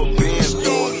 Rubber band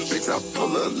door, bitch, I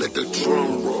pull her, let the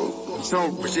drum roll.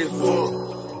 Some rich as fuck,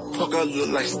 fuck her look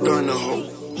like stunner hoe.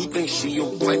 You think she your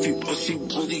wifey, but she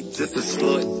really just a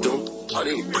slut though. All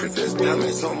these princess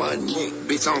diamonds on my neck,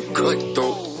 bitch, I'm cut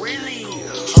though. Really?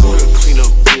 Shoulda clean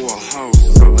up for a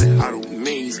house, I'm like I don't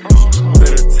maze.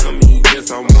 Better tell me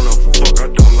yes, I wanna fuck, I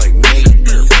don't like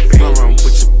maybes. Run around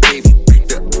with your baby, pick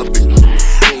that up in the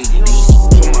Mercedes.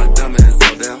 Pull my diamonds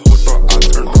out, that whole thought I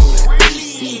turned on that AC.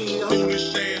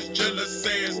 Foolish ass, jealous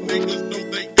ass, niggas know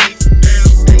they ain't down.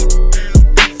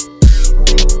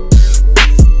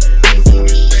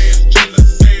 Foolish ass,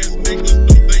 jealous ass, niggas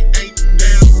know they ain't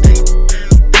down.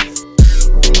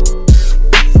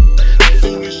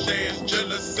 Foolish ass,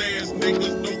 jealous ass,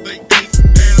 niggas know they ain't down.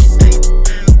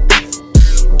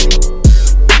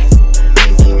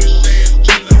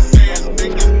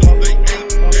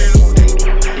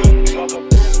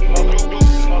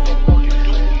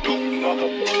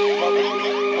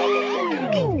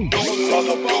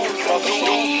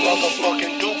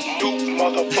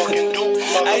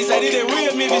 I said it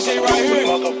real me, this shit right here.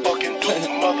 Motherfucking do,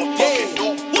 motherfucking do,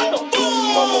 motherfucking do,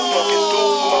 motherfucking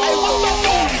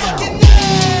do.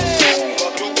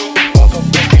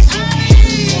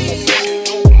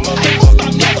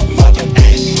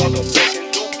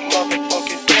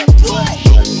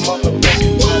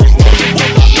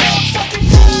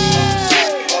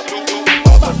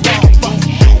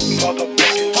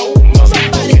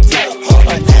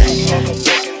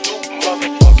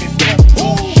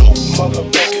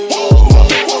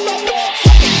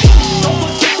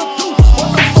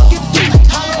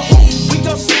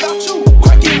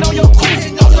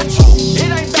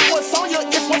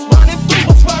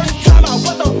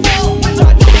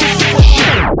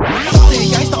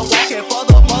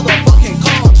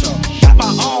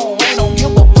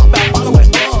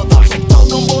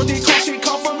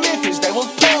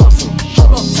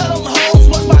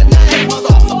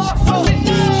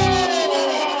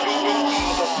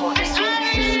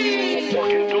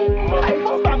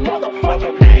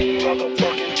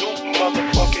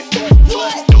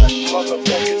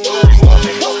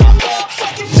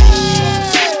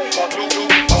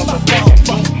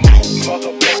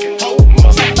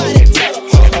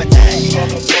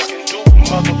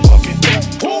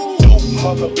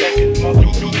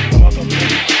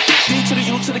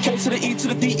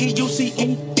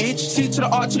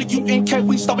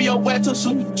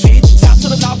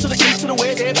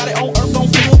 everybody on earth gon'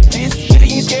 feel this. Nigga,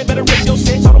 you ain't scared, better rate your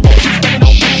set. All the boys you standing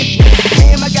on me. Me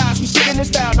and my guys, we sticking in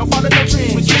style, don't follow no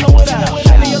trend. But you know what I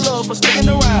plenty of love for sticking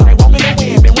around. They walk in the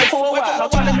wind, been wait for a while.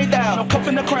 Don't turning me down, don't cuff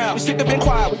in the crowd. We sick of being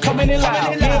quiet, we coming in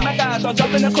loud. Me and my guys don't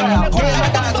jump in the crowd. Me and my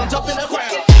guys don't jump in the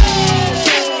crowd.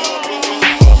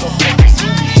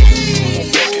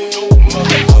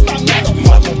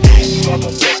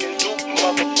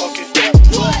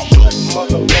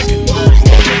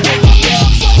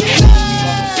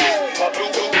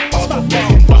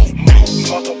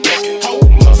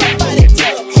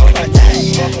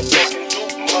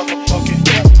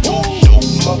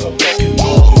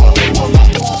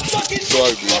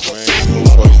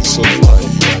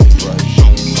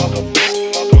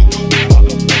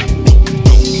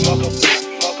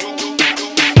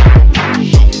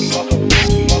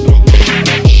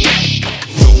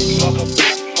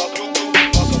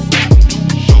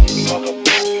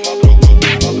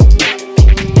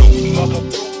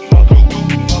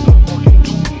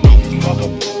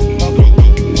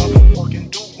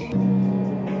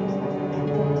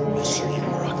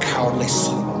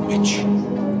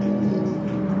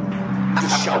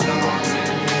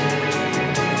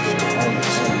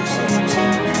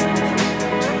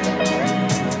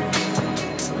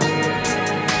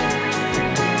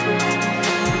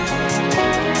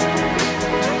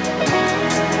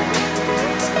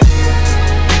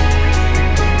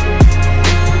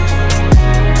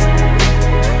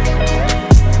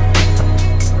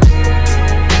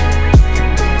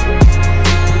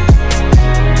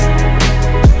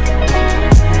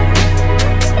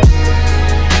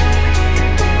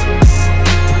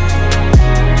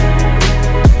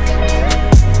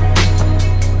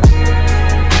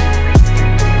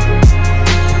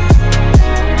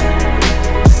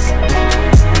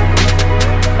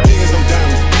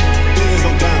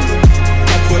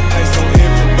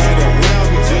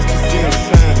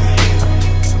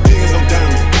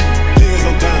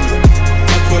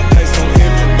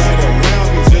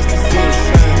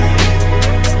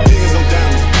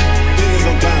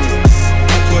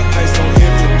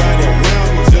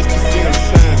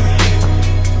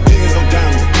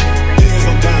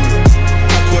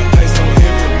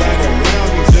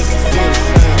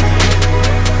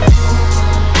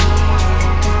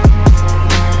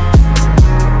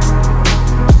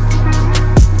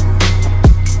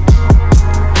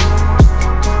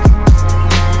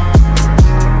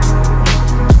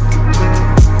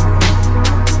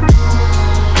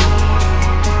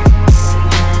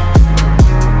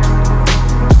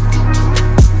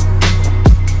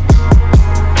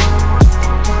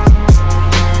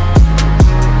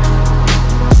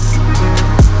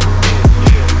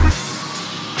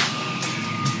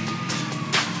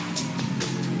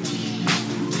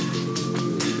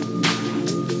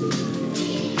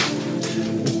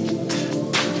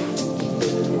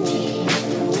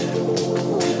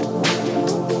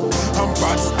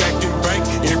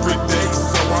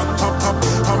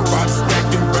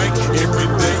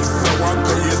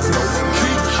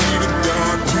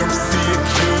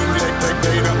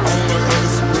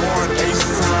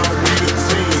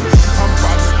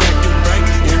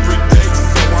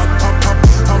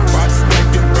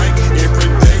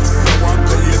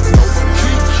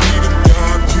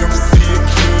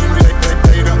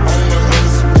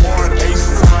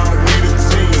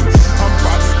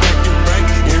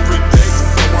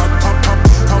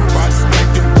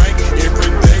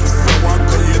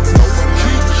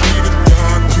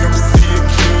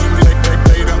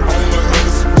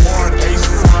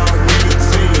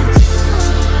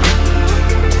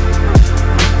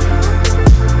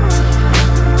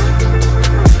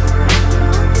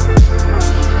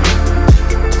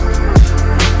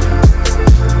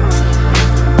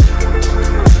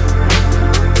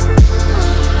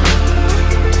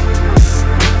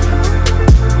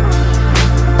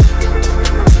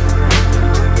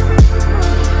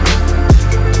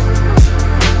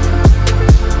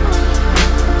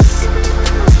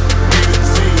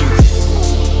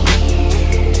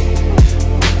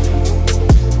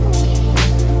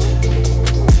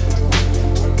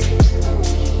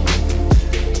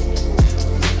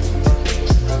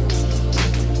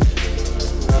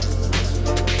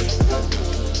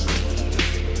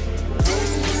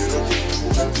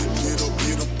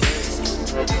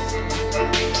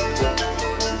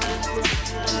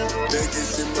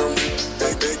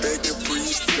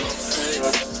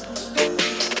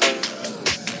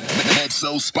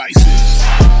 so spicy.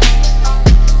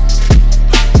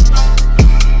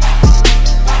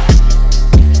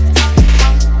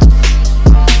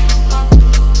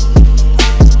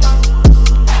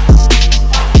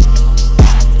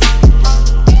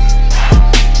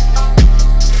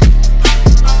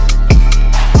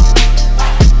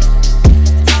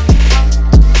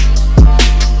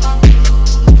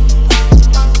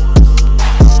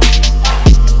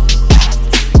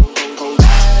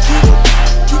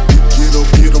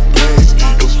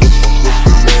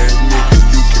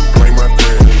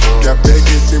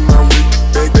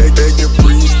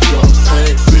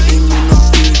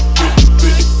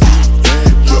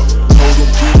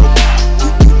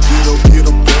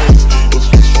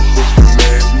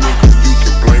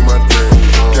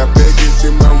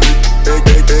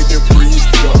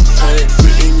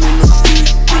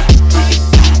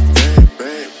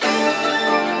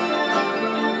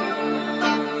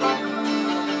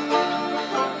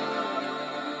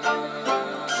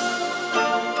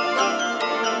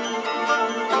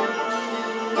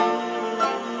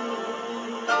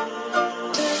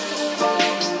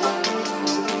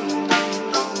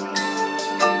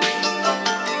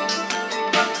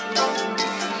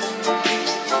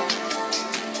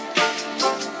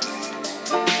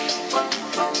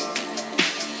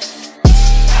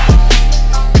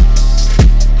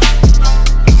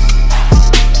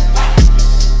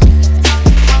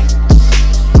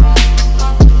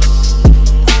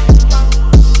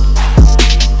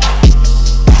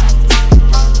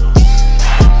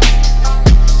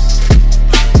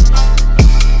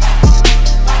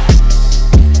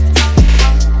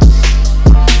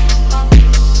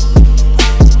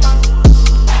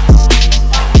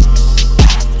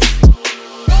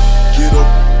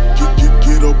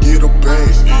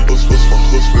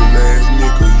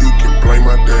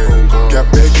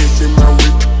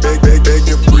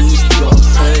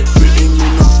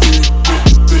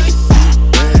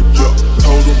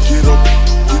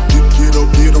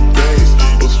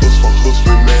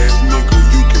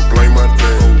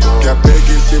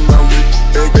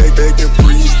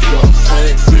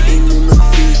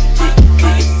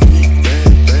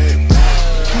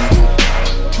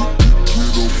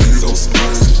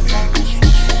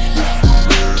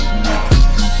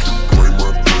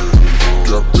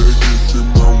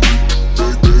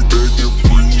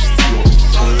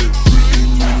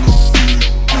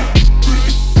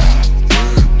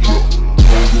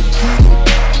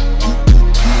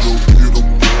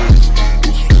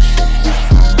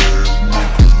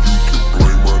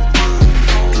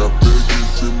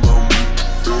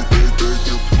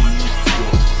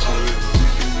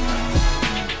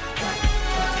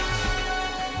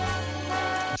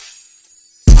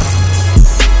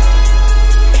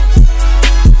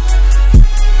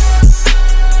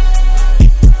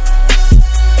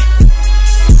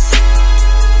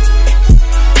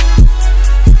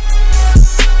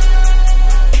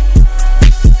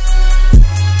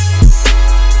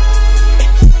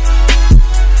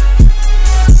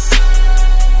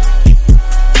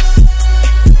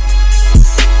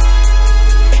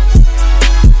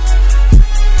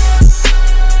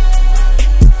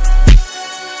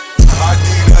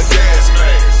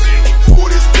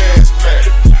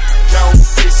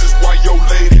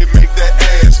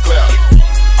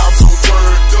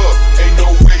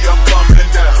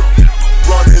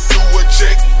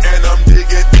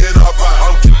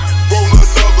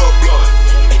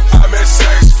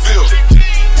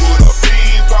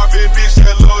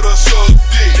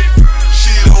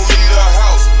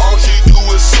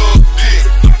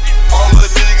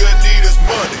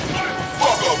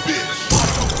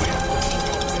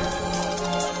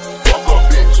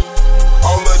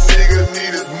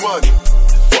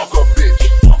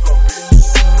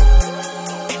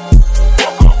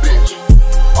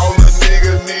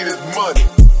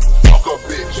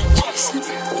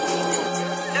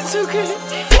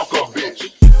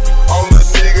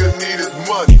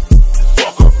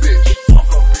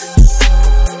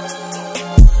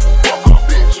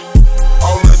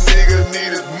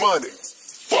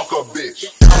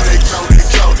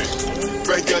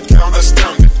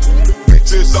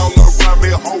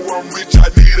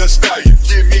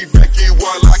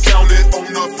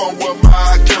 phone with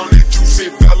my accountant. Juicy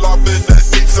fell off in the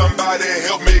seat. Somebody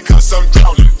help me, cause I'm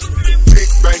drowning. Big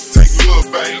bank, take little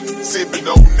bank. Sipping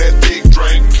on that big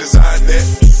drink. Design that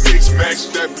mix max,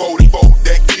 that 44,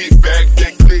 that kick back,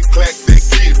 that click clack, that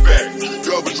get back.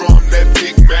 Double drum, that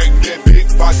Big Mac, that big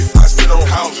pocket. I spit on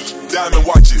houses, diamond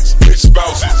watches, bitch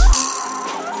spouses.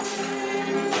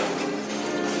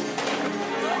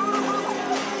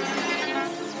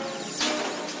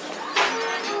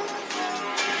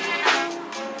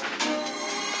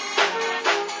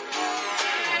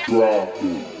 Drop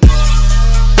it.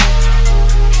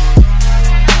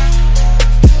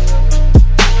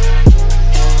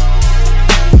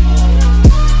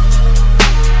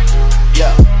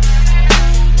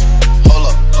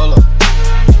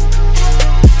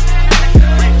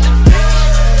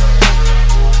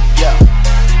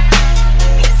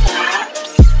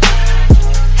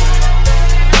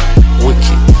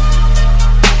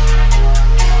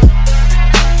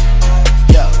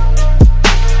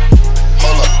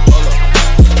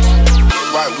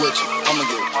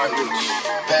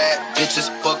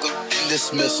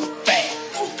 Dismissal.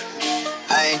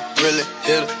 I ain't really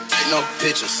here to take no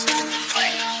pictures.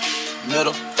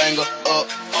 Middle finger up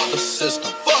on the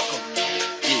system. Fuck 'em.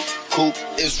 Yeah. Coupe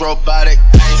is robotic.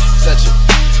 I ain't touch it.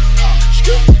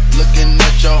 Looking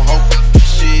at your hoe,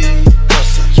 she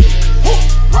bustin'.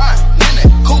 Right in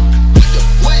that coupe with the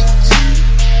wings.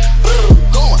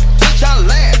 Going to your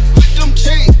land with them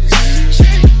cheeks.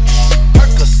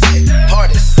 Percocet,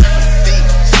 party 7 feet.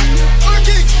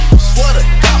 Sweater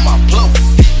got my blow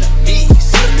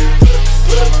Vietnamese.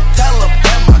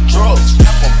 Taliban my drugs,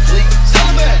 strap on please.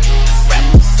 Taliban,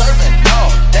 rapper serving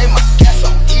all day, my gas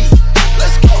on E.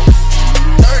 Let's go.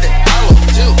 30 hollow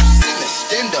tubes, see me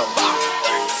stendo.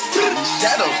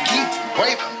 Shadows keep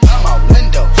waving by my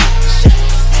window.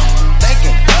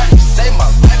 Thinking God save my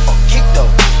life on kick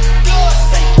though.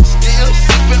 Still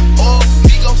sipping oil,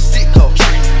 we go sicko.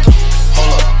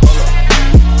 Hold up.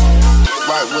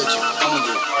 Right with you, I'ma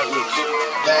get right with you.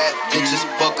 Bad bitches,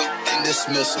 fuck up and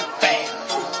dismissal. Bang.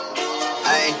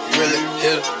 I ain't really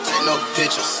here to take no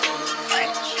pictures.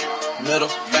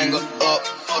 Middle finger up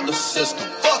for the system.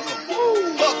 Fuck 'em.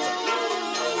 Fuck 'em.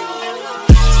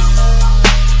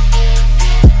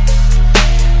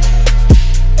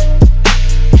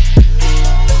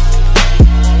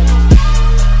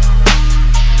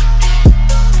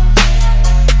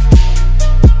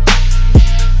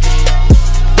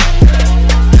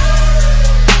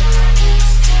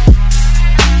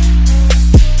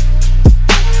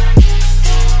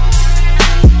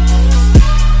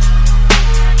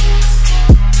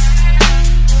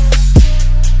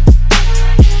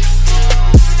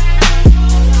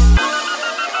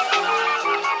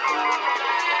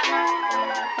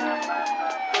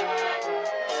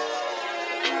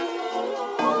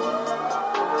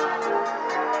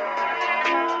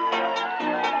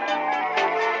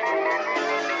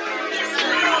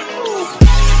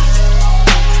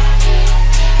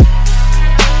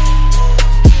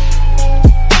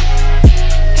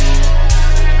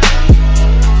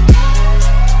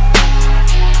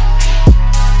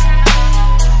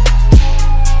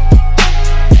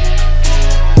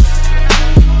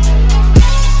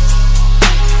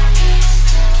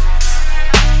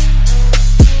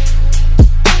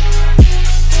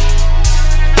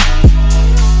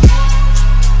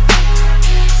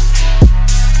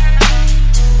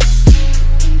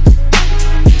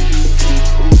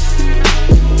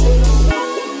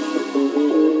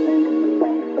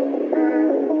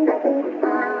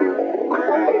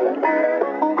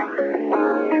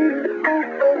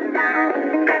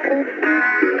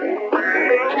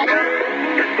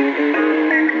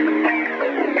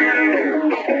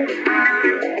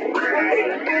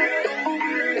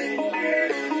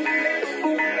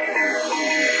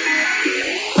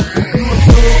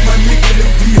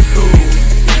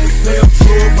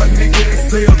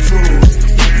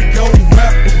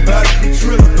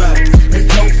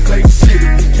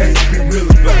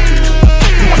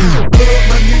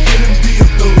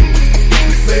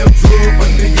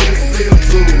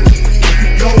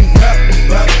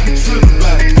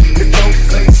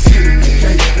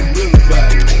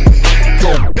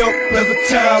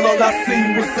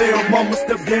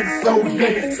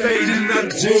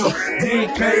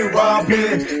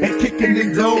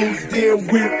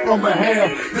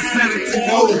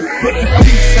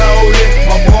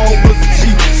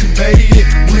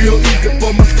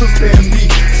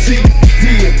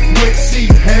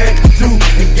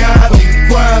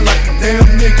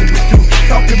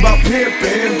 talking about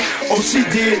pimping. Oh, she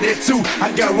did that too.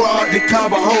 I got robbed and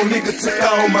caught a whole nigga took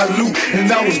all my loot.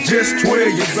 And I was just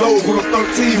 12 years old, when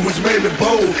I'm 13, which made me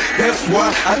bold. That's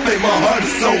why I think my heart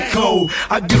is so cold.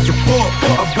 I give a fuck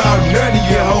about none of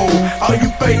your hoes. All you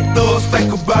fake thugs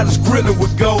think about is grilling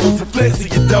with gold. So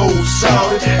flexing your dough,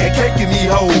 shouting and caking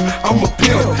these hoes. I'm a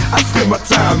pimp, I spend my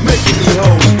time making these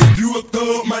hoes. If you a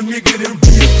thug, my nigga, then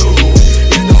be a thug.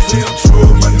 If you sell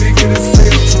true, my nigga, then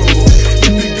sell true.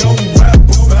 If you gon' rap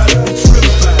about it, then trill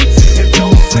about it. And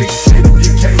don't say shit if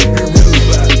you can't be real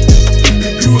about it.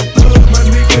 If you a thug, my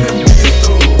nigga, then be a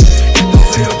thug. If you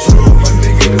sell true, my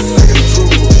nigga, then sell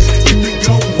true. If you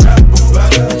gon' rap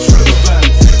about it, then trill about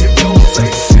it. And don't say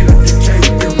shit if you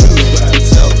can't be real about it.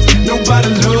 So, nobody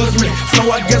loves me, so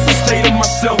I guess I stay to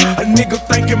myself. A nigga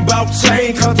thinking about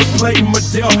change, contemplating my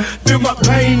death. Feel my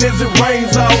pain as it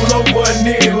rains all over a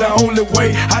nigga. The only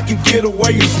way I can get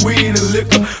away is weed and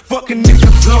liquor. Fucking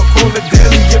niggas up on the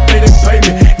daily if they didn't pay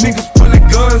me. Niggas pulling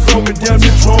guns on me, damn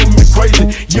it drove me crazy.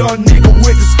 Young nigga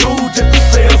went to school just to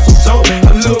sell some dope.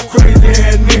 A little crazy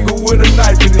head nigga with a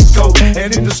knife in his coat.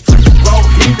 And in the streets brought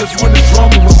heaters when the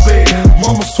drummer was fed.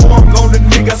 Mama swung on the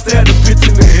nigga, I stabbed the bitch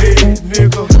in the head,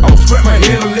 nigga. I'm scratch my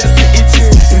head unless it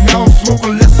itches. And now I'm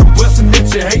smoking less, I'm busting at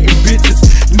you hating bitches.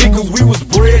 Niggas, we was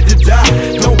bred to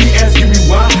die. Don't be asking me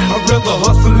why. I'd rather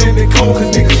hustle in the cold,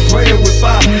 cause niggas playing with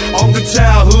fire. All the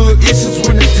childhood issues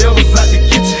when the devil's out the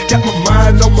kitchen. Got my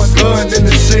mind on my gun and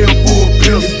the shell full of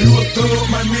pills. If you a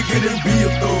thug, my nigga, then be a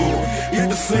thug.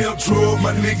 If you sell drug,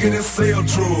 my nigga, then sell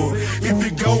drug. If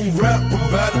you gon' rap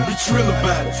about it, be trill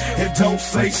about it. And don't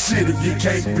say shit if you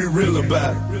can't be real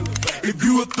about it. If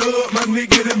you a thug, my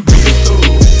nigga, then be a thug.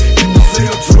 If you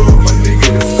sell drug, my nigga,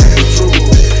 then sell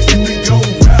drug. If you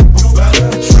gon' rap about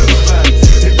it, be trill about it.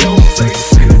 And don't say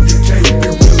shit if you can't be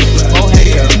real about it. Oh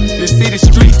hell, the city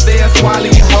streets, they'll swallow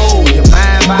your whole. Your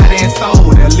mind, body, and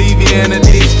soul. They'll leave you in a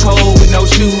ditch cold with no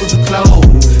shoes or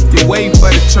clothes. You're waiting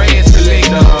for the trash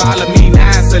collector. Follow me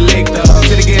now, selector.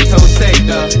 To the ghetto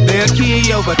sector. They'll kill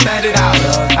you over $30.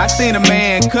 I seen a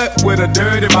man cut with a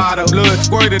dirty bottle. Blood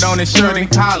squirted on his shirt and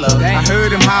collar. I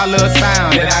heard him holler a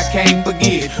sound that I can't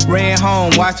forget. Ran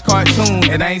home, watched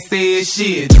cartoons, and ain't said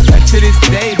shit. And to this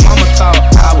day, mama thought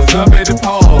I was up at the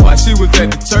pole while she was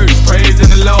at the church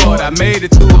praising the Lord. I made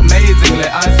it through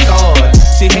amazingly unscarred.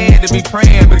 She had to be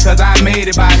praying because I made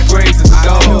it by the grace of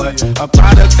God. A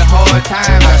product of hard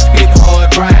times, I spit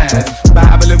hard rhymes.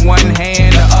 Bible in one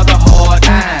hand, the other hard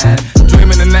eye.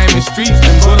 Dreaming the name of streets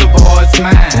and boulevards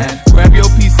mine. Grab your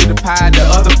piece of the pie, the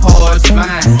other part's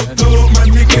mine. Thug, my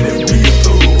nigga, then be a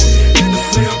thug. If you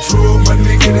sell drug, my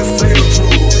nigga, then sell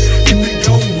drug. If you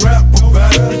gon' rap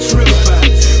about it, be trill about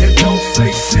it. And don't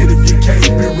say shit if you can't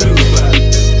be real about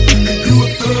it. If you a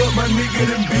thug, my nigga,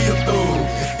 then be a thug.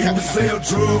 If you sell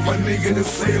drug, my nigga, then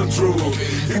sell drug.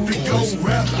 If you gon'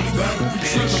 rap about it, be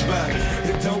trill about it.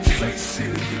 And don't say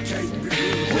shit if you can't be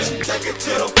real about it. Take it to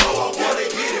the floor, I wanna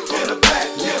hit it from the back.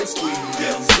 Let me squeeze,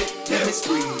 let me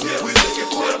squeeze. We looking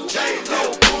for them chains,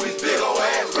 low booties, big ol'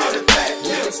 ass, running back.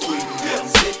 Let me squeeze,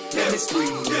 let me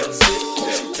squeeze.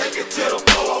 Take it to the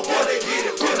floor, I wanna hit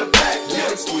it from the back.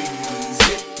 Let me squeeze,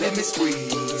 let me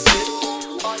squeeze.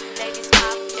 All you ladies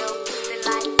pop your pussy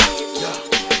like this.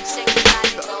 Shake your body,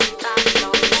 don't stop,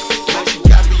 man, she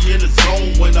got me in the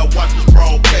zone when I watch this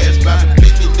broadcast. About to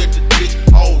picking at the ditch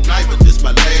all night, but this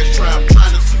my last try. I'm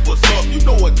trying to see what's up. You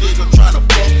know a nigga trying to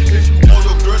fuck. If you want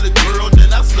your girly girl,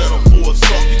 then I settle for a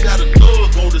song. You got a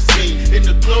thug on the scene, in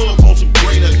the club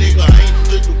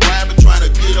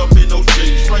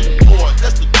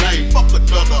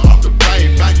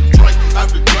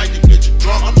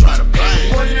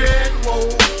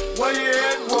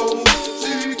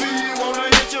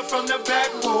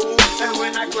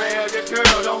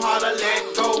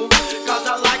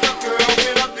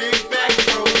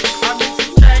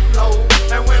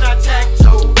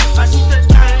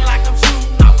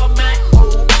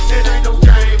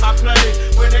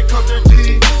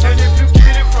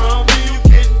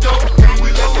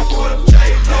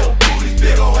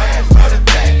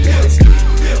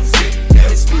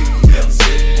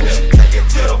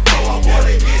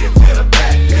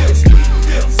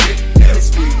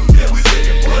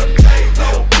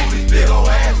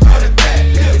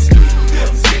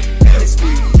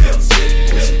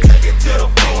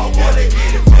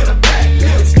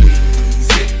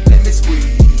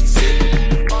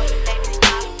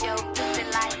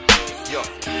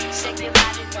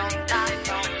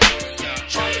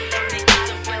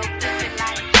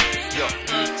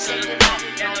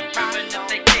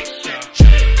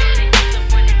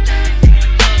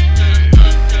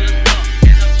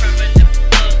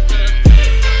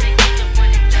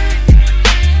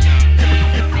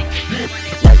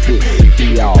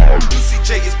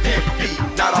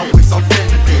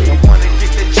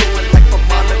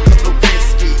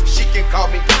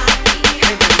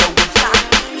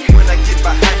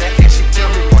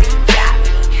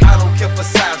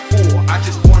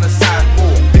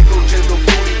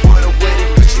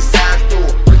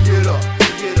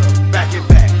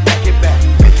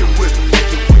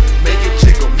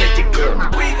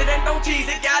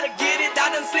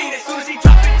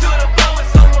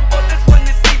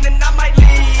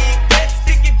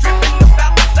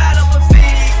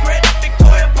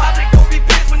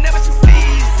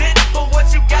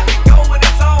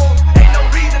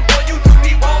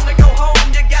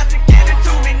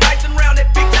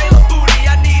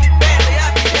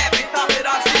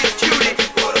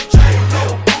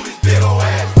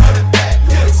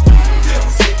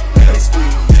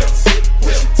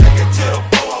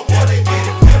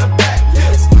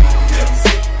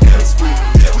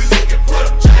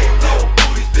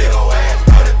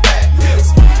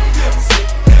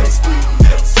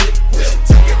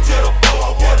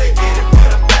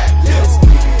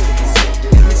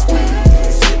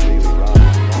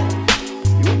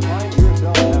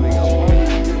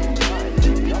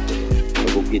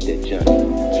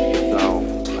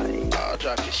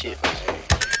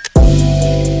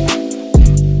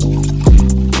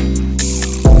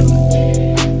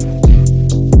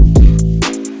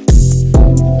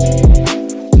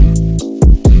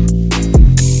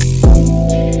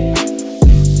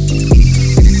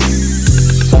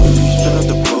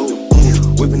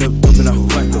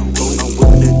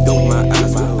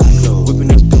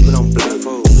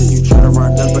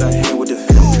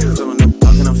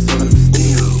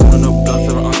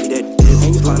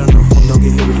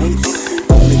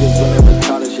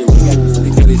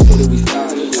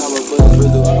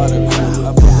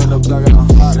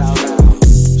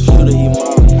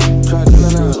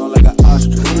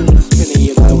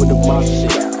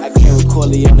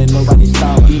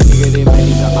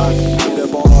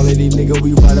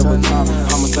butt up with top.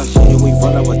 Homicide shit, and we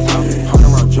run up with top. 100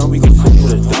 round drum, we gon' swing to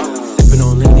the top. Sippin'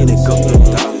 on lean, and it go to the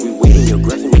top. We waiting your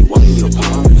grass, and we walking your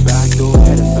palm. Back door,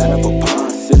 had to set up a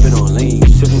pond. Sippin' on lean,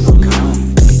 sippin' on calm.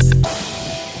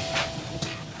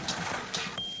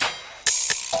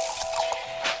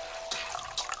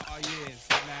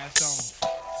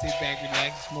 Sit back,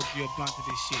 relax, smoke you a blunt of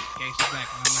this shit. Gangsta Black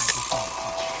on the night before.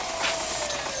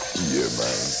 Yeah,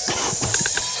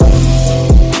 man.